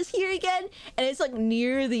why is this here again? And it's like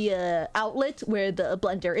near the outlet where the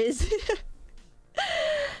blender is.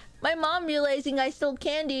 My mom realizing I stole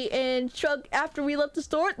candy and shrugged after we left the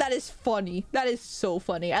store. That is funny. That is so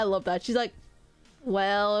funny. I love that. She's like,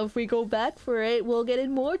 well, if we go back for it, we'll get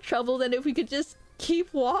in more trouble than if we could just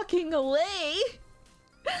keep walking away.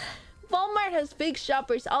 Walmart has big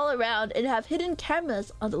shoppers all around and have hidden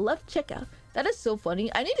cameras on the left checkout. That is so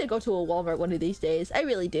funny. I need to go to a Walmart one of these days. I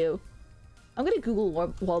really do. I'm gonna Google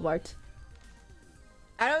Walmart.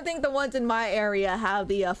 I don't think the ones in my area have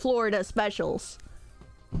the Florida specials.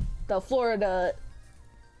 The Florida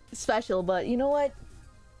special, but you know what?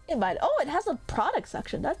 It might. Oh, it has a product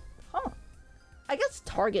section. That, huh. I guess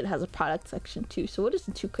Target has a product section too, so it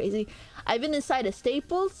isn't too crazy. I've been inside of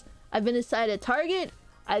Staples. I've been inside of Target.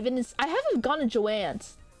 I haven't gone to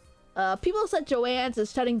Joann's. People said Joann's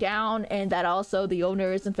is shutting down, and that also the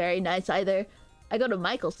owner isn't very nice either. I go to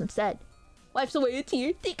Michael's instead. Wife's away a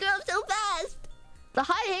tear. They grow up so fast. The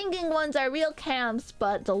high-hanging ones are real cams,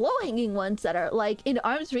 but the low-hanging ones that are like in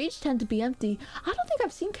arm's reach tend to be empty. I don't think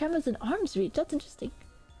I've seen cameras in arm's reach. That's interesting.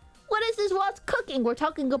 What is this? What's cooking? We're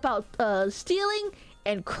talking about stealing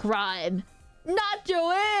and crime. Not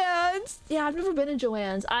Joann's. Yeah, I've never been in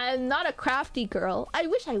Joann's. I'm not a crafty girl. I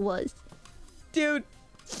wish I was. Dude.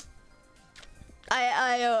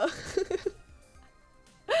 I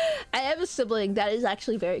have a sibling that is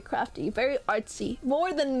actually very crafty, very artsy.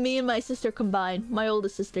 More than me and my sister combined. My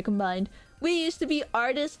oldest sister combined. We used to be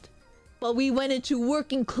artists, but we went into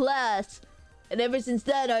working class. And ever since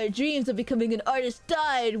then, our dreams of becoming an artist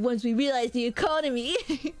died once we realized the economy.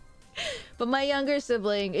 But my younger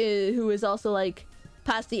sibling, who is also like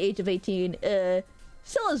past the age of 18,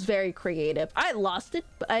 still is very creative. I lost it,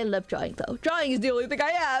 but I love drawing though. Drawing is the only thing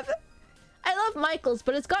I have. I love Michael's,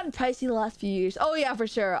 but it's gotten pricey the last few years. Oh yeah, for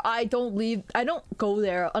sure. I don't go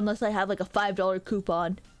there unless I have like a $5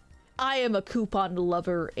 coupon. I am a coupon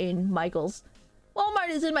lover in Michael's. Walmart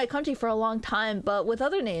is in my country for a long time, but with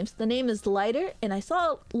other names. The name is lighter, and I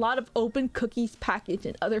saw a lot of open cookies packaged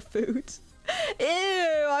in other foods.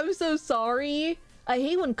 Ew, I'm so sorry. I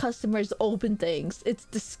hate when customers open things. It's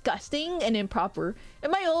disgusting and improper.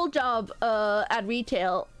 In my old job at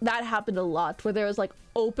retail, that happened a lot, where there was like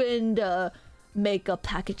opened makeup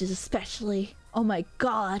packages especially. Oh my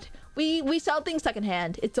god. We sell things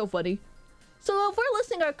secondhand. It's so funny. So if we're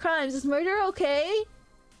listing our crimes, is murder okay?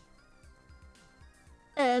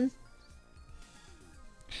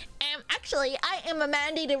 Actually, I am a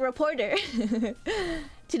mandated reporter.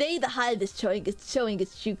 Today the Hive is showing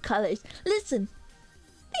its true colors. Listen,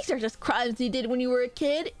 these are just crimes you did when you were a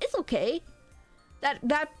kid. It's okay. That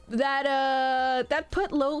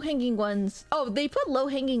put low-hanging ones. Oh, they put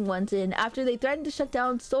low-hanging ones in after they threatened to shut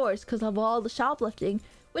down stores because of all the shoplifting,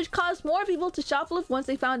 which caused more people to shoplift once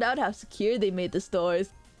they found out how secure they made the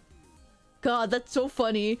stores. God, that's so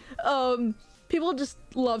funny. People just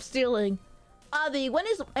love stealing. Avi, when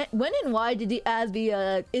and why did you add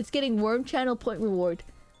the it's getting worm channel point reward?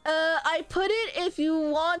 I put it if you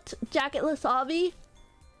want jacketless Avi,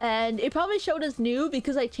 and it probably showed as new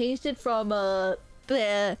because I changed it from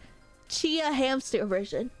the Chia hamster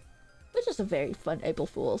version, which is a very fun April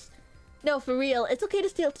Fools. No, for real, it's okay to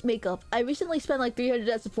steal makeup. I recently spent like 300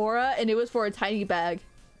 at Sephora and it was for a tiny bag.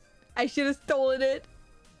 I should have stolen it.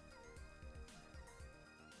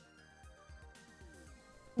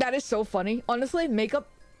 That is so funny. Honestly, makeup,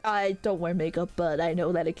 I don't wear makeup, but I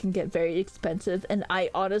know that it can get very expensive. And I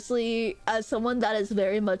honestly, as someone that is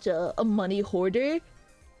very much a money hoarder,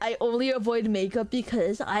 I only avoid makeup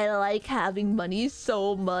because I like having money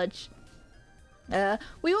so much.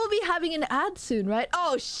 We will be having an ad soon, right?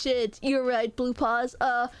 Oh shit, you're right, Blue Paws.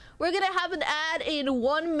 We're gonna have an ad in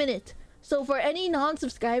 1 minute. So for any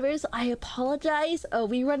non-subscribers, I apologize.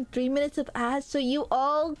 We run 3 minutes of ads, so you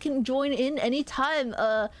all can join in anytime.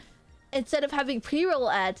 Instead of having pre-roll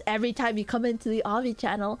ads every time you come into the Avi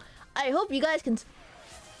channel. I hope you guys can...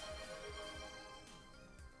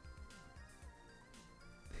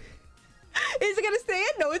 Is it gonna stay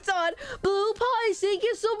in? No, it's on. Blue Pies, thank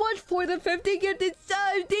you so much for the 50 gifted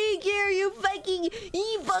subs. Thank you, you fucking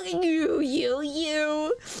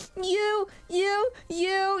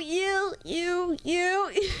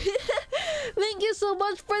Thank you so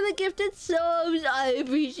much for the gifted subs. I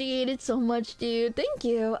appreciate it so much, dude. Thank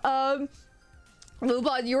you. Blue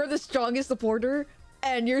Pies, you're the strongest supporter,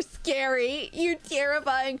 and you're scary. You're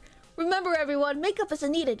terrifying. Remember, everyone, makeup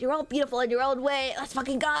isn't needed. You're all beautiful in your own way. Let's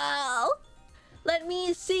fucking go. Let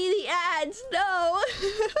me see the ads. No.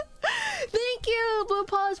 Thank you, Blue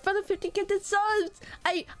Paws, for the 50 gifted subs.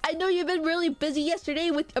 I know you've been really busy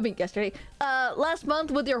last month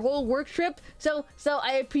with your whole work trip. So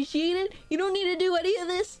I appreciate it. You don't need to do any of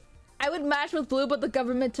this. I would match with Blue, but the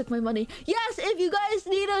government took my money. Yes, if you guys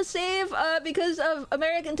need a save because of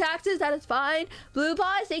American taxes, that is fine. Blue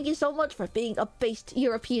Pies, thank you so much for being a based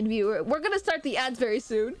European viewer. We're gonna start the ads very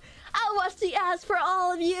soon. I'll watch the ads for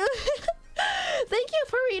all of you. Thank you,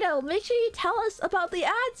 Burrito. Make sure you tell us about the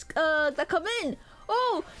ads that come in.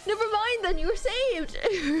 Oh, never mind then, you're saved.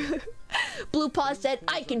 Blue Paw said,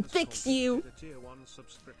 I can fix you.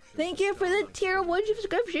 Thank you for the tier 1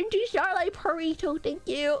 subscription to Starlight Burrito. Thank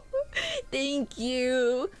you. Thank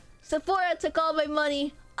you. Sephora took all my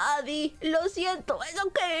money. Avi, lo siento, it's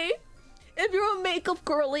okay. If you're a makeup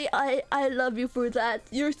girly, I love you for that.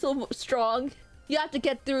 You're so strong. You have to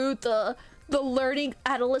get through the learning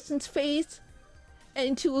adolescence phase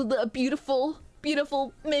into the beautiful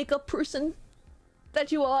makeup person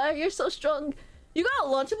that you are. You're so strong. You got a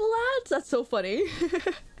Lunchable ads? That's so funny.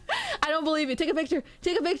 I don't believe you. Take a picture.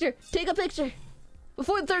 Take a picture. Take a picture.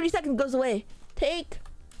 Before the 30 seconds goes away. Take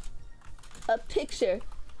a picture.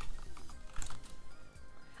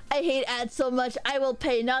 I hate ads so much. I will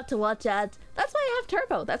pay not to watch ads. That's why I have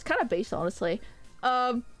Turbo. That's kind of based, honestly.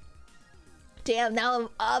 Damn, now I'm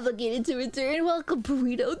obligated to return. Welcome,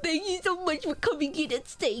 Burrito. Thank you so much for coming in and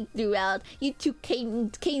staying throughout. You too,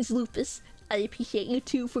 Kane's Lupus. I appreciate you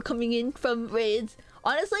too for coming in from raids.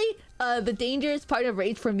 Honestly, the dangerous part of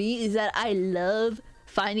raids for me is that I love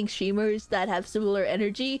finding streamers that have similar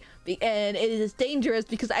energy, and it is dangerous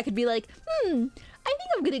because I could be like, I think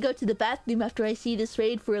I'm gonna go to the bathroom after I see this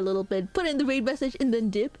raid for a little bit, put in the raid message, and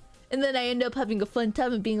then dip. And then I end up having a fun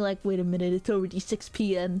time and being like, wait a minute, it's already 6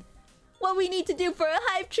 p.m. What we need to do for a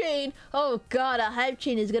hype train? Oh god, a hype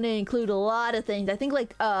train is gonna include a lot of things. I think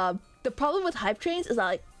like the problem with hype trains is that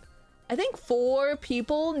like I think 4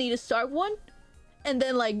 people need to start one, and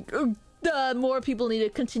then like more people need to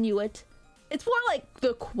continue it. It's more like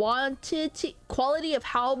the quality of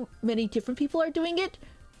how many different people are doing it,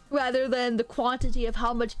 rather than the quantity of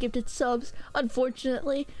how much gifted subs,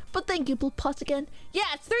 unfortunately. But thank you, Blue Pus, again.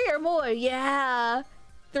 Yeah, it's 3 or more. Yeah.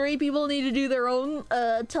 3 people need to do their own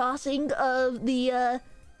tossing of the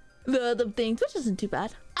things, which isn't too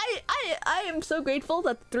bad. I am so grateful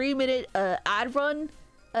that the 3-minute ad run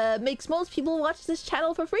makes most people watch this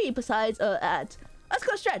channel for free besides ads. Let's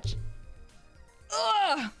go stretch.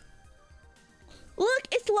 Ugh. Look,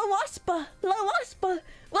 it's La Waspa. La Waspa.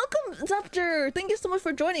 Welcome, Zepter. Thank you so much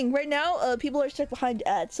for joining. Right now, people are stuck behind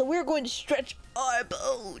ads, so we're going to stretch our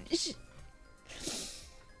bones.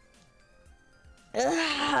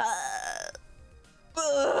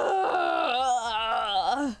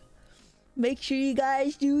 Make sure you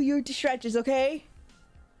guys do your stretches, okay?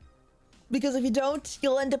 Because if you don't,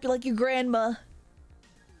 you'll end up like your grandma.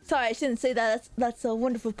 Sorry, I shouldn't say that. That's a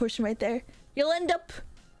wonderful person right there. You'll end up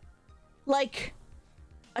like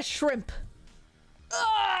a shrimp.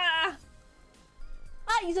 Hi,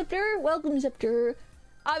 Zepter. Welcome, Zepter.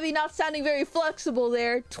 Avi not sounding very flexible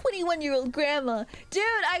there. 21-year-old grandma. Dude,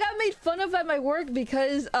 I got made fun of at my work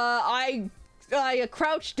because I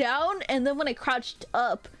crouched down, and then when I crouched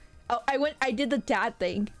up, I did the dad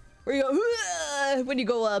thing where you go when you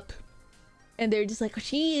go up, and they're just like,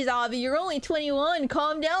 "Jeez, Avi, you're only 21.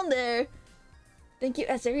 Calm down there." Thank you,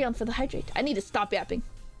 Azarion, for the hydrate. I need to stop yapping.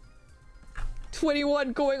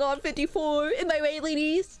 21 going on 54. In my way,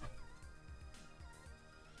 ladies.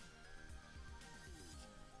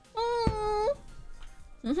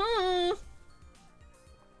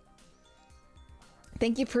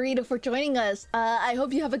 Thank you, Purito, for joining us. I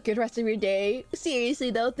hope you have a good rest of your day.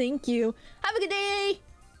 Seriously, though, thank you. Have a good day.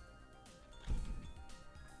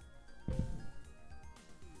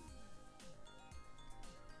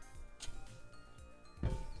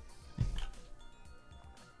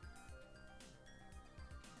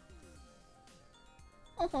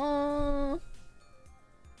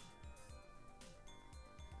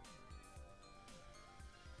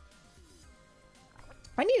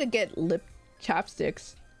 I need to get lip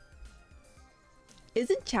chapsticks.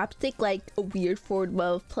 Isn't chapstick like a weird form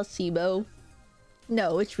of placebo?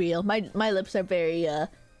 No, it's real. My lips are very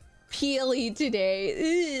peely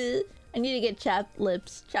today. Ugh. I need to get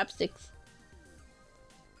chapsticks.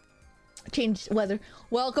 Change weather.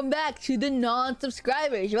 Welcome back to the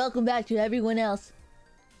non-subscribers. Welcome back to everyone else.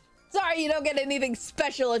 Sorry you don't get anything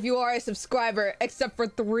special if you are a subscriber, except for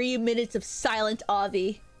 3 minutes of silent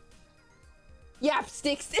Avi. Yap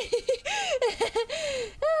sticks. I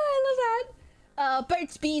love that.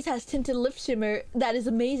 Burt's Bees has tinted lip shimmer. That is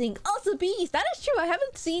amazing. Also bees. That is true. I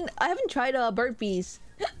haven't tried Burt Bees.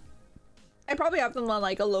 I probably have them on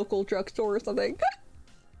like a local drugstore or something.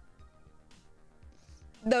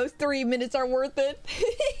 Those 3 minutes are worth it.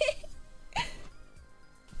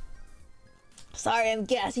 Sorry, I'm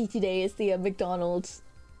gassy today. It's the McDonald's.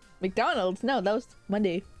 McDonald's? No, that was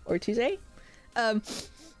Monday or Tuesday.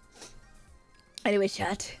 Anyway,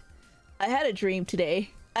 chat. I had a dream today.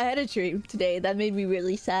 That made me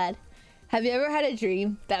really sad. Have you ever had a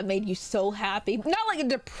dream that made you so happy? Not like a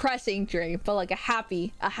depressing dream, but like a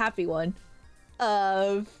happy one.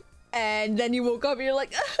 And then you woke up and you're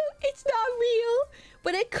like, it's not real,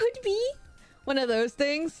 but it could be one of those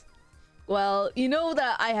things. Well, you know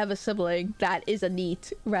that I have a sibling that is a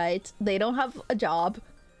NEET, right? They don't have a job.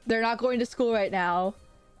 They're not going to school right now.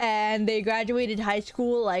 And they graduated high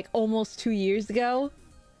school like almost 2 years ago.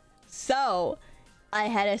 So, I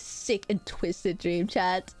had a sick and twisted dream,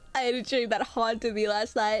 chat. I had a dream that haunted me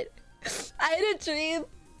last night. I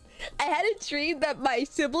had a dream that my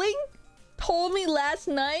sibling told me last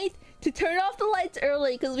night to turn off the lights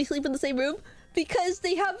early because we sleep in the same room because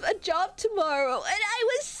they have a job tomorrow. And I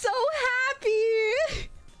was so happy.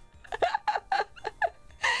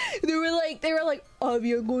 They were like, oh,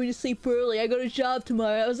 you're going to sleep early. I got a job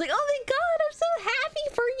tomorrow. I was like, oh my god, I'm so happy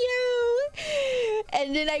for you.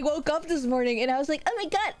 And then I woke up this morning and I was like, oh my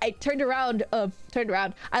god. I turned around.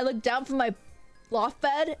 I looked down from my loft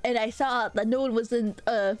bed and I saw that no one was in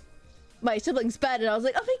my sibling's bed. And I was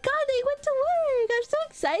like, oh my god, they went to work. I'm so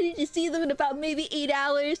excited to see them in about maybe 8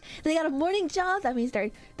 hours. They got a morning job. That means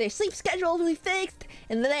their sleep schedule will be fixed.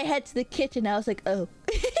 And then I head to the kitchen. I was like, oh.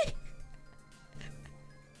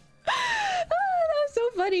 Oh, that was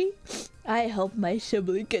so funny. I hope my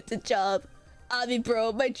sibling gets a job. I mean,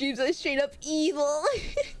 bro, my dreams are straight up evil.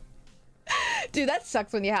 Dude, that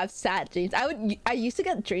sucks when you have sad dreams. I used to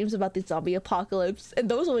get dreams about the zombie apocalypse, and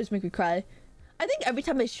those always make me cry. I think every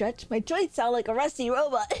time I stretch, my joints sound like a rusty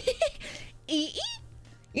robot. You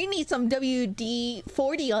need some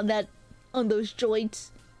WD-40 on those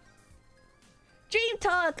joints. Dream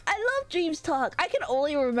talk! I love dreams talk! I can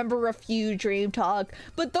only remember a few dream talk,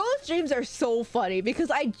 but those dreams are so funny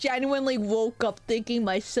because I genuinely woke up thinking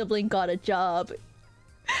my sibling got a job.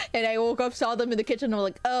 And I woke up, saw them in the kitchen, and I'm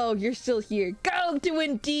like, oh, you're still here. Go to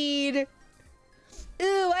Indeed!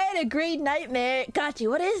 Ooh, I had a great nightmare. Got you.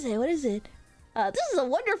 What is it? This is a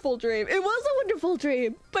wonderful dream. It was a wonderful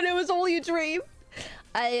dream, but it was only a dream.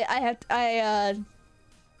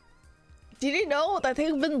 Did you know that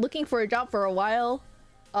they've been looking for a job for a while?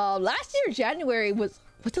 Last year, January was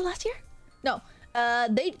it last year? No.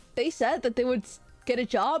 They said that they would get a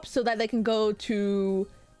job so that they can go to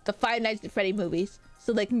the Five Nights at Freddy movies.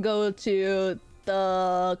 So they can go to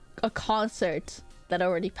a concert that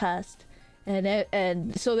already passed.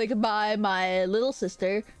 And so they could buy my little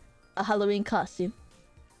sister a Halloween costume.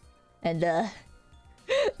 And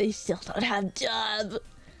they still don't have a job.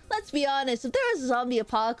 Let's be honest, if there was a zombie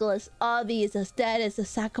apocalypse, Avi is as dead as a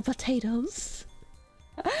sack of potatoes.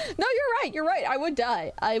 No, you're right, I would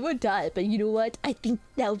die, but you know what? I think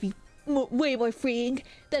that would be way more freeing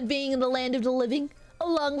than being in the land of the living,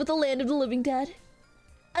 along with the land of the living dead.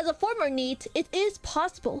 As a former NEET, it is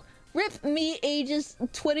possible. Rip me ages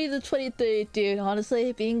 20 to 23, dude,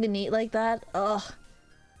 honestly, being the NEET like that, ugh.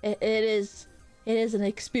 It is an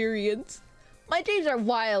experience. My dreams are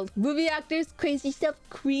wild. Movie actors, crazy stuff,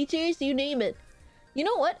 creatures, you name it. You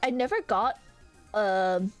know what? I never got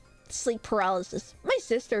sleep paralysis. My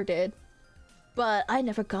sister did, but I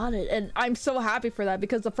never got it, and I'm so happy for that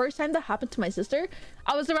because the first time that happened to my sister,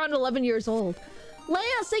 I was around 11 years old.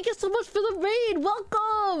 Lance, thank you so much for the raid.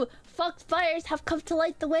 Welcome. Foxfires have come to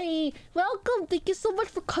light the way. Welcome. Thank you so much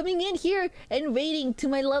for coming in here and raiding to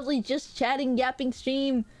my lovely just chatting yapping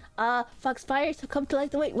stream. Foxfires have come to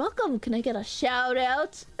light the way. Welcome. Can I get a shout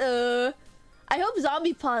out? I hope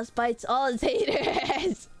Zombie Paws bites all his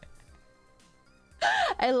haters.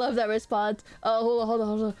 I love that response. Oh, hold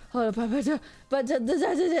on. But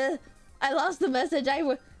I lost the message.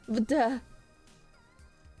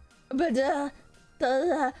 But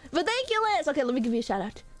thank you, Lance. Okay, let me give you a shout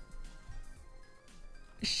out.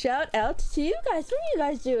 Shout out to you guys. What are you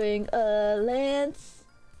guys doing? Lance,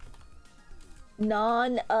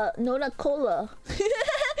 Nona Cola.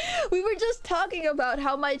 We were just talking about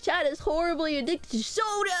how my chat is horribly addicted to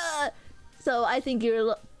soda. So I think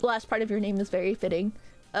your last part of your name is very fitting.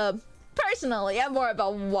 Personally, I'm more of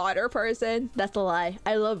a water person. That's a lie.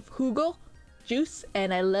 I love Hugo juice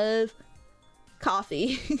and I love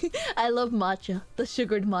coffee. I love matcha, the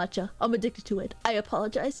sugared matcha. I'm addicted to it. I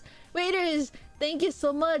apologize. Waiters, thank you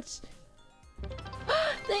so much.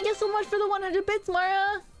 Thank you so much for the 100 bits,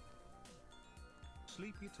 Mara.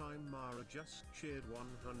 Sleepy time Mara just cheered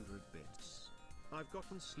 100 bits. I've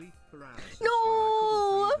gotten sleep paralysis. No!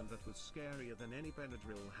 When I couldn't breathe, and that was scarier than any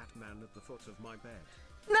Benadryl hat man at the foot of my bed.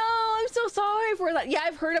 No, I'm so sorry for that. Yeah,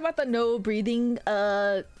 I've heard about the no breathing,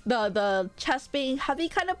 the chest being heavy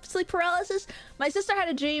kind of sleep paralysis. My sister had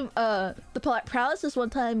a dream, the paralysis one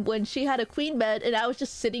time when she had a queen bed and I was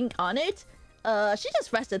just sitting on it. She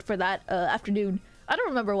just rested for that, afternoon. I don't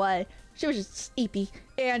remember why. She was just sleepy.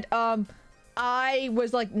 And, I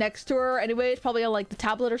was like next to her anyways, probably on like the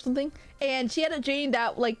tablet or something. And she had a dream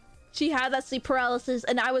that like, she had that sleep paralysis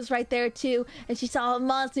and I was right there too. And she saw a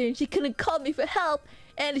monster and she couldn't call me for help.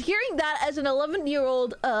 And hearing that as an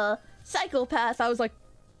 11-year-old psychopath, I was like,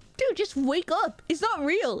 dude, just wake up. It's not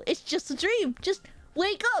real. It's just a dream. Just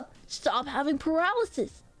wake up. Stop having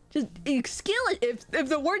paralysis. Just skill it. If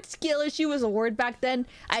the word skill issue was a word back then,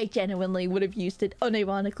 I genuinely would have used it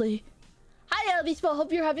unironically. Hi, Elvispo.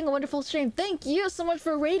 Hope you're having a wonderful stream. Thank you so much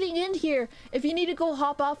for raiding in here. If you need to go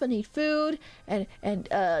hop off and eat food and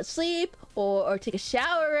sleep or take a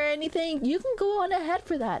shower or anything, you can go on ahead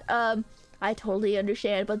for that. I totally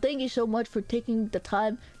understand, but thank you so much for taking the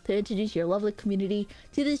time to introduce your lovely community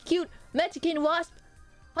to this cute Mexican wasp,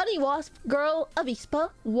 honey wasp, girl, avispa,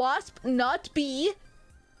 wasp, not bee.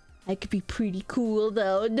 I could be pretty cool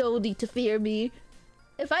though, no need to fear me.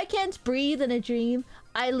 If I can't breathe in a dream,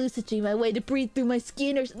 I lucid dream my way to breathe through my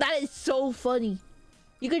skin or that is so funny.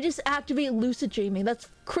 You could just activate lucid dreaming, that's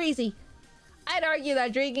crazy. I'd argue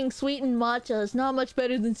that drinking sweetened matcha is not much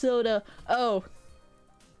better than soda. Oh.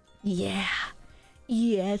 Yeah,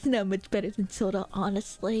 it's not much better than soda,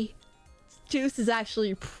 honestly. Juice is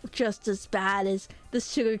actually just as bad as the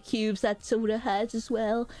sugar cubes that soda has as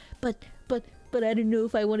well. But I don't know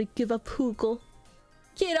if I want to give up Hugel.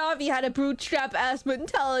 Kid Avi had a bootstrap-ass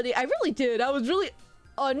mentality. I really did. I was really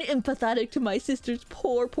unempathetic to my sister's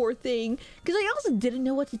poor thing. Because I also didn't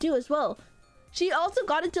know what to do as well. She also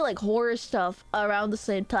got into like horror stuff around the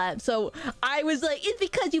same time. So I was like, it's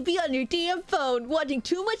because you be on your damn phone watching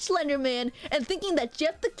too much Slenderman and thinking that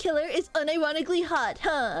Jeff the Killer is unironically hot,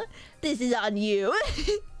 huh? This is on you.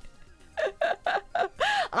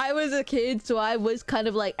 I was a kid, so I was kind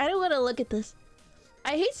of like, I don't want to look at this.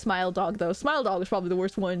 I hate Smile Dog though. Smile Dog is probably the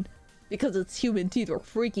worst one because its human teeth were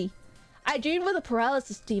freaky. I dreamed with a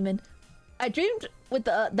paralysis demon. I dreamed with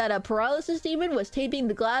that a paralysis demon was taping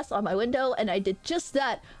the glass on my window, and I did just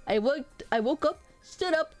that. I woke up,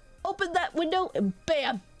 stood up, opened that window, and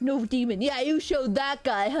bam! No demon. Yeah, you showed that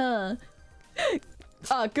guy, huh?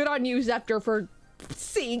 Good on you, Zepter, for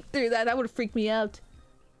seeing through that. That would freak me out.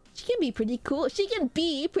 She can be pretty cool. She can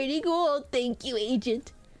be pretty cool. Thank you,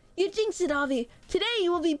 Agent. You jinxed it, Avi. Today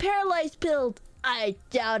you will be paralyzed pilled. I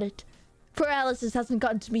doubt it. Paralysis hasn't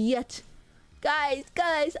gotten to me yet.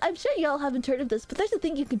 Guys, I'm sure y'all haven't heard of this, but there's a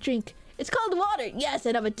thing you can drink. It's called water. Yes,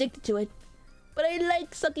 and I'm addicted to it. But I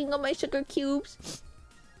like sucking on my sugar cubes.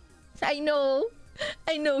 I know.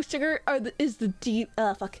 Sugar is the deep.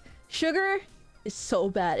 Fuck. Sugar is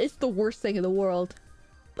so bad. It's the worst thing in the world.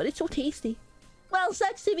 But it's so tasty. Well,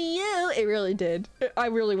 sucks to be you. It really did. I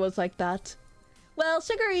really was like that. Well,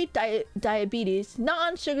 sugary diabetes,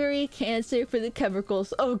 non-sugary cancer for the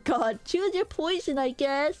chemicals. Oh god, choose your poison, I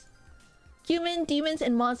guess. Human, demons,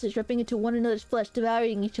 and monsters ripping into one another's flesh,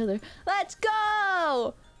 devouring each other. Let's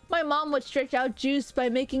go! My mom would stretch out juice by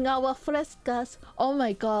making agua frescas. Oh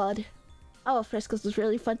my god. Agua frescas was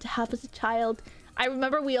really fun to have as a child. I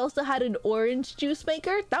remember we also had an orange juice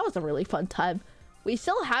maker. That was a really fun time. We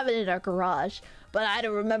still have it in our garage, but I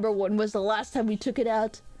don't remember when was the last time we took it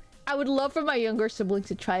out. I would love for my younger siblings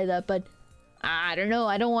to try that, but I don't know.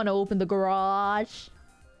 I don't want to open the garage.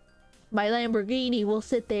 My Lamborghini will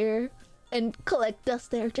sit there and collect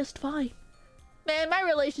dust there just fine. Man, my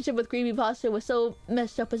relationship with creepypasta was so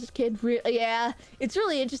messed up as a kid. Yeah, it's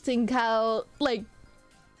really interesting how, like,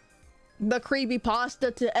 the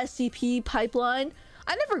creepypasta to SCP pipeline.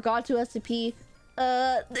 I never got to SCP.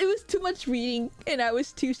 It was too much reading, and I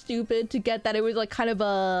was too stupid to get that. It was like kind of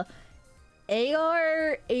a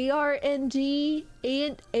ARNG,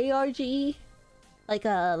 and ARG, like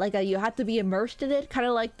a you have to be immersed in it, kind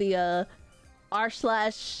of like the r/.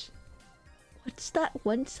 What's that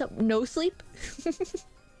one? No sleep.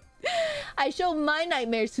 I show my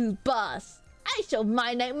nightmares who's boss. I show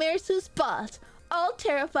my nightmares who's boss. All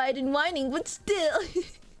terrified and whining, but still.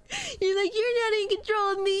 You're like, you're not in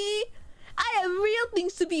control of me. I have real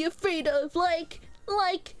things to be afraid of, like,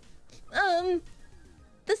 the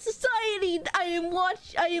society I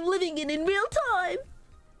am living in real time.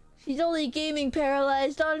 She's only gaming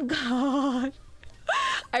paralyzed on God.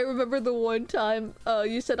 I remember the one time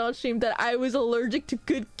you said on stream that I was allergic to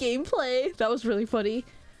good gameplay. That was really funny.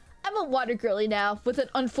 I'm a water girly now with an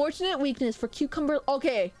unfortunate weakness for cucumber.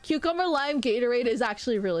 Okay, cucumber lime Gatorade is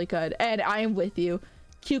actually really good, and I am with you.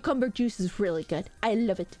 Cucumber juice is really good. I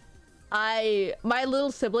love it. My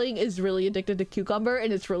little sibling is really addicted to cucumber,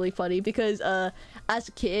 and it's really funny because as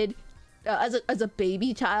a kid, as a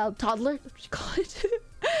baby child, toddler, what do you call it?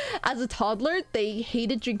 As a toddler, they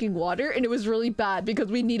hated drinking water, and it was really bad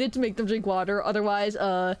because we needed to make them drink water. Otherwise,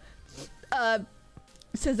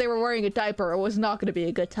 since they were wearing a diaper, it was not going to be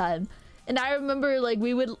a good time. And I remember, like,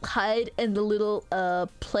 we would hide in the little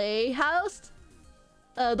playhouse,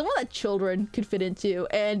 the one that children could fit into,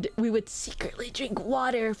 and we would secretly drink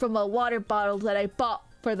water from a water bottle that I bought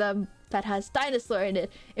for them that has dinosaur in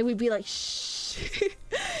it, and we'd be like, shh.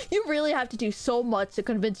 You really have to do so much to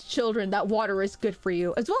convince children that water is good for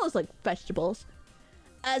you, as well as like vegetables.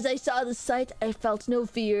 As I saw the sight, I felt no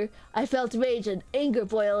fear. I felt rage and anger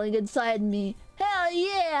boiling inside me. Hell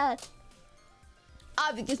yeah!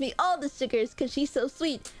 Avi gives me all the stickers because she's so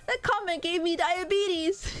sweet. That comment gave me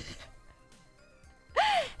diabetes.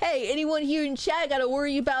 Hey, anyone here in chat gotta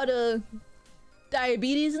worry about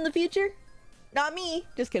diabetes in the future? Not me.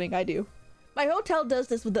 Just kidding, I do. My hotel does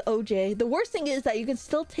this with the OJ. The worst thing is that you can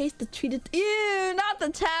still taste the treated— Ew, not the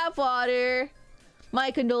tap water.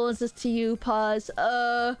 My condolences to you, pause.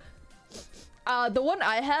 The one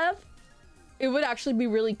I have, it would actually be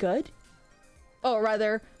really good. Oh,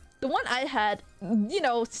 rather, the one I had, you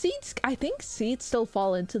know, seeds— I think seeds still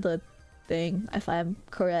fall into the thing, if I'm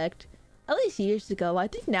correct. At least years ago. I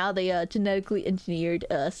think now they genetically engineered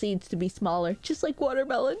seeds to be smaller, just like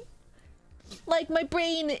watermelon. Like, my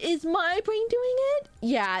brain— is my brain doing it?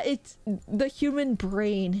 Yeah, it's— the human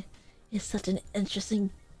brain is such an interesting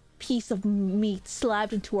piece of meat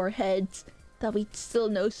slapped into our heads that we still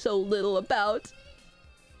know so little about.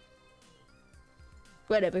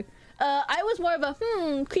 Whatever. I was more of a,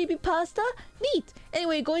 creepypasta? Neat!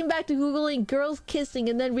 Anyway, going back to googling girls kissing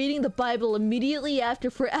and then reading the Bible immediately after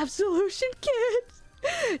for absolution kids.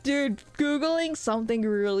 Dude, googling something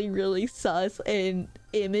really, really sus and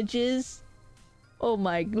images. Oh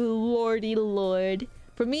my lordy lord.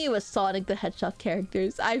 For me, it was Sonic the Hedgehog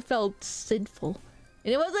characters. I felt sinful.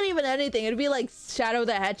 And it wasn't even anything. It'd be like Shadow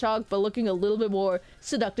the Hedgehog, but looking a little bit more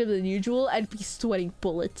seductive than usual. I'd be sweating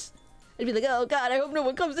bullets. I'd be like, oh god, I hope no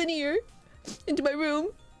one comes in here. Into my room.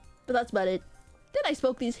 But that's about it. Then I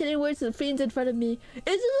spoke these hidden words to the fiends in front of me.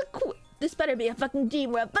 This better be a fucking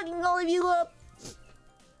dream where I'm fucking all of you up.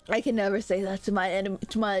 I can never say that to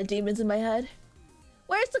my demons in my head.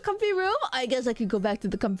 Where's the comfy room? I guess I could go back to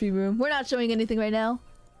the comfy room. We're not showing anything right now.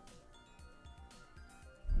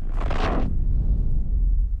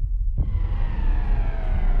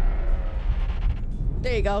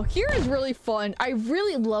 There you go. Here is really fun. I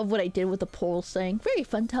really love what I did with the pole thing. Very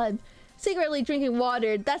fun time. Secretly drinking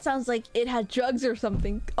water. That sounds like it had drugs or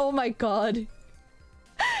something. Oh my god.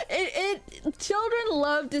 Children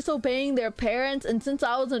love disobeying their parents, and since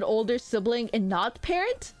I was an older sibling and not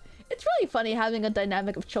parent, it's really funny having a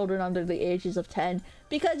dynamic of children under the ages of 10,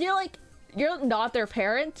 because you're not their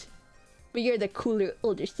parent, but you're the cooler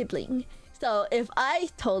older sibling. So if I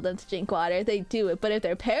told them to drink water, they do it. But if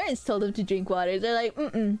their parents told them to drink water, they're like,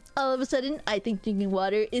 all of a sudden, I think drinking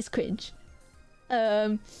water is cringe.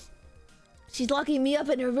 She's locking me up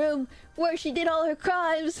in her room where she did all her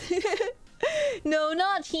crimes. No,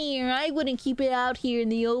 not here. I wouldn't keep it out here in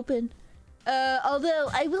the open. Although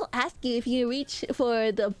I will ask you if you reach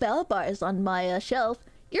for the bell bars on my shelf.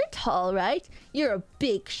 You're tall, right? You're a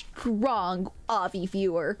big, strong Avi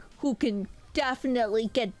viewer who can definitely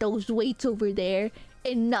get those weights over there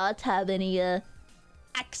and not have any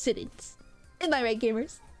accidents. Am I right,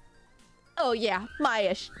 gamers? Oh yeah,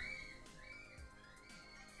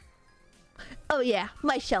 oh yeah,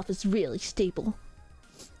 my shelf is really stable.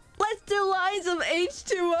 Let's do lines of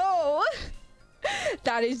H2O.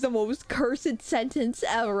 That is the most cursed sentence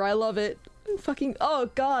ever. I love it. Fucking, oh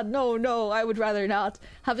god, no, I would rather not.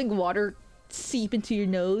 Having water seep into your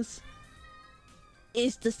nose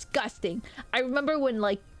is disgusting. I remember when,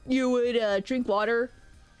 like, you would drink water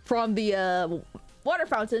from the water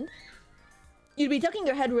fountain, you'd be tucking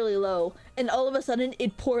your head really low, and all of a sudden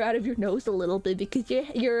it'd pour out of your nose a little bit because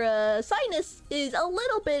your sinus is a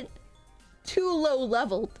little bit too low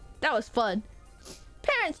leveled. That was fun.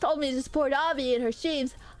 Parents told me to support Avi in her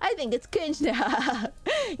streams. I think it's cringe now.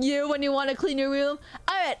 You, when you want to clean your room?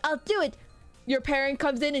 Alright, I'll do it. Your parent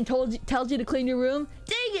comes in and tells you to clean your room?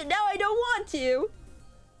 Dang it, now I don't want to.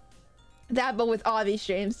 That, but with Avi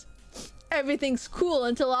streams. Everything's cool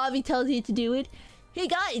until Avi tells you to do it. Hey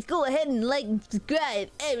guys, go ahead and like and subscribe.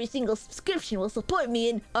 Every single subscription will support me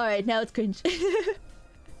and... Alright, now it's cringe.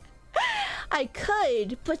 I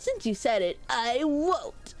could, but since you said it, I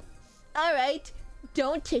won't. Alright.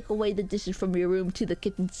 Don't take away the dishes from your room to the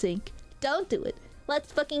kitchen sink. Don't do it.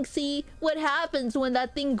 Let's fucking see what happens when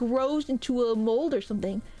that thing grows into a mold or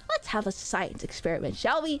something. Let's have a science experiment,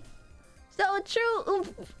 shall we? So true.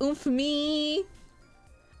 Oomph me.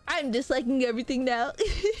 I'm disliking everything now.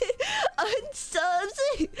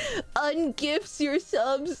 Unsubs. Ungifts your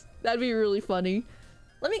subs. That'd be really funny.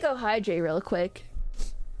 Let me go hydrate real quick.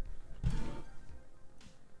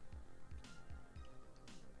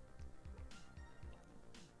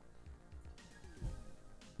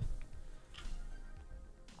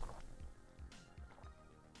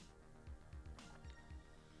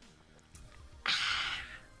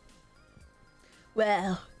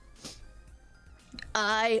 Well,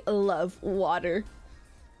 I love water.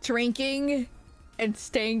 Drinking and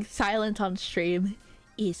staying silent on stream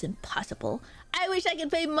is impossible. I wish I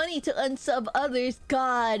could pay money to unsub others.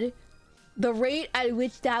 God, the rate at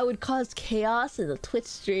which that would cause chaos in the Twitch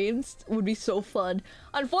streams would be so fun.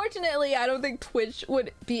 Unfortunately, I don't think Twitch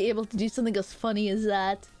would be able to do something as funny as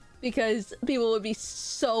that because people would be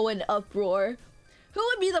so in uproar. Who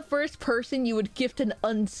would be the first person you would gift an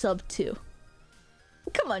unsub to?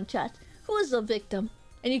 Come on, chat. Who is the victim?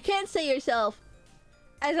 And you can't say yourself,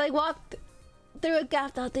 as I walked through a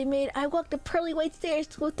gap that they made, I walked the pearly white stairs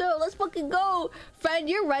to a throw. Let's fucking go! Friend,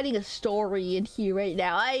 you're writing a story in here right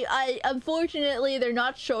now. Unfortunately, they're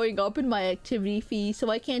not showing up in my activity feed, so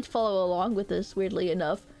I can't follow along with this, weirdly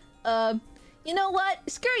enough. You know what?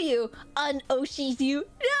 Screw you. Un-Oshi's you.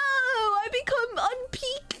 No! I become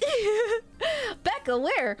unpeak! Becca,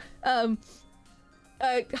 where?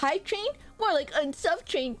 High train? More like unsub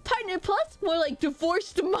train. Partner plus? More like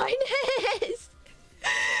divorced minus.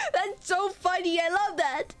 That's so funny. I love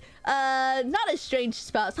that. Not a strange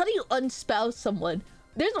spouse. How do you unspouse someone?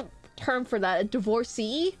 There's a term for that. A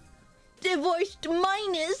divorcee? Divorced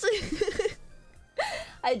minus.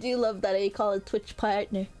 I do love that I call it Twitch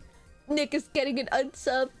partner. Nick is getting an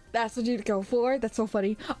unsub. That's what you'd go for? That's so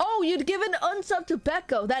funny. Oh, you'd give an unsub to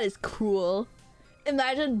Becco. That is cruel.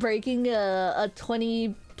 Imagine breaking a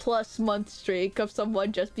 20+ month streak of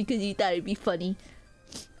someone just because you thought it'd be funny.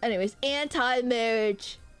 Anyways,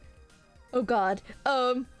 anti-marriage. Oh god.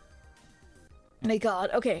 My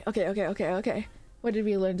god. Okay. What did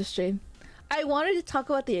we learn to stream? I wanted to talk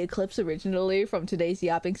about the eclipse originally from today's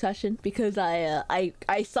yapping session because I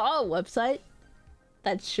saw a website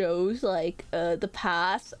that shows like the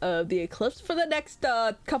path of the eclipse for the next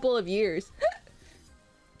couple of years.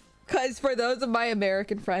 Because for those of my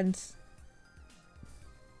American friends,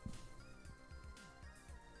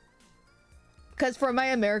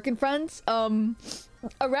 around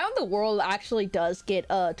the world actually does get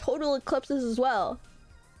total eclipses as well.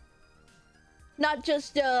 Not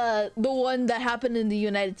just the one that happened in the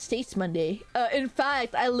United States Monday. In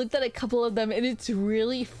fact, I looked at a couple of them and it's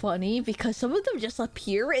really funny because some of them just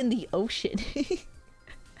appear in the ocean.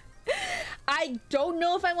 I don't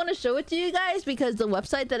know if I want to show it to you guys because the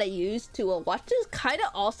website that I use to watch this kind of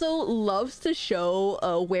also loves to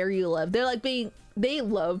show where you live. They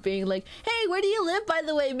love being like, hey, where do you live, by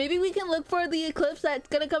the way? Maybe we can look for the eclipse that's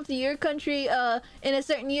gonna come to your country in a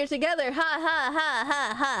certain year together. Ha ha ha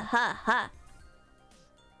ha ha ha ha.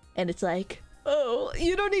 And it's like, oh,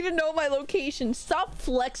 you don't even know my location. Stop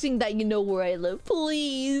flexing that you know where I live,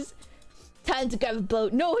 please. time to grab a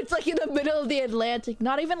boat. No, it's like in the middle of the Atlantic.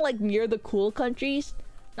 Not even like near the cool countries.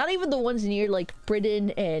 Not even the ones near like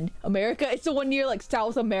Britain and America. It's the one near like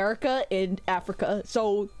South America and Africa.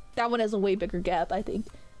 So that one has a way bigger gap, I think.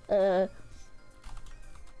 In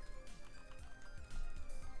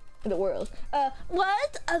the world.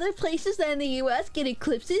 What? Other places than the US get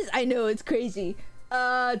eclipses? I know, it's crazy.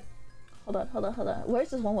 Hold on.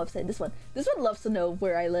 Where's this one website? This one. This one loves to know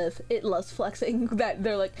where I live. It loves flexing that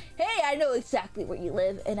they're like, hey, I know exactly where you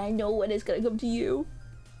live and I know when it's gonna come to you.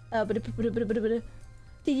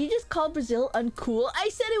 Did you just call Brazil uncool? I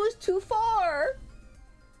said it was too far!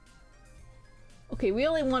 Okay, we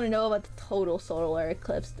only want to know about the total solar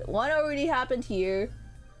eclipse. The one already happened here.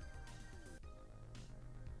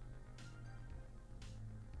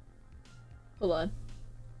 Hold on.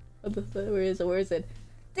 Where is it?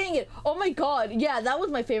 Dang it! Oh my god! Yeah, that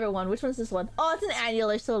was my favorite one. Which one's this one? Oh, it's an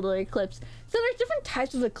annular solar eclipse. So there's different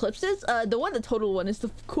types of eclipses. The total one is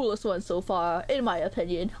the coolest one so far, in my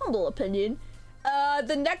opinion. Humble opinion.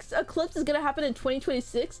 The next eclipse is gonna happen in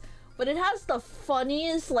 2026, but it has the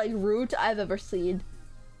funniest like route I've ever seen.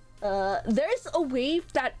 There's a way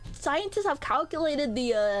that scientists have calculated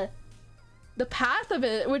the path of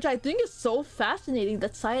it, which I think is so fascinating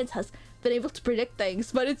that science has been able to predict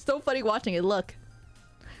things, but it's so funny watching it. Look.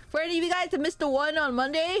 For any of you guys that missed the one on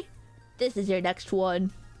Monday, this is your next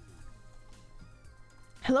one.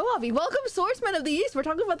 Hello, Avi. Welcome, Swordsman of the East. We're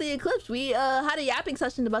talking about the eclipse. We had a yapping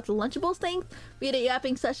session about the Lunchables thing. We had a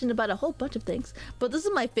yapping session about a whole bunch of things. But this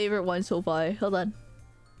is my favorite one so far. Hold on.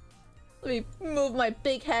 Let me move my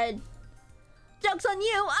big head. Joke's on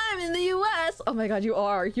you. I'm in the US. Oh my god, you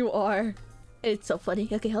are. You are. It's so funny.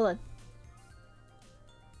 Okay, hold on.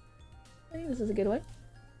 I think this is a good one.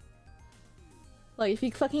 Like, if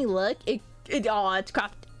you fucking look, it's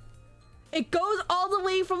cropped. It goes all the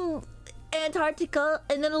way from Antarctica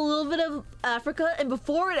and then a little bit of Africa, and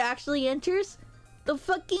before it actually enters, the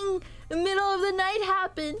fucking middle of the night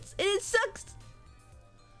happens, and it sucks.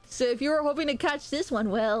 So if you were hoping to catch this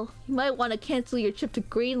one, well, you might want to cancel your trip to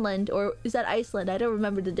Greenland, or is that Iceland? I don't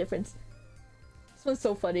remember the difference. This one's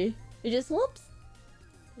so funny. It just whoops.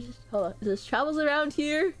 Hold on. It just travels around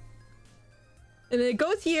here, and then it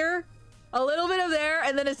goes here. A little bit of there,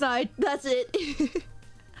 and then it's night. That's it.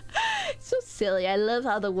 So silly. I love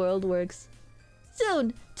how the world works.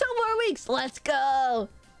 Soon. 2 more weeks. Let's go.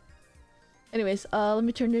 Anyways, let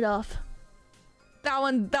me turn it off. That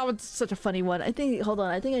one's such a funny one. I think, hold on.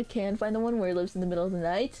 I think I can find the one where it lives in the middle of the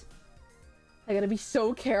night. I gotta be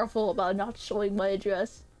so careful about not showing my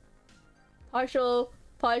address. Partial,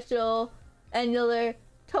 annular,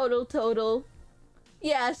 total.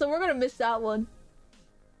 Yeah, so we're gonna miss that one.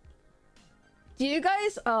 Do you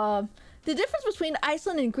guys, the difference between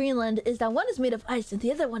Iceland and Greenland is that one is made of ice and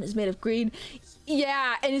the other one is made of green.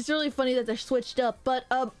 Yeah, and it's really funny that they're switched up, but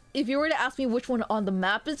if you were to ask me which one on the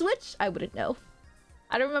map is which, I wouldn't know.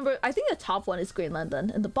 I don't remember. I think the top one is Greenland then,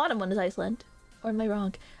 and the bottom one is Iceland. Or am I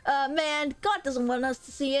wrong? Man, God doesn't want us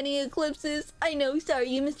to see any eclipses. I know, sorry,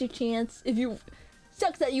 you missed your chance. If you...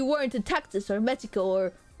 Sucks that you weren't in Texas or Mexico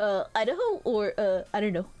or, Idaho or, I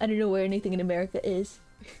don't know. I don't know where anything in America is.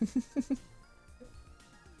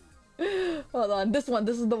 Hold on, this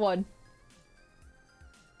is the one.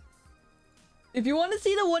 If you want to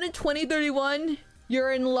see the one in 2031,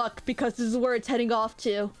 you're in luck because this is where it's heading off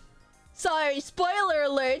to. Sorry, spoiler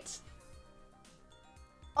alert!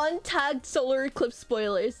 Untagged solar eclipse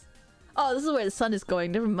spoilers. Oh, this is where the sun is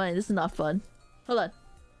going. Never mind, this is not fun. Hold on.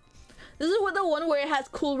 This is the one where it has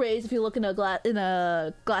cool rays if you look in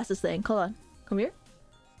a glasses thing. Hold on. Come here.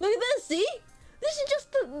 Look at this, see? This is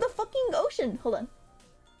just the fucking ocean. Hold on.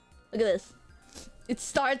 Look at this. It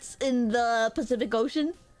starts in the Pacific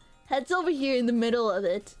Ocean, heads over here in the middle of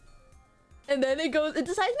it, and then it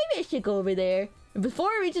decides maybe I should go over there. And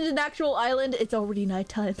before it reaches an actual island, it's already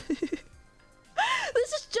nighttime.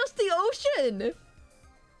 This is just the ocean!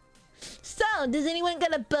 So, does anyone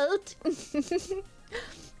got a boat?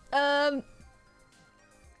 I'm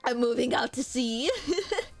moving out to sea.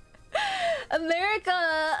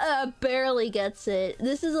 America barely gets it.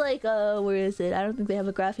 This is like, where is it? I don't think they have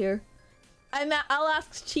a graph here. I'll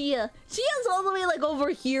ask Chia. Chia's all the way like over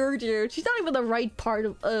here, dude. She's not even the right part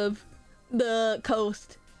of the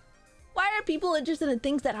coast. Why are people interested in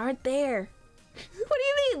things that aren't there? What do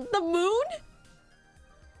you mean? The moon?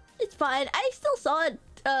 It's fine. I still saw it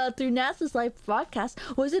through NASA's live broadcast.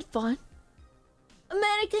 Was it fun?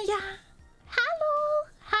 America, yeah. Hello.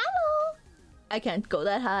 Hello. I can't go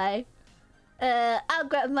that high. I'll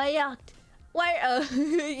grab my yacht. Why,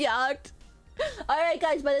 yacht. Alright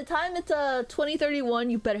guys, by the time it's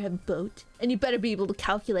 2031, you better have a boat. And you better be able to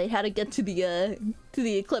calculate how to get to the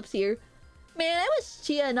eclipse here. Man, I wish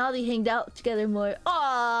Chia and Ollie hanged out together more.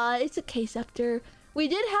 Aw, it's okay, Scepter. We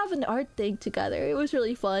did have an art thing together. It was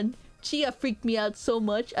really fun. Chia freaked me out so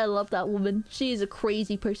much. I love that woman. She is a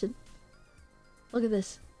crazy person. Look at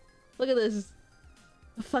this. Look at this.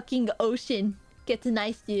 The fucking ocean gets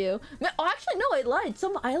nice to you. Oh, actually, no, I lied.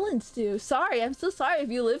 Some islands do. Sorry, I'm so sorry if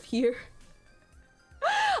you live here.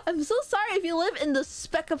 I'm so sorry if you live in the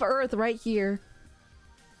speck of earth right here.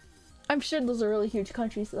 I'm sure those are really huge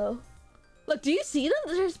countries, though. Look, do you see them?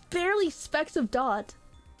 There's barely specks of dot.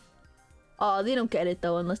 Oh, they don't get it,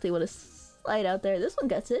 though, unless they want to slide out there. This one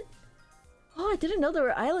gets it. Oh, I didn't know there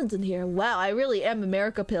were islands in here. Wow, I really am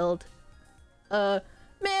America-pilled. Man.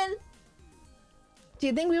 Do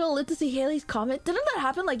you think we will live to see Haley's comet? Didn't that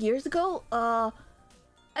happen, like, years ago? I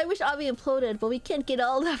wish Avi imploded, but we can't get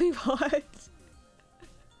all that we want.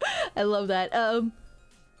 I love that.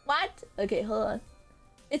 What? Okay, hold on.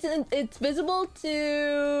 It's visible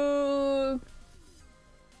to...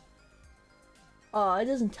 Oh, it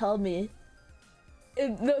doesn't tell me.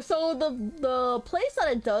 So the place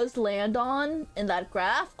that it does land on in that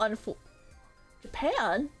graph on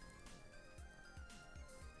Japan.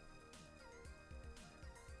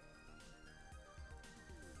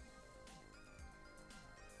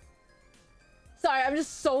 Sorry, I'm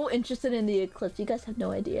just so interested in the eclipse. You guys have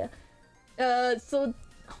no idea. So,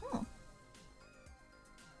 huh.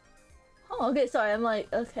 Oh, okay, sorry, I'm like,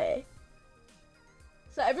 okay.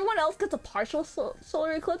 So everyone else gets a partial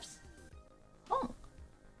solar eclipse? Oh.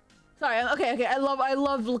 Sorry, okay, I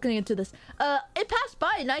love looking into this. It passed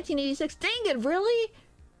by in 1986. Dang it, really?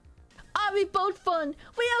 Avi boat fun.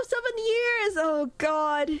 We have 7 years. Oh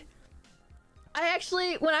god. I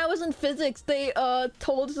actually, when I was in physics, they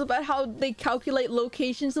told us about how they calculate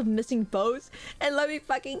locations of missing boats. And let me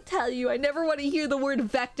fucking tell you, I never want to hear the word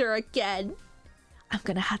vector again. I'm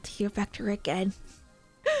gonna have to hear vector again.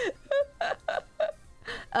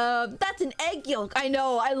 That's an egg yolk. I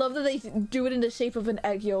know. I love that they do it in the shape of an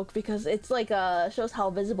egg yolk because it's like shows how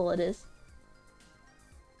visible it is.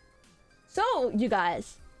 So, you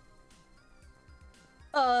guys,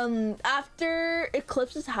 after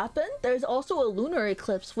eclipses happen, there's also a lunar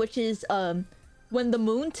eclipse, which is when the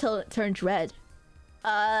moon turns red.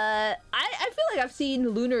 I feel like I've seen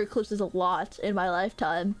lunar eclipses a lot in my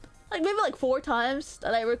lifetime. Like maybe like 4 times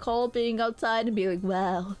that I recall being outside and being like,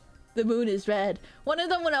 wow, the moon is red. One of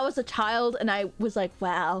them when I was a child and I was like,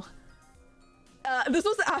 wow. This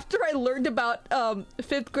was after I learned about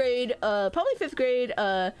 5th grade, probably 5th grade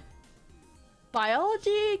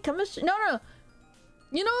biology, chemistry. No.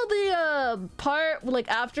 You know the part like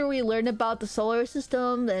after we learn about the solar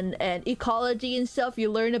system and ecology and stuff, you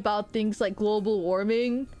learn about things like global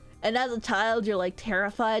warming. And as a child, you're like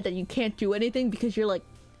terrified that you can't do anything because you're like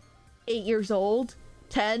 8 years old,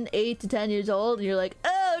 8 to 10 years old, and you're like,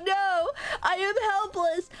 oh no, I am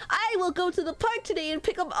helpless. I will go to the park today and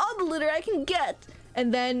pick up all the litter I can get.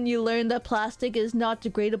 And then you learn that plastic is not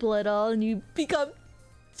degradable at all, and you become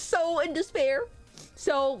so in despair.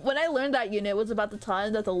 So when I learned that unit, it was about the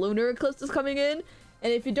time that the lunar eclipse is coming in.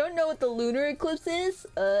 And if you don't know what the lunar eclipse is,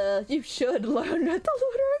 you should learn what the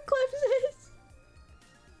lunar eclipse is.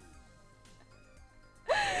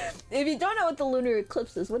 If you don't know what the lunar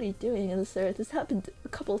eclipse is, what are you doing on this earth? This happened a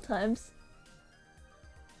couple of times.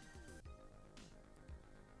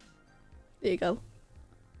 There you go.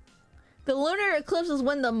 The lunar eclipse is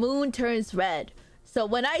when the moon turns red. So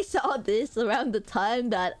when I saw this around the time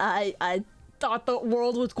that I thought the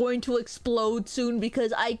world was going to explode soon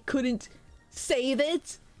because I couldn't save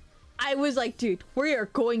it, I was like, dude, we are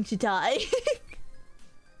going to die.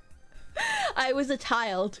 I was a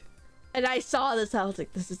child. And I saw this, I was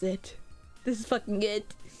like, this is it. This is fucking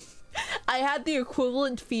it. I had the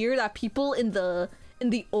equivalent fear that people in the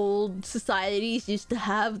old societies used to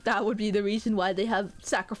have. That would be the reason why they have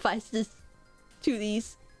sacrifices to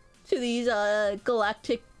these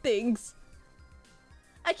galactic things.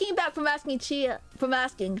 I came back from asking Chia.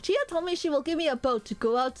 Chia told me she will give me a boat to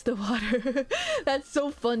go out to the water. That's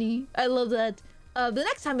so funny. I love that. The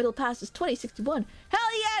next time it'll pass is 2061. Hell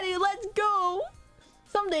yeah, dude, let's go!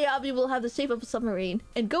 Someday Abby will have the shape of a submarine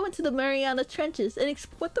and go into the Mariana Trenches and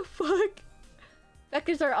what the fuck?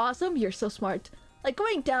 Vectors are awesome. You're so smart. Like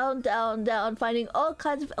going down, down, down, finding all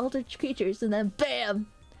kinds of eldritch creatures and then BAM!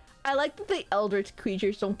 I like that the eldritch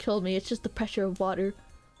creatures don't kill me. It's just the pressure of water.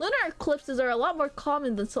 Lunar eclipses are a lot more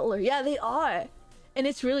common than solar. Yeah, they are. And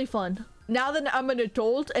it's really fun. Now that I'm an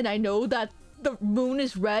adult and I know that the moon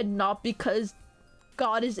is red not because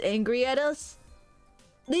God is angry at us,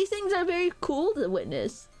 these things are very cool to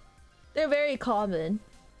witness. They're very common.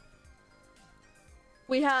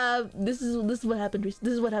 We have this is what happened.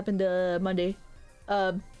 This is what happened Monday.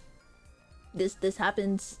 this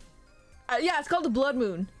happens. Yeah, it's called the blood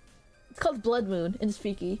moon. It's called blood moon in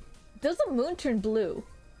Spooky. Does the moon turn blue?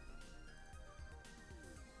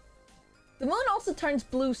 The moon also turns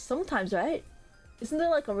blue sometimes, right? Isn't there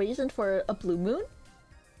like a reason for a blue moon?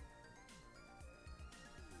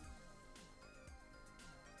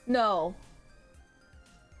 No.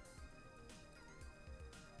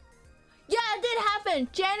 Yeah, it did happen!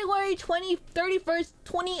 January 31st,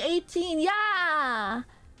 2018. Yeah!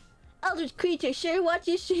 Eldritch creature, sure watch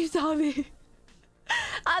your streams on me.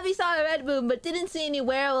 Abby saw a red moon, but didn't see any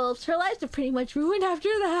werewolves. Her lives are pretty much ruined after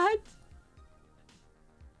that.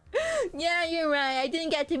 Yeah, you're right. I didn't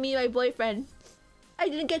get to meet my boyfriend. I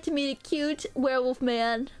didn't get to meet a cute werewolf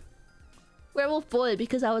man. Werewolf boy,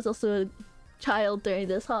 because I was also a child during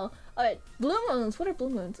this, huh? Alright, blue moons. What are blue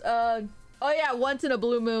moons? Oh yeah, once in a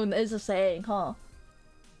blue moon is a saying, huh?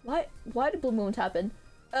 Why do blue moons happen?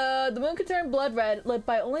 The moon can turn blood red, lit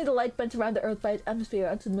by only the light bent around the earth by its atmosphere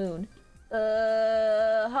onto the moon.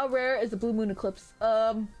 How rare is the blue moon eclipse?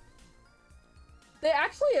 They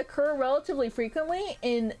actually occur relatively frequently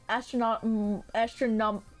in astronomical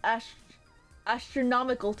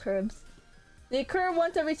terms. They occur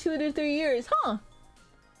once every 2 to 3 years, huh?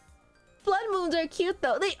 Blood moons are cute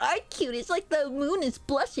though. They are cute. It's like the moon is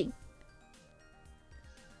blushing.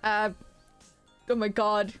 Oh my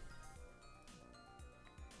god.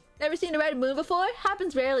 Never seen a red moon before?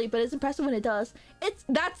 Happens rarely, but it's impressive when it does.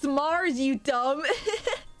 That's Mars, you dumb.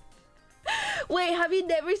 Wait, have you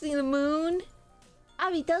never seen the moon?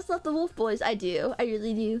 Abby does love the wolf boys. I do. I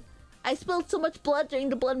really do. I spilled so much blood during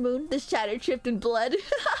the blood moon. This shatter tripped in blood.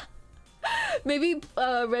 Maybe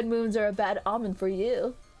red moons are a bad omen for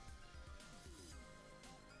you.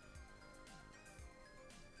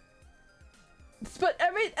 But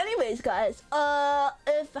anyways, guys,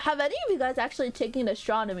 have any of you guys actually taken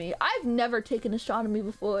astronomy? I've never taken astronomy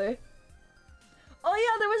before. Oh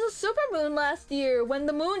yeah, there was a super moon last year when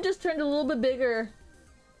the moon just turned a little bit bigger.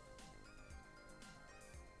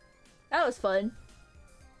 That was fun.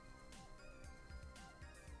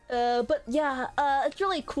 But yeah, it's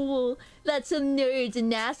really cool that some nerds in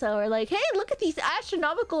NASA are like, hey, look at these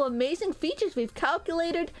astronomical amazing features we've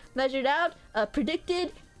calculated, measured out,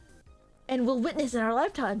 predicted, and will witness in our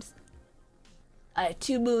lifetimes. I have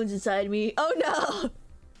 2 moons inside me. Oh no!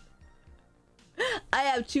 I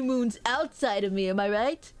have 2 moons outside of me, am I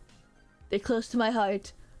right? They're close to my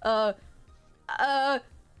heart. If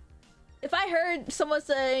I heard someone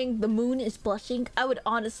saying the moon is blushing, I would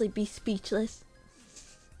honestly be speechless.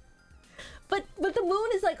 But the moon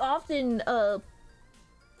is like often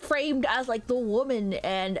framed as like the woman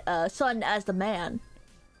and sun as the man.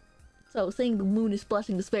 So saying the moon is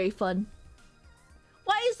blushing is very fun.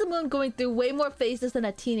 Why is the moon going through way more phases than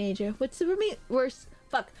a teenager? Would Supermoon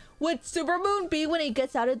be when he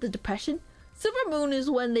gets out of the depression? Supermoon is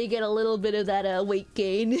when they get a little bit of that weight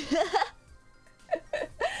gain.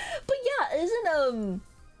 But yeah,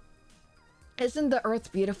 isn't the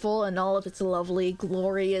Earth beautiful and all of its lovely,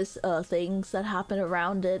 glorious things that happen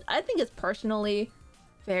around it? I think it's personally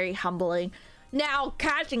very humbling. Now,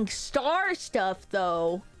 catching star stuff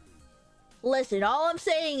though. Listen, all I'm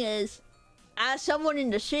saying is, as someone in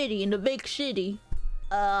the city, in the big city,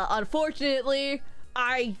 unfortunately,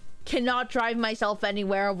 I cannot drive myself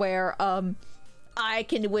anywhere where, I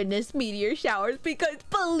can witness meteor showers because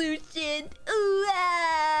pollution. Ooh,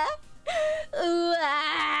 ah. Ooh,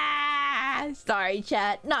 ah. Sorry,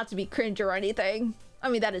 chat. Not to be cringe or anything. I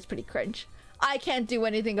mean, that is pretty cringe. I can't do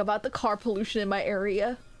anything about the car pollution in my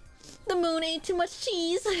area. The moon ate too much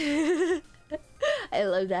cheese. I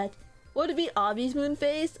love that. What would be Obby's moon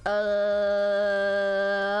phase?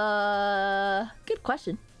 Good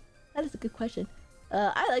question. That is a good question.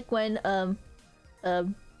 I like when, I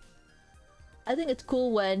think it's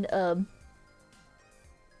cool when, I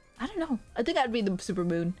don't know. I think I'd be the super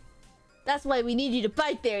moon. That's why we need you to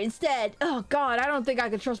bike there instead. Oh god, I don't think I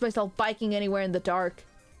could trust myself biking anywhere in the dark.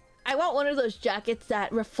 I want one of those jackets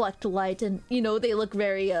that reflect light and, you know, they look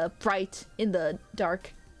very, bright in the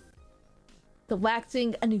dark. The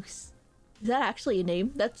waxing anus. Is that actually a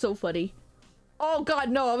name? That's so funny. Oh god,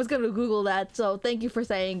 no, I was gonna Google that, so thank you for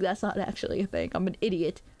saying that's not actually a thing. I'm an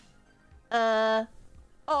idiot. Oh,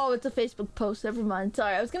 it's a Facebook post. Never mind.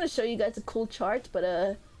 Sorry, I was gonna show you guys a cool chart,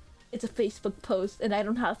 but it's a Facebook post, and I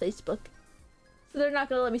don't have Facebook, so they're not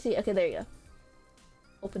gonna let me see. Okay, there you go.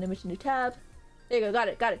 Open image, new tab. There you go. Got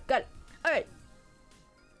it. Got it. Got it. All right.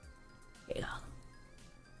 Here you go.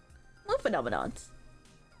 Moon phenomenons.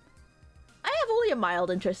 I have only a mild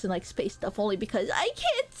interest in like space stuff, only because I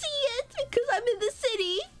can't see it because I'm in the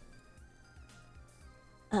city.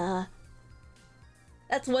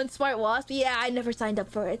 That's one smart wasp. Yeah, I never signed up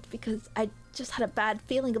for it because just had a bad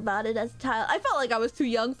feeling about it as a child. I felt like I was too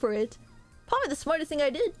young for it. Probably the smartest thing I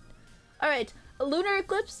did. Alright, a lunar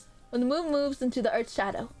eclipse when the moon moves into the Earth's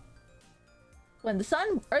shadow. When the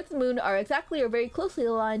sun, Earth, and moon are exactly or very closely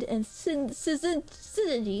aligned in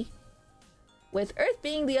syzygy, with Earth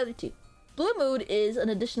being the other two. Blue moon is an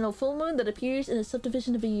additional full moon that appears in a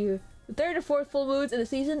subdivision of a year. The third or fourth full moons in a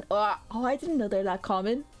season. Oh, I didn't know they're that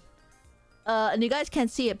common. And you guys can't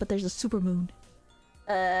see it, but there's a super moon.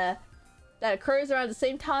 That occurs around the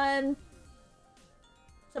same time.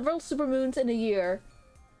 Several super moons in a year.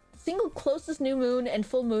 The single closest new moon and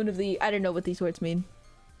full moon of the... I don't know what these words mean.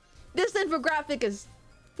 This infographic is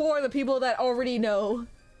for the people that already know.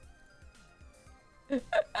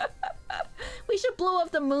 We should blow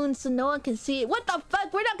up the moon so no one can see it. What the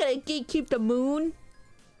fuck? We're not gonna gatekeep the moon.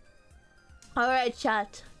 Alright,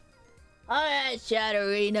 chat. Alright,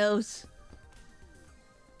 chatterinos.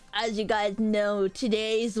 As you guys know,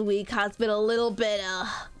 today's week has been a little bit,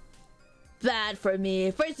 bad for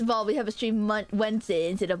me. First of all, we have a stream Wednesday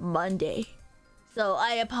instead of Monday. So,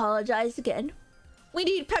 I apologize again. We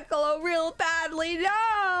need Piccolo real badly.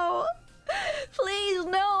 No! Please,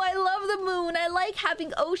 no. I love the moon. I like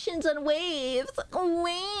having oceans and waves.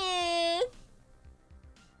 Wee.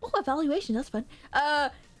 Oh, evaluation. That's fun.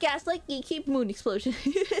 Gaslight, Geeky, moon explosion.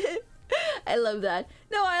 I love that.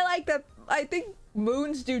 No, I like that. I think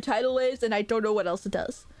moons do tidal waves, and I don't know what else it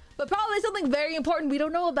does. But probably something very important we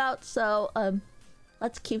don't know about. So,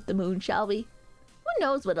 let's keep the moon, shall we? Who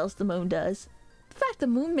knows what else the moon does? The fact the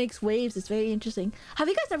moon makes waves is very interesting. Have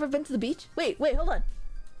you guys ever been to the beach? Wait, hold on.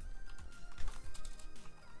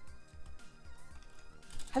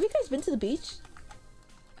 Have you guys been to the beach?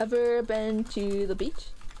 Ever been to the beach?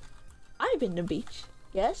 I've been to the beach.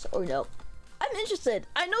 Yes or no? I'm interested.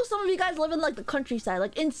 I know some of you guys live in like the countryside,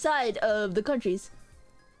 like inside of the countries.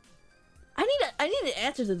 I need an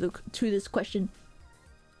answer to this question.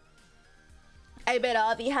 I bet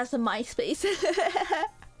Avi has some MySpace.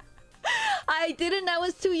 I didn't. I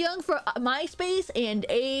was too young for MySpace and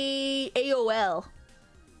AOL.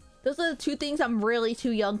 Those are the two things I'm really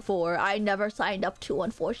too young for. I never signed up to,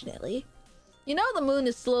 unfortunately. You know the moon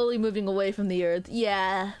is slowly moving away from the Earth.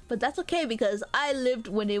 Yeah, but that's okay because I lived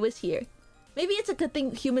when it was here. Maybe it's a good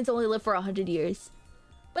thing humans only live for 100 years.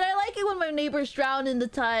 But I like it when my neighbors drown in the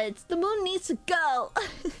tides. The moon needs to go.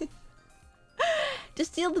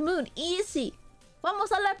 Just steal the moon. Easy.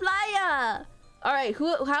 Vamos a la playa. Alright,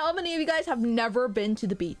 how many of you guys have never been to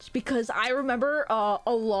the beach? Because I remember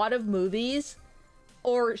a lot of movies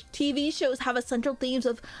or TV shows have essential themes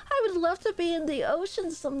of, I would love to be in the ocean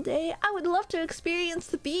someday. I would love to experience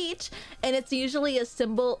the beach. And it's usually a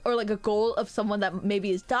symbol or like a goal of someone that maybe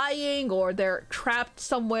is dying or they're trapped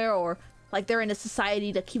somewhere or like they're in a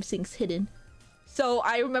society that keeps things hidden. So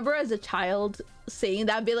I remember as a child saying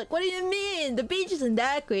that and be like, what do you mean? The beach isn't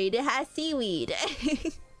that great. It has seaweed.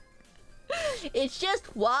 It's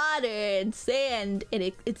just water and sand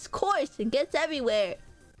and it's coarse and gets everywhere.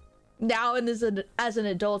 Now and as an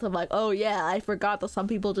adult, I'm like, oh yeah, I forgot that some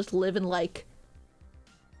people just live in like,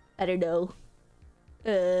 I don't know.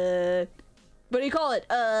 What do you call it?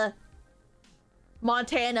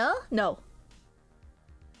 Montana? No.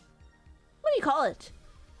 What do you call it?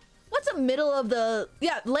 What's the middle of the...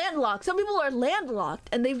 Yeah, landlocked. Some people are landlocked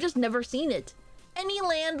and they've just never seen it. Any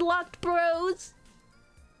landlocked bros?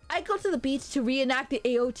 I go to the beach to reenact the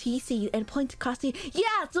AOT scene and point to Costi.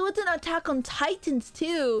 Yeah, so it's an Attack on Titans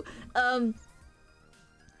too. I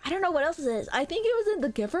don't know what else it is. I think it was in The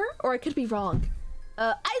Giver, or I could be wrong.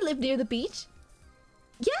 I live near the beach.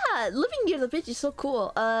 Yeah, living near the beach is so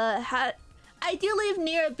cool. I do live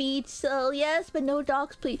near a beach, so yes, but no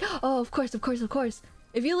dogs, please. Oh, of course.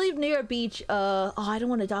 If you live near a beach, oh, I don't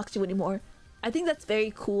want to dox you anymore. I think that's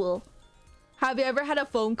very cool. Have you ever had a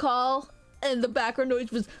phone call and the background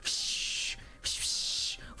noise was whoosh,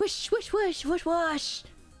 whoosh, whoosh, whoosh, whoosh, whoosh, whoosh?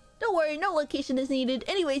 Don't worry, no location is needed.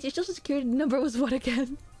 Anyways, your social security number was what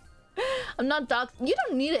again? I'm not doxed. You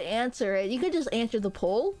don't need to answer it. You could just answer the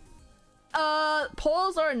poll.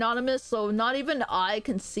 Polls are anonymous, so not even I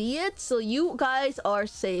can see it. So you guys are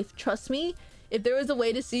safe. Trust me. If there was a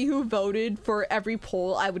way to see who voted for every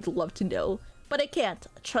poll, I would love to know. But I can't.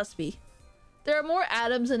 Trust me. There are more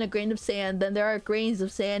atoms in a grain of sand than there are grains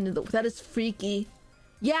of sand in the... That is freaky.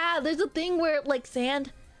 Yeah, there's a thing where, like,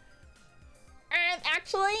 sand... And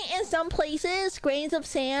actually, in some places, grains of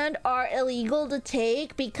sand are illegal to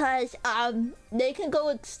take because, they can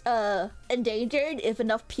go, endangered if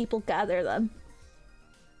enough people gather them.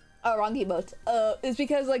 Oh, wrong emote. It's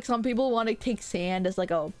because, like, some people want to take sand as,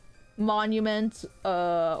 like, a monument,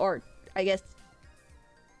 or, I guess,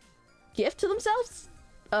 gift to themselves?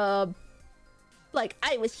 Like,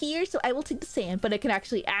 I was here, so I will take the sand, but it can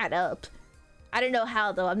actually add up. I don't know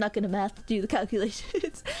how, though. I'm not gonna do the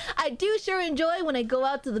calculations. I do sure enjoy when I go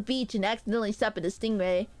out to the beach and accidentally step in a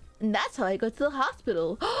stingray. And that's how I go to the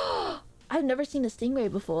hospital. I've never seen a stingray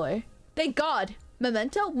before. Thank God.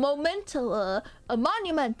 Memento? Memento. A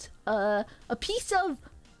monument. A piece of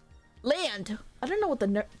land. I don't know what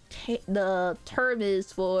the term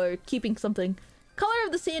is for keeping something. Color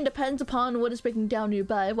of the sand depends upon what is breaking down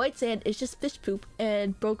nearby. White sand is just fish poop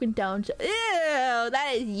and broken down. Ew,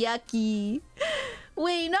 that is yucky.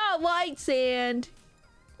 Wait, not white sand.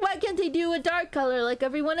 Why can't they do a dark color like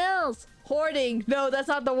everyone else? Hoarding. No, that's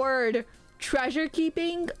not the word. Treasure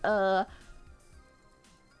keeping.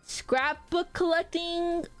 Scrapbook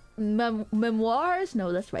collecting. Memoirs.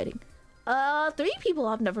 No, that's writing. 3 people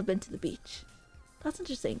have never been to the beach. That's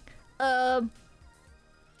interesting.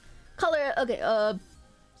 Color, okay,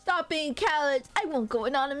 stop being cowards. I won't go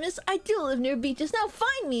anonymous. I do live near beaches. Now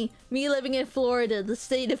find me. Me living in Florida, the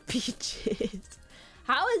state of beaches.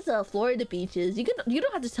 How is Florida beaches? You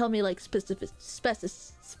don't have to tell me like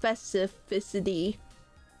specificity,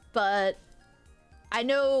 but I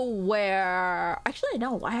know where. Actually, I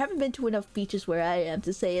know. I haven't been to enough beaches where I am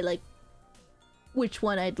to say like which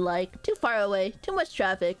one I'd like. Too far away. Too much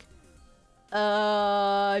traffic.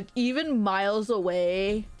 Even miles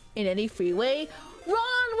away. In any freeway. Ronwin,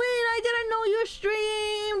 I didn't know you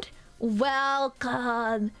streamed.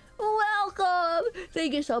 Welcome. Welcome.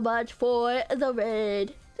 Thank you so much for the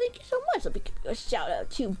raid. Thank you so much. Let me give you a shout out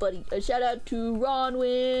to buddy. A shout out to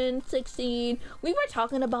Ronwin16. We were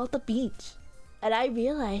talking about the beach. And I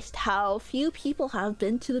realized how few people have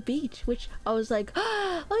been to the beach. Which I was like,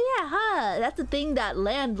 oh yeah, huh. That's the thing that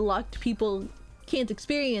landlocked people can't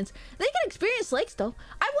experience. They can experience lakes though.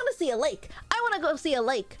 I want to see a lake. I want to go see a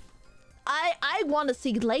lake. I want to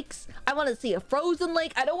see lakes. I want to see a frozen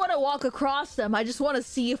lake. I don't want to walk across them. I just want to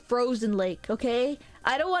see a frozen lake, okay?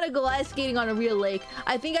 I don't want to go ice skating on a real lake.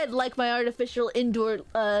 I think I'd like my artificial indoor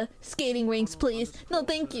skating rinks, please. No,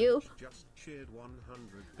 thank you.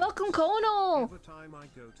 Welcome, Kono. Every time I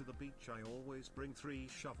go to the beach, I always bring 3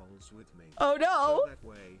 shovels with me. Oh no. So that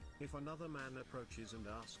way, if another man approaches and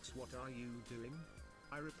asks, "What are you doing?"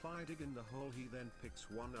 I reply, "Dig in the hole." He then picks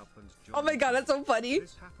one up and joins. Oh my god, that's so funny.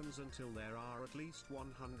 This happens until there are at least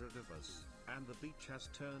 100 of us, and the beach has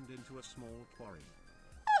turned into a small quarry.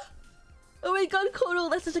 Oh my god, Kono,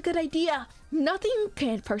 that's such a good idea. Nothing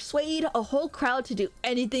can persuade a whole crowd to do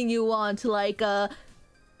anything you want, like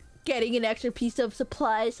getting an extra piece of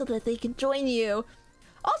supplies so that they can join you.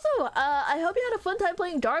 Also, I hope you had a fun time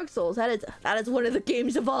playing Dark Souls. That is one of the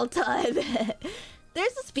games of all time.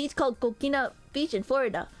 There's this beach called Coquina Beach in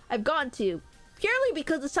Florida. I've gone to purely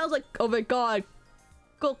because it sounds like, oh my god,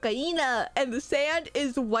 cocaina, and the sand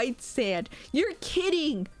is white sand. You're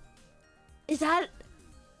kidding. That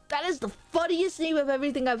is the funniest name of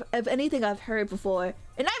anything I've heard before.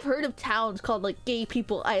 And I've heard of towns called like Gay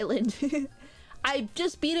People Island. I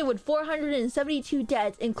just beat it with 472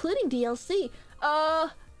 deaths, including DLC.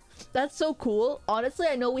 That's so cool. Honestly,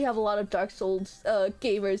 I know we have a lot of Dark Souls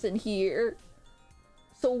gamers in here.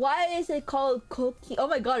 So why is it called cocaine? Oh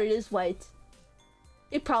my god, it is white.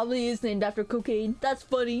 It probably is named after cocaine. That's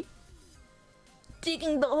funny.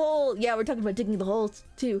 Digging the hole. Yeah, we're talking about digging the holes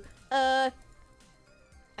too. I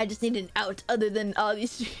just need an out other than all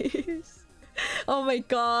these trees. Oh my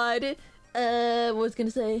god. What was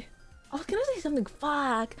gonna say? I was gonna say something.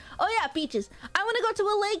 Fuck. Oh yeah, beaches. I want to go to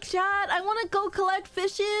a lake, chat. I want to go collect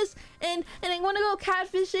fishes, and I want to go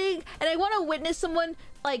catfishing, and I want to witness someone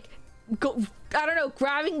like go. I don't know,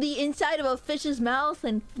 grabbing the inside of a fish's mouth,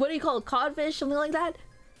 and what do you call it, codfish, something like that.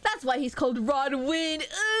 That's why he's called Rodwin.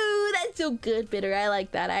 Ooh, that's so good, Bitter. I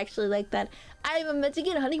like that. I actually like that. I'm a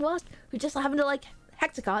Mexican honey wasp who just happened to like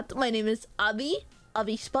Hexacon. My name is Abby.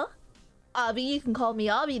 Avispa. Abby, you can call me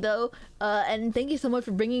Abby though. And thank you so much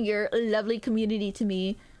for bringing your lovely community to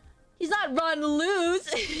me. He's not Ron Lose.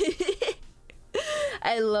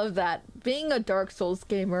 I love that. Being a Dark Souls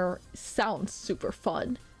gamer sounds super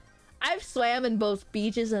fun. I've swam in both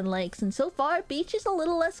beaches and lakes, and so far, beach is a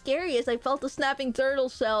little less scary as I felt a snapping turtle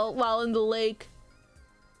shell while in the lake.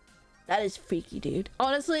 That is freaky, dude.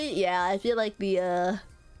 Honestly, yeah, I feel like the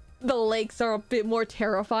lakes are a bit more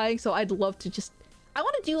terrifying, so I'd love to just... I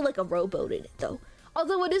want to do like a rowboat in it though.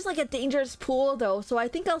 Although it is like a dangerous pool though, so I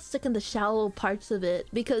think I'll stick in the shallow parts of it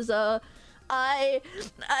because I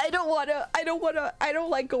don't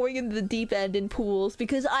like going in the deep end in pools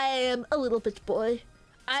because I am a little bitch boy.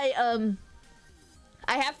 I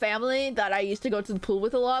have family that I used to go to the pool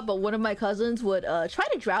with a lot, but one of my cousins would try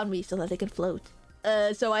to drown me so that they could float.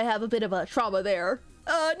 So I have a bit of a trauma there.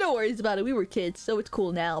 No worries about it. We were kids, so it's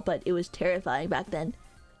cool now, but it was terrifying back then.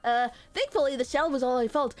 Thankfully the shell was all I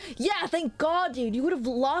felt. Yeah, thank God, dude. You would have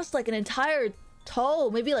lost like an entire toe,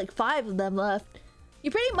 maybe like 5 of them left. You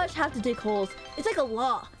pretty much have to dig holes. It's like a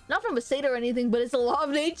law. Not from a saint or anything, but it's a law of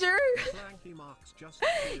nature.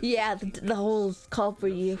 Yeah, the holes call for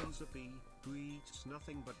you.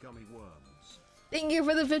 Thank you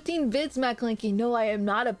for the 15 bits, MacLinky. No, I am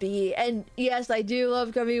not a bee. And yes, I do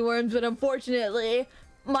love gummy worms, but unfortunately,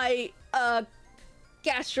 my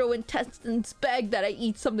gastrointestines beg that I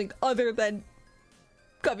eat something other than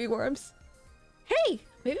gummy worms. Hey,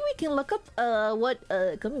 maybe we can look up what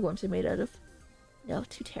gummy worms are made out of. No,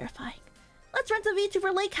 too terrifying. Let's rent a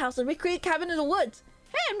VTuber lake house and recreate Cabin in the Woods.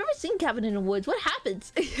 Hey, I've never seen Cabin in the Woods. What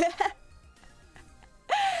happens?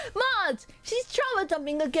 Mods! She's trauma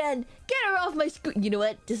dumping again! Get her off my screen! You know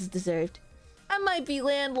what? This is deserved. I might be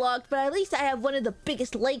landlocked, but at least I have one of the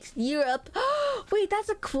biggest lakes in Europe. Wait, that's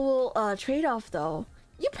a cool trade-off, though.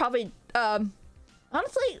 You probably,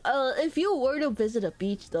 honestly, if you were to visit a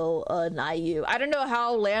beach, though, Nayu, I don't know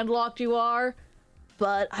how landlocked you are,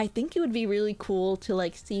 but I think it would be really cool to,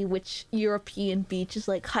 like, see which European beach is,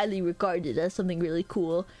 like, highly regarded as something really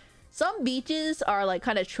cool. Some beaches are like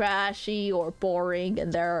kind of trashy or boring,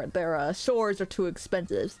 and their shores are too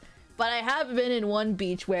expensive. But I have been in one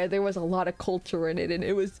beach where there was a lot of culture in it, and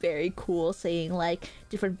it was very cool seeing like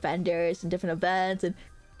different vendors and different events, and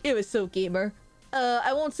it was so gamer.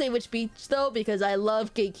 I won't say which beach though, because I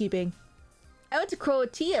love gatekeeping. I went to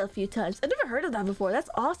Croatia a few times. I've never heard of that before. That's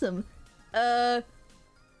awesome. How's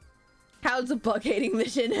a bug hating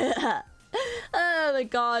mission? Oh my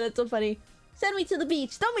god, that's so funny. Send me to the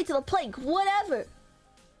beach, throw me to the plank, whatever!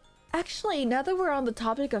 Actually, now that we're on the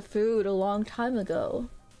topic of food, a long time ago.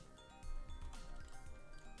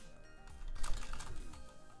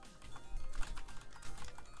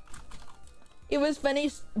 It was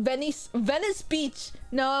Venice Beach!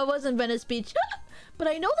 No, it wasn't Venice Beach. But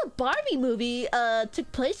I know the Barbie movie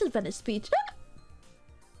took place at Venice Beach.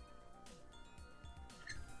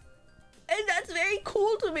 And that's very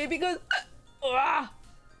cool to me because...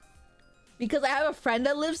 Because I have a friend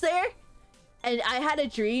that lives there, and I had a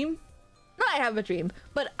dream. Not I have a dream,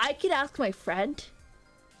 but I could ask my friend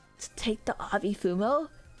to take the Avi Fumo,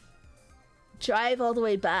 drive all the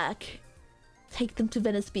way back, take them to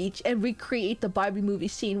Venice Beach, and recreate the Barbie movie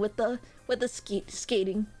scene with the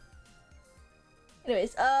skating.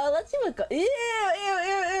 Anyways, let's see what ew, ew, ew,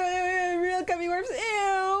 ew, ew, real gummy worms.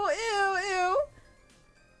 Ew, ew,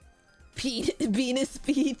 ew. Venus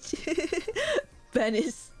Beach.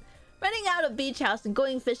 Venice. Renting out a beach house and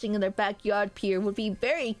going fishing in their backyard pier would be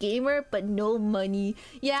very gamer, but no money.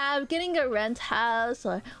 Yeah, getting a rent house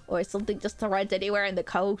or something just to rent anywhere in the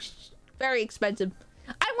coast, very expensive.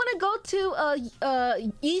 I want to go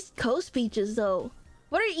to East Coast beaches though.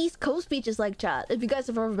 What are East Coast beaches like, chat? If you guys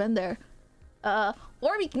have ever been there, or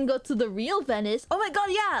we can go to the real Venice. Oh my god,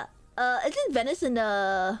 yeah. Isn't Venice in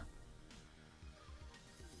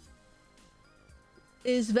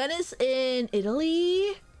Is Venice in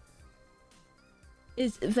Italy?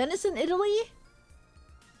 Is Venice in Italy?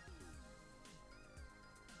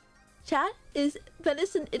 Chat? Is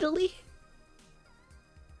Venice in Italy?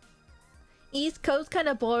 East Coast kind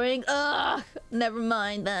of boring. Ugh, never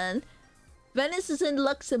mind then. Venice is in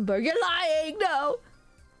Luxembourg. You're lying! No!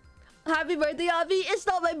 Happy birthday, Avi! It's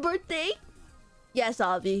not my birthday! Yes,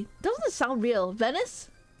 Avi. Doesn't sound real. Venice?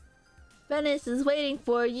 Venice is waiting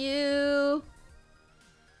for you.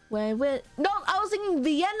 No, I was thinking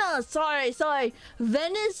Vienna. Sorry.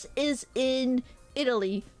 Venice is in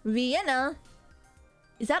Italy. Vienna,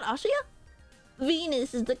 is that Austria?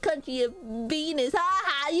 Venus is the country of Venus.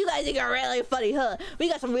 Haha, you guys think are really funny, huh? We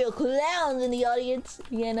got some real clowns in the audience.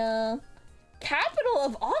 Vienna, capital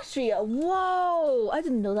of Austria. Whoa, I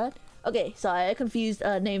didn't know that. Okay, sorry, I confused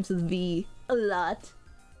names with V a lot.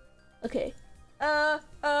 Okay. What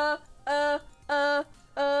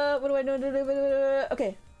do I know?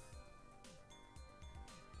 Okay.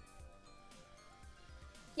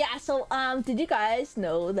 Yeah, so, did you guys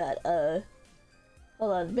know that,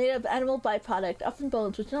 hold on, made of animal byproduct, often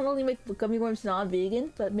bones, which not only make gummy worms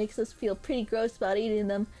non-vegan, but makes us feel pretty gross about eating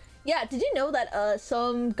them. Yeah, did you know that,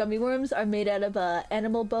 some gummy worms are made out of,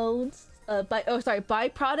 animal bones?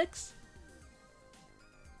 Byproducts?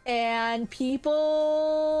 And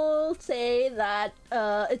people say that,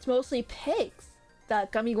 it's mostly pigs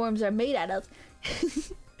that gummy worms are made out of.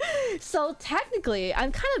 So technically,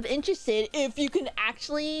 I'm kind of interested if you can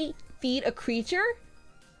actually feed a creature,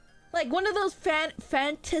 like one of those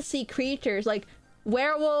fantasy creatures, like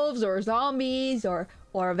werewolves or zombies or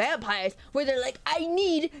vampires, where they're like, I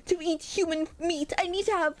need to eat human meat. I need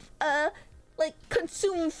to have like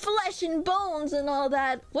consume flesh and bones and all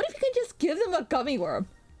that. What if you could just give them a gummy worm?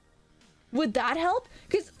 Would that help?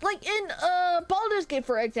 Because like in Baldur's Gate,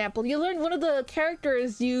 for example, you learn one of the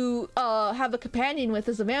characters you have a companion with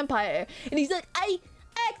is a vampire, and he's like, I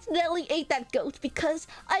accidentally ate that goat because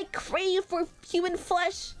I crave for human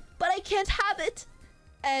flesh, but I can't have it.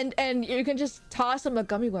 And you can just toss him a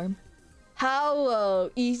gummy worm. How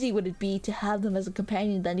easy would it be to have them as a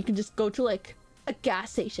companion then? You can just go to like a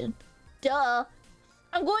gas station. Duh.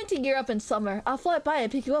 I'm going to Europe in summer. I'll fly by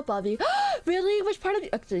and pick you up, Bobby. Really? Which part of you?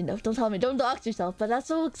 Actually, no, don't tell me. Don't dox yourself, but that's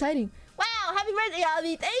so exciting. Wow, happy birthday,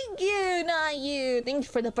 Abby. Thank you, not you. Thanks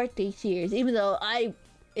for the birthday cheers, even though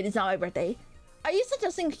it is not my birthday. Are you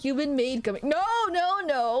suggesting human-made gummy? No, no,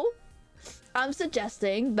 no. I'm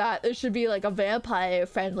suggesting that there should be like a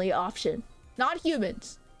vampire-friendly option. Not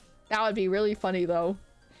humans. That would be really funny, though.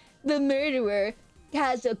 The murderer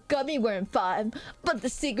has a gummy worm farm, but the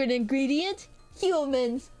secret ingredient?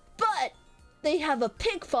 Humans. But they have a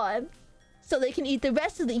pig farm, so they can eat the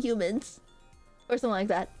rest of the humans. Or something like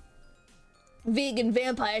that. Vegan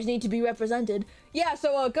vampires need to be represented. Yeah,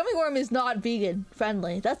 so a gummy worm is not vegan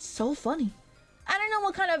friendly. That's so funny. I don't know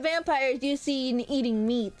what kind of vampires you see in eating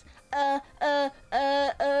meat.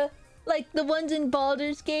 Like the ones in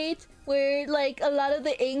Baldur's Gate, where like a lot of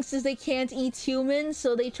the angst is they can't eat humans,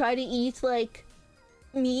 so they try to eat like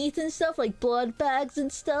meat and stuff, like blood bags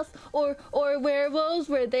and stuff, or werewolves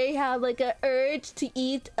where they have like a urge to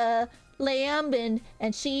eat lamb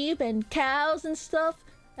and sheep and cows and stuff.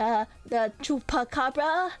 The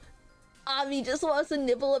chupacabra. Avi just wants to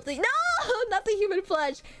nibble up the— no, not the human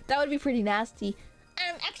flesh. That would be pretty nasty.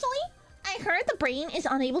 Actually, I heard the brain is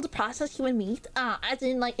unable to process human meat. As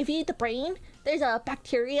in, like, if you eat the brain, there's a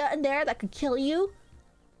bacteria in there that could kill you.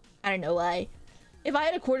 I don't know why. If I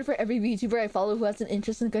had a quarter for every VTuber I follow who has an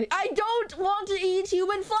interest in cooking— I don't want to eat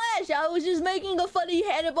human flesh! I was just making a funny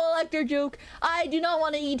Hannibal Lecter joke. I do not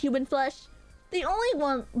want to eat human flesh. The only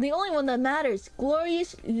one that matters.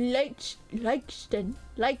 Glorious Liechtenstein.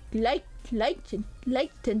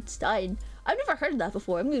 I've never heard of that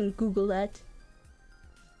before. I'm gonna Google that.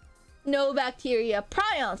 No bacteria.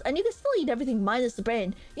 Prions. And you can still eat everything minus the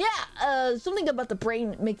brain. Yeah, something about the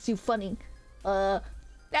brain makes you funny.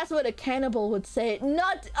 That's what a cannibal would say.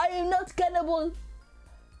 I am not cannibal.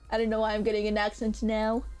 I don't know why I'm getting an accent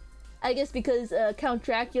now. I guess because Count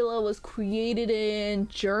Dracula was created in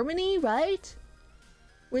Germany, right?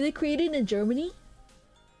 Were they created in Germany?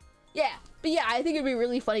 Yeah, but yeah, I think it'd be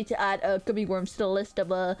really funny to add gummy worms to the list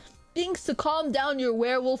of things to calm down your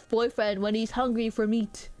werewolf boyfriend when he's hungry for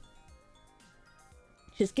meat.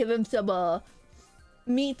 Just give him some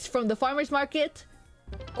meat from the farmer's market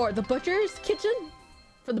or the butcher's kitchen.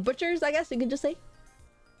 For the butchers, I guess you can just say.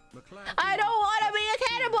 I don't want to be a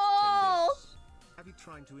cannibal! Have you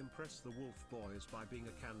tried to impress the wolf boys by being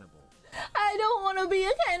a cannibal? I don't want to be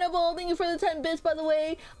a cannibal. Thank you for the 10 bits, by the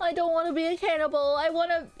way. I don't want to be a cannibal. I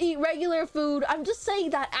want to eat regular food. I'm just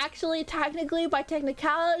saying that actually, technically, by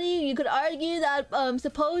technicality, you could argue that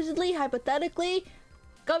supposedly, hypothetically,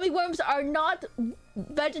 gummy worms are not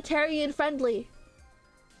vegetarian friendly.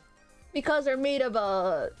 Because they're made of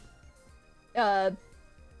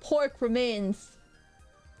pork remains,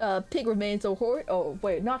 pig remains, or oh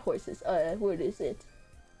wait, not horses. What is it?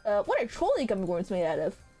 What are trolley gummy worms made out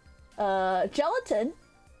of? Gelatin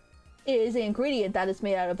is the ingredient that is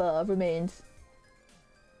made out of remains.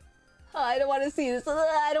 I don't want to see this.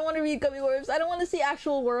 I don't want to read gummy worms. I don't want to see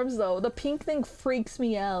actual worms though. The pink thing freaks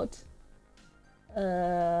me out.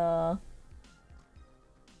 Where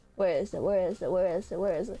is it? Where is it? Where is it?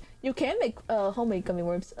 Where is it? You can make homemade gummy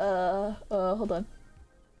worms. Hold on.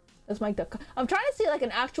 That's Mike.com. I'm trying to see like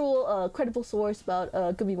an actual credible source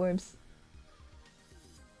about gummy worms.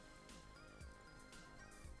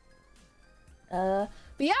 But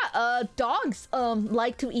yeah, dogs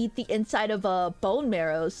like to eat the inside of bone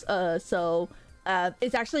marrows. So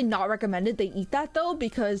it's actually not recommended they eat that though,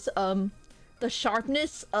 because the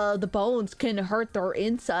sharpness of the bones can hurt their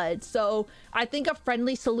insides. So I think a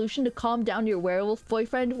friendly solution to calm down your werewolf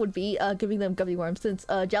boyfriend would be giving them gummy worms, since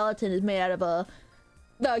gelatin is made out of the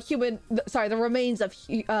remains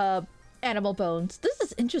of animal bones. This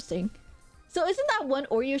is interesting. So isn't that one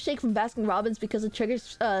Oreo shake from Baskin Robbins because it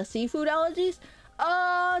triggers seafood allergies?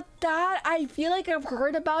 That I feel like I've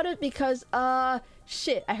heard about it because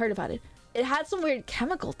shit, I heard about it. It had some weird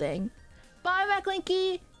chemical thing. Bye,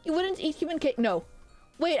 MacLinky. You wouldn't eat human cake? No.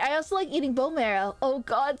 Wait, I also like eating bone marrow. Oh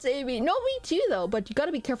god, save me. No, me too though, but you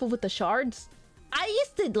gotta be careful with the shards. I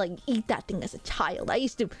used to like eat that thing as a child. I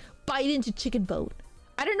used to bite into chicken bone.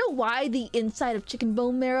 I don't know why the inside of chicken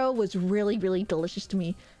bone marrow was really, really delicious to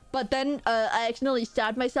me. But then I accidentally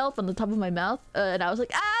stabbed myself on the top of my mouth, and I was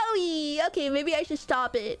like, owie! Okay, maybe I should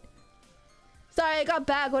stop it. Sorry, I got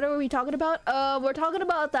back. What are we talking about? We're talking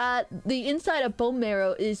about that the inside of bone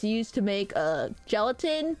marrow is used to make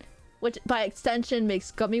gelatin, which by extension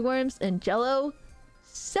makes gummy worms and jello.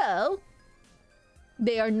 So,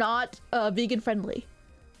 they are not vegan friendly.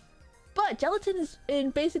 But gelatin is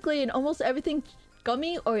basically in almost everything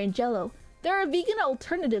gummy or in jello. There are vegan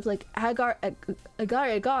alternatives like agar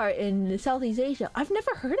in Southeast Asia. I've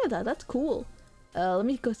never heard of that. That's cool. Let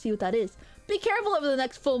me go see what that is. Be careful over the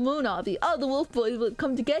next full moon, Avi. Oh, the wolf boys will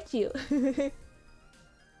come to get you.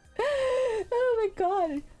 Oh my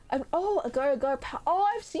god. Oh, agar. Oh,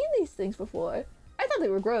 I've seen these things before. I thought they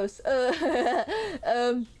were gross.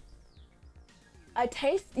 I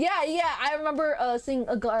taste. Yeah. I remember seeing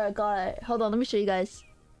agar. Hold on, let me show you guys.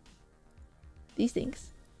 These things.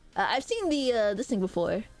 I've seen the this thing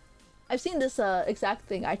before. I've seen this exact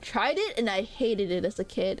thing. I tried it and I hated it as a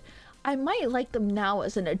kid. I might like them now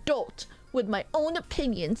as an adult with my own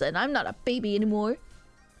opinions, and I'm not a baby anymore.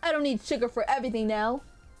 I don't need sugar for everything now.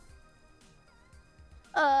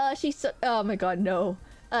 Oh my god, no.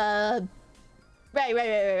 Right.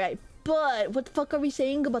 But what the fuck are we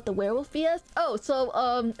saying about the werewolf VS? Oh,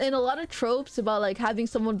 so in a lot of tropes about like having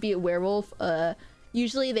someone be a werewolf,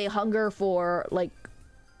 usually they hunger for like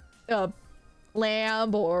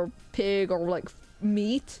lamb or pig or like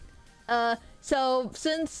meat. So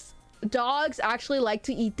since dogs actually like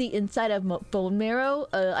to eat the inside of bone marrow,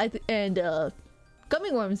 and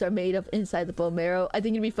gummy worms are made of inside the bone marrow, I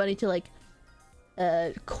think it'd be funny to like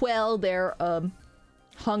quell their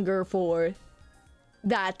hunger for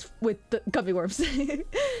that with the gummy worms.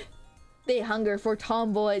 They hunger for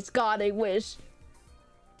tomboys. God, I wish.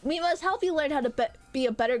 We must help you learn how to be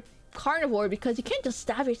a better carnivore, because you can't just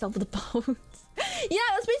stab yourself with the bones. Yeah,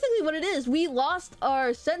 that's basically what it is. We lost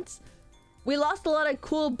our sense. We lost a lot of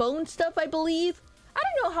cool bone stuff, I believe. I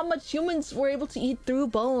don't know how much humans were able to eat through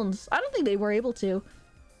bones. I don't think they were able to.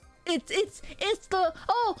 It's the,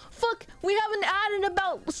 oh fuck, we have an ad in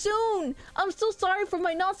about soon. I'm so sorry for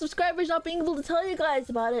my non-subscribers not being able to tell you guys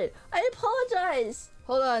about it. I apologize.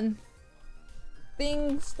 Hold on.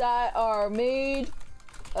 Things that are made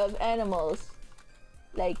of animals.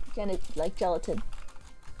 Like gelatin.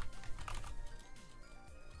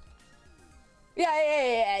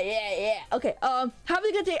 Yeah. Okay, have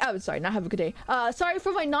a good day. Oh, sorry, not have a good day. Sorry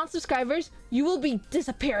for my non-subscribers. You will be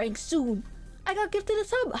disappearing soon. I got gifted a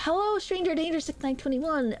sub. Hello, Stranger Danger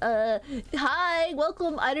 6921. Hi,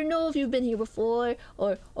 welcome. I don't know if you've been here before,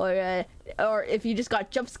 or if you just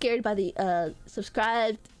got jump scared by the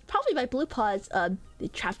subscribed, probably by Blue Paws. They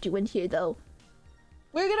trapped you in here though.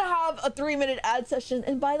 We're gonna have a 3-minute ad session,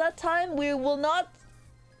 and by that time we will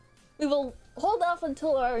hold off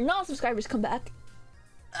until our non-subscribers come back.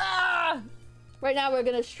 Right now we're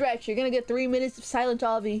gonna stretch. You're gonna get 3 minutes of silent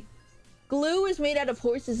Avi. Glue is made out of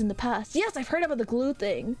horses in the past. Yes, I've heard about the glue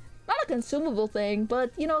thing. Not a consumable thing,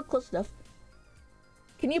 but you know, close enough.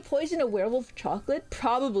 Can you poison a werewolf with chocolate?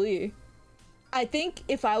 Probably. I think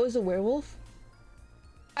if I was a werewolf,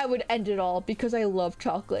 I would end it all because I love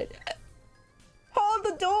chocolate. Hold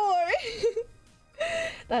the door!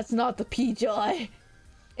 That's not the P-Joy.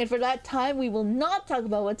 And for that time, we will not talk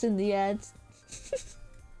about what's in the ads.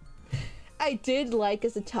 I did like,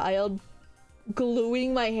 as a child,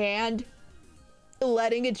 gluing my hand,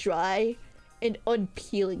 letting it dry, and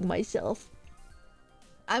unpeeling myself.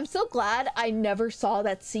 I'm so glad I never saw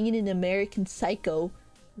that scene in American Psycho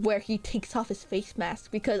where he takes off his face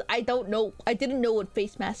mask, because I didn't know what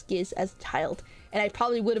face mask is as a child, and I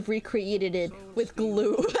probably would have recreated it with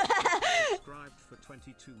glue. Subscribed for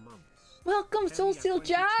 22 months. Welcome, Soul Seal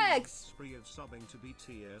Jax! Free of subbing to be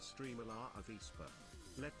tier streamer La Avispa.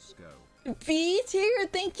 Let's go. V tier,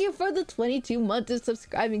 thank you for the 22 months of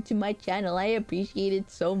subscribing to my channel. I appreciate it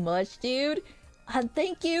so much, dude.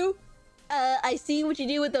 Thank you. I see what you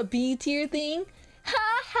do with the B tier thing.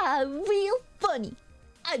 Ha ha, real funny.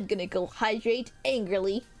 I'm gonna go hydrate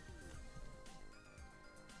angrily.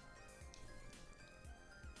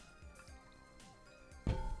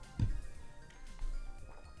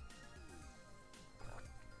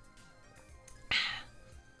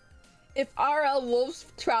 If RL Wolves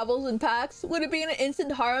travels in packs, would it be an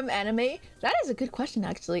instant harem anime? That is a good question,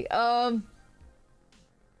 actually. I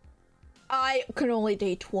can only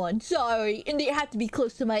date one. Sorry. And they have to be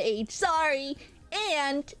close to my age. Sorry.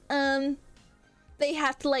 And, they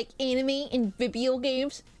have to like anime in video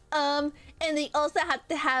games. And they also have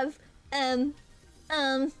to have, a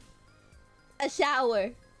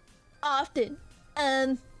shower. Often.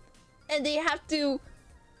 And they have to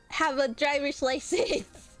have a driver's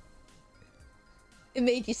license. It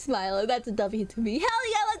made you smile. That's a W to me.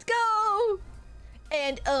 Hell yeah, let's go!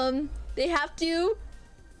 And they have to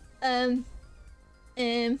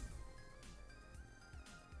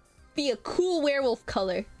be a cool werewolf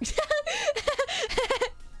color.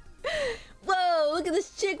 Whoa, look at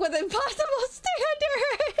this chick with impossible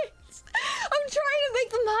standards. I'm trying to make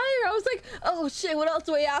them higher. I was like, oh shit, what else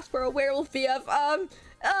do I ask for a werewolf BF?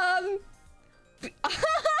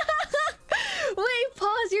 Wait,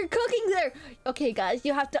 pause, you're cooking there. Okay, guys,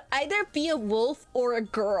 you have to either be a wolf or a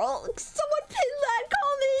girl. Someone pin that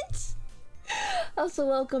comment. Also,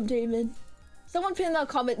 welcome, Damon. Someone pin that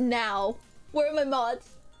comment now. Where are my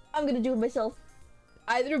mods? I'm gonna do it myself.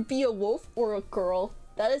 Either be a wolf or a girl.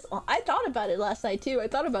 That is, I thought about it last night too. I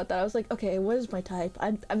thought about that. I was like, okay, what is my type?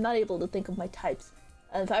 I'm not able to think of my types.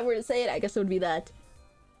 And if I were to say it, I guess it would be that.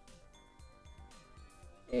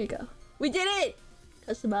 There you go. We did it!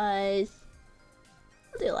 Customize.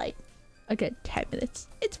 What do you like? Okay, 10 minutes.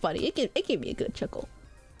 It's funny. It gave me a good chuckle.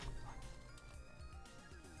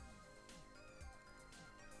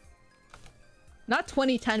 Not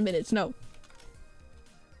 10 minutes, no.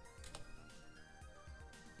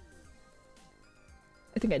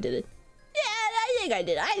 I think I did it. Yeah, I think I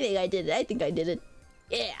did it. I think I did it.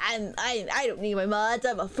 Yeah, I don't need my mods.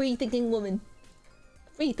 I'm a free-thinking woman.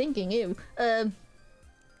 Free-thinking, ew.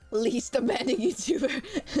 Least demanding YouTuber.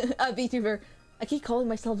 A VTuber. I keep calling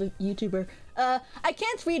myself a YouTuber. I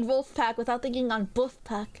can't read Wolfpack without thinking on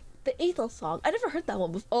Wolfpack. The Ethel song. I never heard that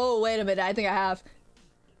one before. Oh, wait a minute. I think I have.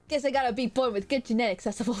 Guess I gotta be born with good genetics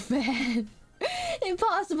as a wolf man.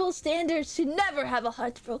 Impossible standards to never have a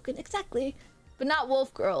heart broken. Exactly. But not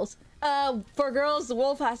wolf girls. For girls, the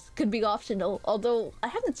wolf could be optional. Although, I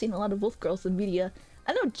haven't seen a lot of wolf girls in media.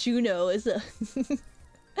 I know Juno is a...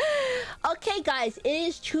 Okay, guys, it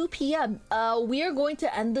is 2 p.m. We are going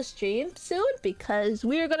to end the stream soon because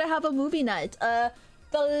we are gonna have a movie night. The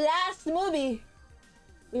last movie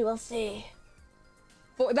we will see.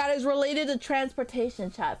 That is related to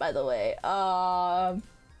transportation, chat, by the way.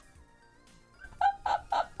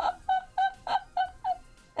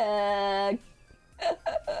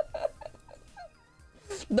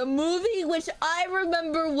 The movie, which I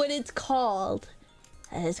remember what it's called.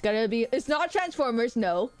 It's not Transformers,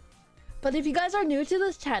 no. But if you guys are new to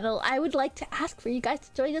this channel, I would like to ask for you guys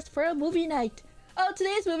to join us for a movie night. Oh,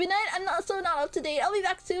 today's movie night? I'm also not up to date. I'll be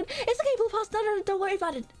back soon. It's okay, Blue Pulse. No, don't worry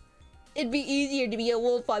about it. It'd be easier to be a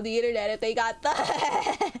wolf on the internet if they got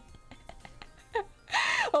that.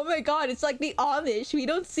 Oh my god, it's like the Amish. We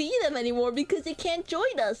don't see them anymore because they can't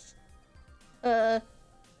join us. What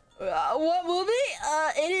movie?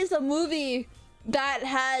 It is a movie that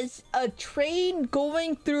has a train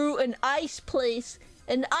going through an ice place,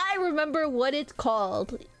 and I remember what it's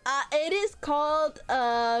called. It is called,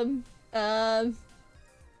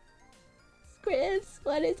 Scripts?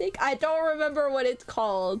 What is it? I don't remember what it's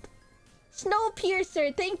called.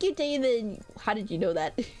 Snowpiercer! Thank you, Damon! How did you know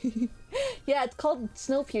that? Yeah, it's called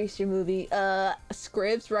Snowpiercer movie.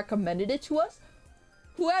 Scribs recommended it to us.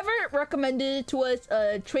 Whoever recommended it to us,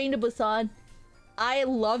 Train to Busan. I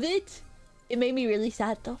love it. It made me really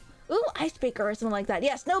sad though. Ooh, Icebreaker or something like that.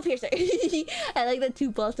 Yeah, Snowpiercer. I like that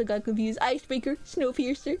too, boss. I got confused. Icebreaker,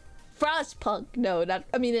 Snowpiercer. Frostpunk. No, not.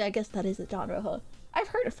 I mean, I guess that is a genre, huh? I've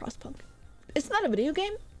heard of Frostpunk. It's not a video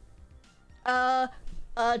game.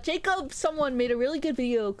 Jacob, someone made a really good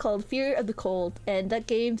video called Fear of the Cold, and that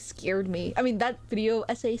game scared me. I mean, that video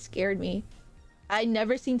essay scared me. I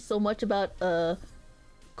never seen so much about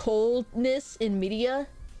coldness in media.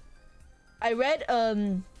 I read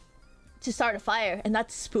To Start a Fire, and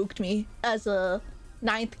that spooked me as a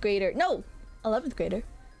 9th grader. No, 11th grader.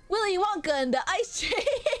 Willy Wonka and the Ice Train.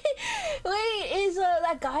 Wait, is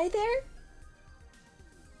that guy there?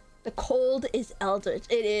 The cold is eldritch.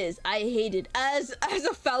 It is. I hate it. As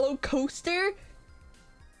a fellow coaster,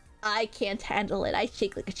 I can't handle it. I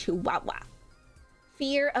shake like a chihuahua.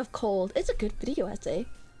 Fear of Cold. It's a good video essay.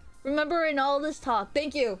 Remember in all this talk.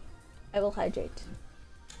 Thank you. I will hydrate.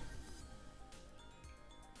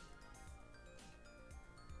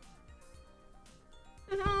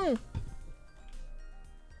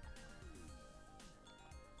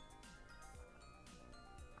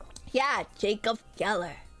 Yeah, Jacob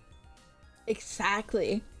Geller.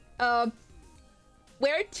 Exactly.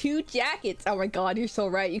 Wear 2 jackets. Oh my god, you're so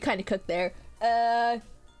right. You kind of cooked there.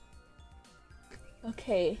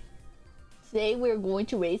 Okay. Today we're going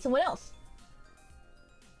to raid someone else.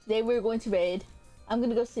 Today we're going to raid. I'm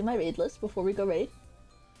gonna go see my raid list before we go raid.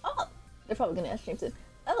 Oh, they're probably gonna ask stream soon.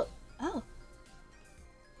 Oh.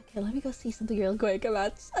 Okay, let me go see something real quick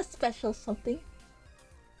about a special something.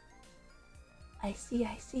 I see,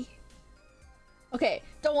 I see. Okay,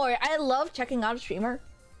 don't worry. I love checking out a streamer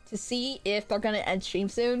to see if they're gonna end stream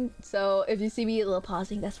soon. So if you see me a little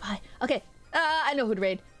pausing, that's why. Okay, I know who to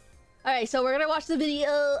raid. Alright, so we're gonna watch the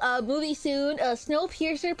video movie soon.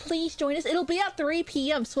 Snowpiercer, please join us. It'll be at 3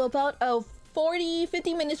 p.m. So about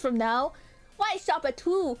 50 minutes from now. Why stop at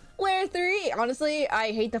 2? Wear 3. Honestly,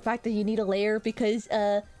 I hate the fact that you need a layer because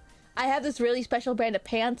I have this really special brand of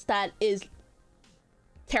pants that is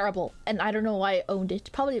terrible, and I don't know why I owned it.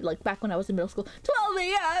 Probably like back when I was in middle school. 12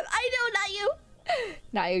 a.m. I know, not you.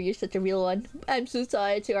 Nayu, you're such a real one. I'm so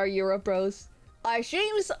sorry to our Euro bros. Our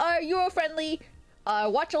streams are Euro friendly.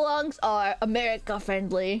 Our watch-alongs are America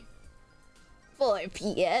friendly. 4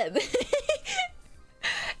 p.m.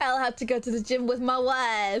 I'll have to go to the gym with my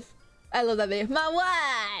wife. I love that video. My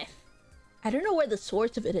wife. I don't know where the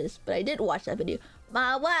source of it is, but I did watch that video.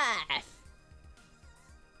 My wife.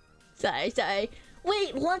 Sorry.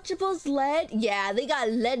 Wait, Lunchables lead? Yeah, they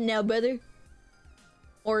got lead now, brother.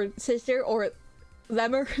 Or sister, or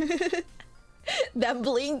themmer. Them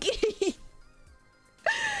blinky.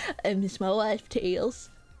 I miss my wife, Tails.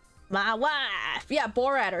 My wife. Yeah,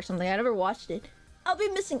 Borat or something. I never watched it. I'll be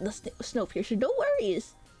missing the Snowpiercer. No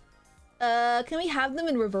worries. Can we have them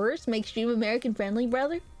in reverse? Make stream American friendly,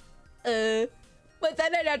 brother? But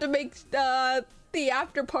then I'd have to make the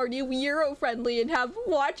after party Euro friendly and have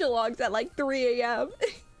watch-alongs at like 3 a.m.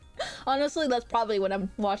 Honestly, that's probably when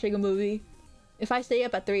I'm watching a movie. If I stay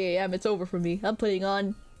up at 3 a.m., it's over for me. I'm putting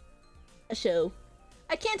on a show.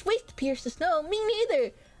 I can't wait to pierce the snow. Me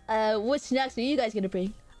neither. What snacks are you guys gonna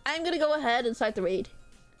bring? I'm gonna go ahead and start the raid.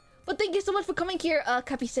 But thank you so much for coming here,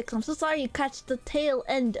 Cappy6. I'm so sorry you catch the tail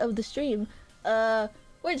end of the stream. We're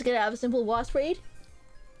just gonna have a simple Wasp raid.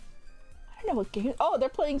 I don't know what game. Oh, they're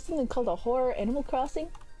playing something called a horror Animal Crossing.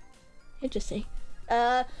 Interesting.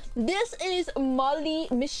 This is Molly,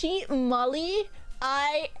 Mishi Molly.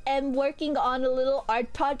 I am working on a little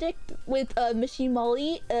art project with Mishi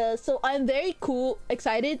Molly. So I'm very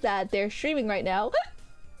excited that they're streaming right now.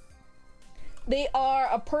 They are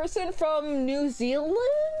a person from New Zealand,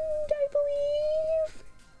 I believe.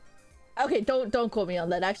 Okay, don't quote me on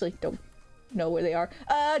that. Actually, don't know where they are.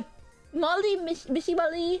 Molly, Mishi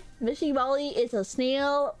Molly is a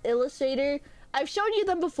snail illustrator. I've shown you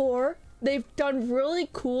them before. They've done really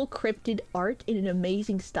cool cryptid art in an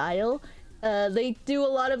amazing style. They do a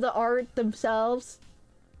lot of the art themselves.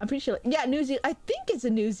 I'm pretty sure. Yeah, New Zealand. I think it's a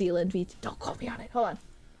New Zealand VT. Don't quote me on it. Hold on.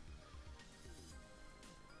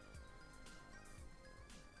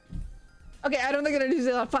 Okay, I don't think it's New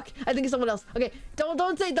Zealand. Fuck. I think it's someone else. Okay, don't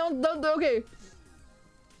okay.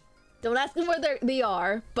 Don't ask them where they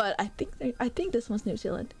are, but I think this one's New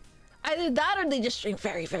Zealand. Either that or they just stream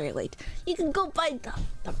very, very late. You can go find them.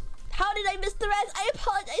 How did I miss the rest? I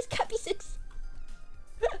apologize, Cappy6.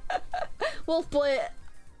 Wolfboy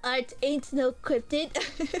art ain't no cryptid.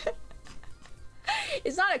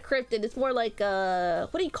 It's not a cryptid, it's more like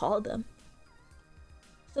what do you call them?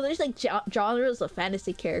 So there's like genres of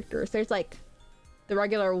fantasy characters. There's like the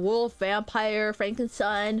regular wolf, vampire,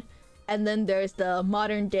 Frankenstein, and then there's the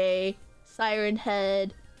modern day Siren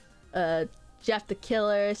Head, Jeff the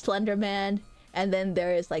Killer, Slender Man, and then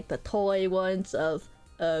there's like the toy ones of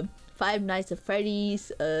Five Nights at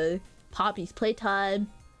Freddy's, Poppy's Playtime.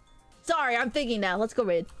 Sorry, I'm thinking now. Let's go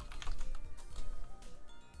raid.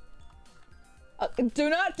 Do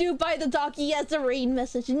not do by the donkey as a raid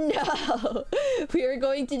message. No, we are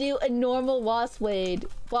going to do a normal Wasp raid.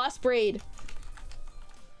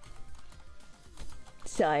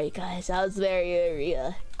 Sorry, guys. I was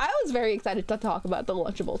very excited to talk about the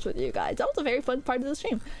Lunchables with you guys. That was a very fun part of the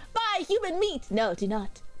stream. Buy human meat. No, do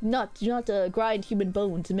not grind human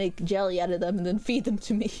bones and make jelly out of them and then feed them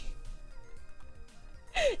to me.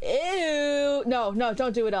 Ew. No,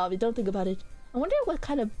 don't do it, Avi. Don't think about it. I wonder what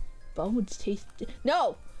kind of bones taste.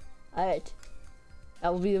 No. All right.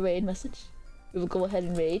 That will be the raid message. We will go ahead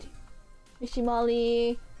and raid. Mishi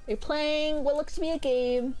Molly. They're playing what looks to be a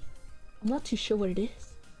game. I'm not too sure what it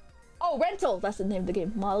is. Oh, Rental. That's the name of the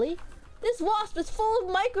game. Molly. This wasp is full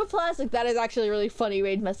of microplastic. That is actually a really funny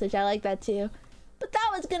raid message. I like that too. But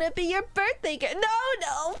that was gonna be your birthday gift.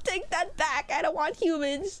 No, take that back. I don't want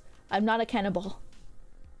humans. I'm not a cannibal.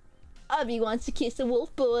 Abby wants to kiss a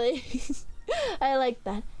wolf boy. I like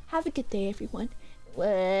that. Have a good day, everyone.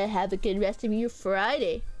 Have a good rest of your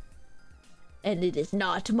Friday. And it is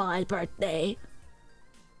not my birthday.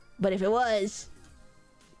 But if it was,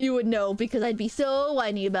 you would know because I'd be so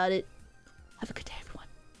whiny about it. Have a good day, everyone.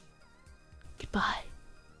 Goodbye.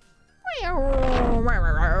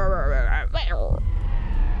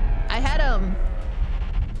 I had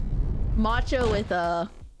matcha with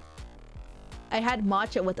I had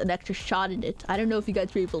matcha with an extra shot in it. I don't know if you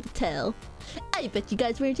guys were able to tell. I bet you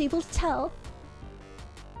guys weren't able to tell.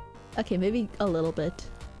 Okay, maybe a little bit.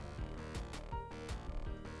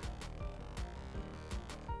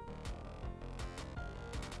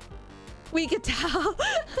 We could tell.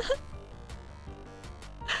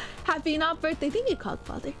 Happy not birthday. Thank you,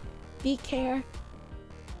 Cogfather. Be care.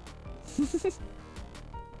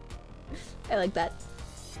 I like that.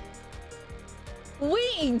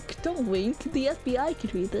 Wink! Don't wink. The FBI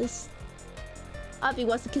could read this. Abby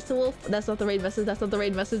wants to kiss the wolf. That's not the raid message. That's not the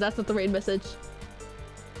raid message. That's not the raid message.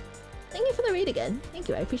 Thank you for the raid again. Thank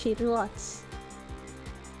you. I appreciate it lots.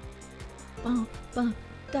 Bum, bum,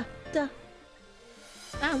 da, da.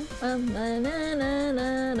 Na na na na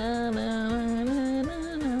na na na na na na.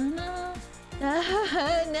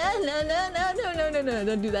 No,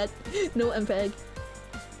 don't do that. No MPEG.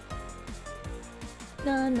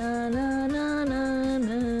 Na na na na na na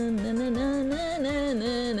na na na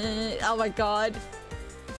na na. Oh my god.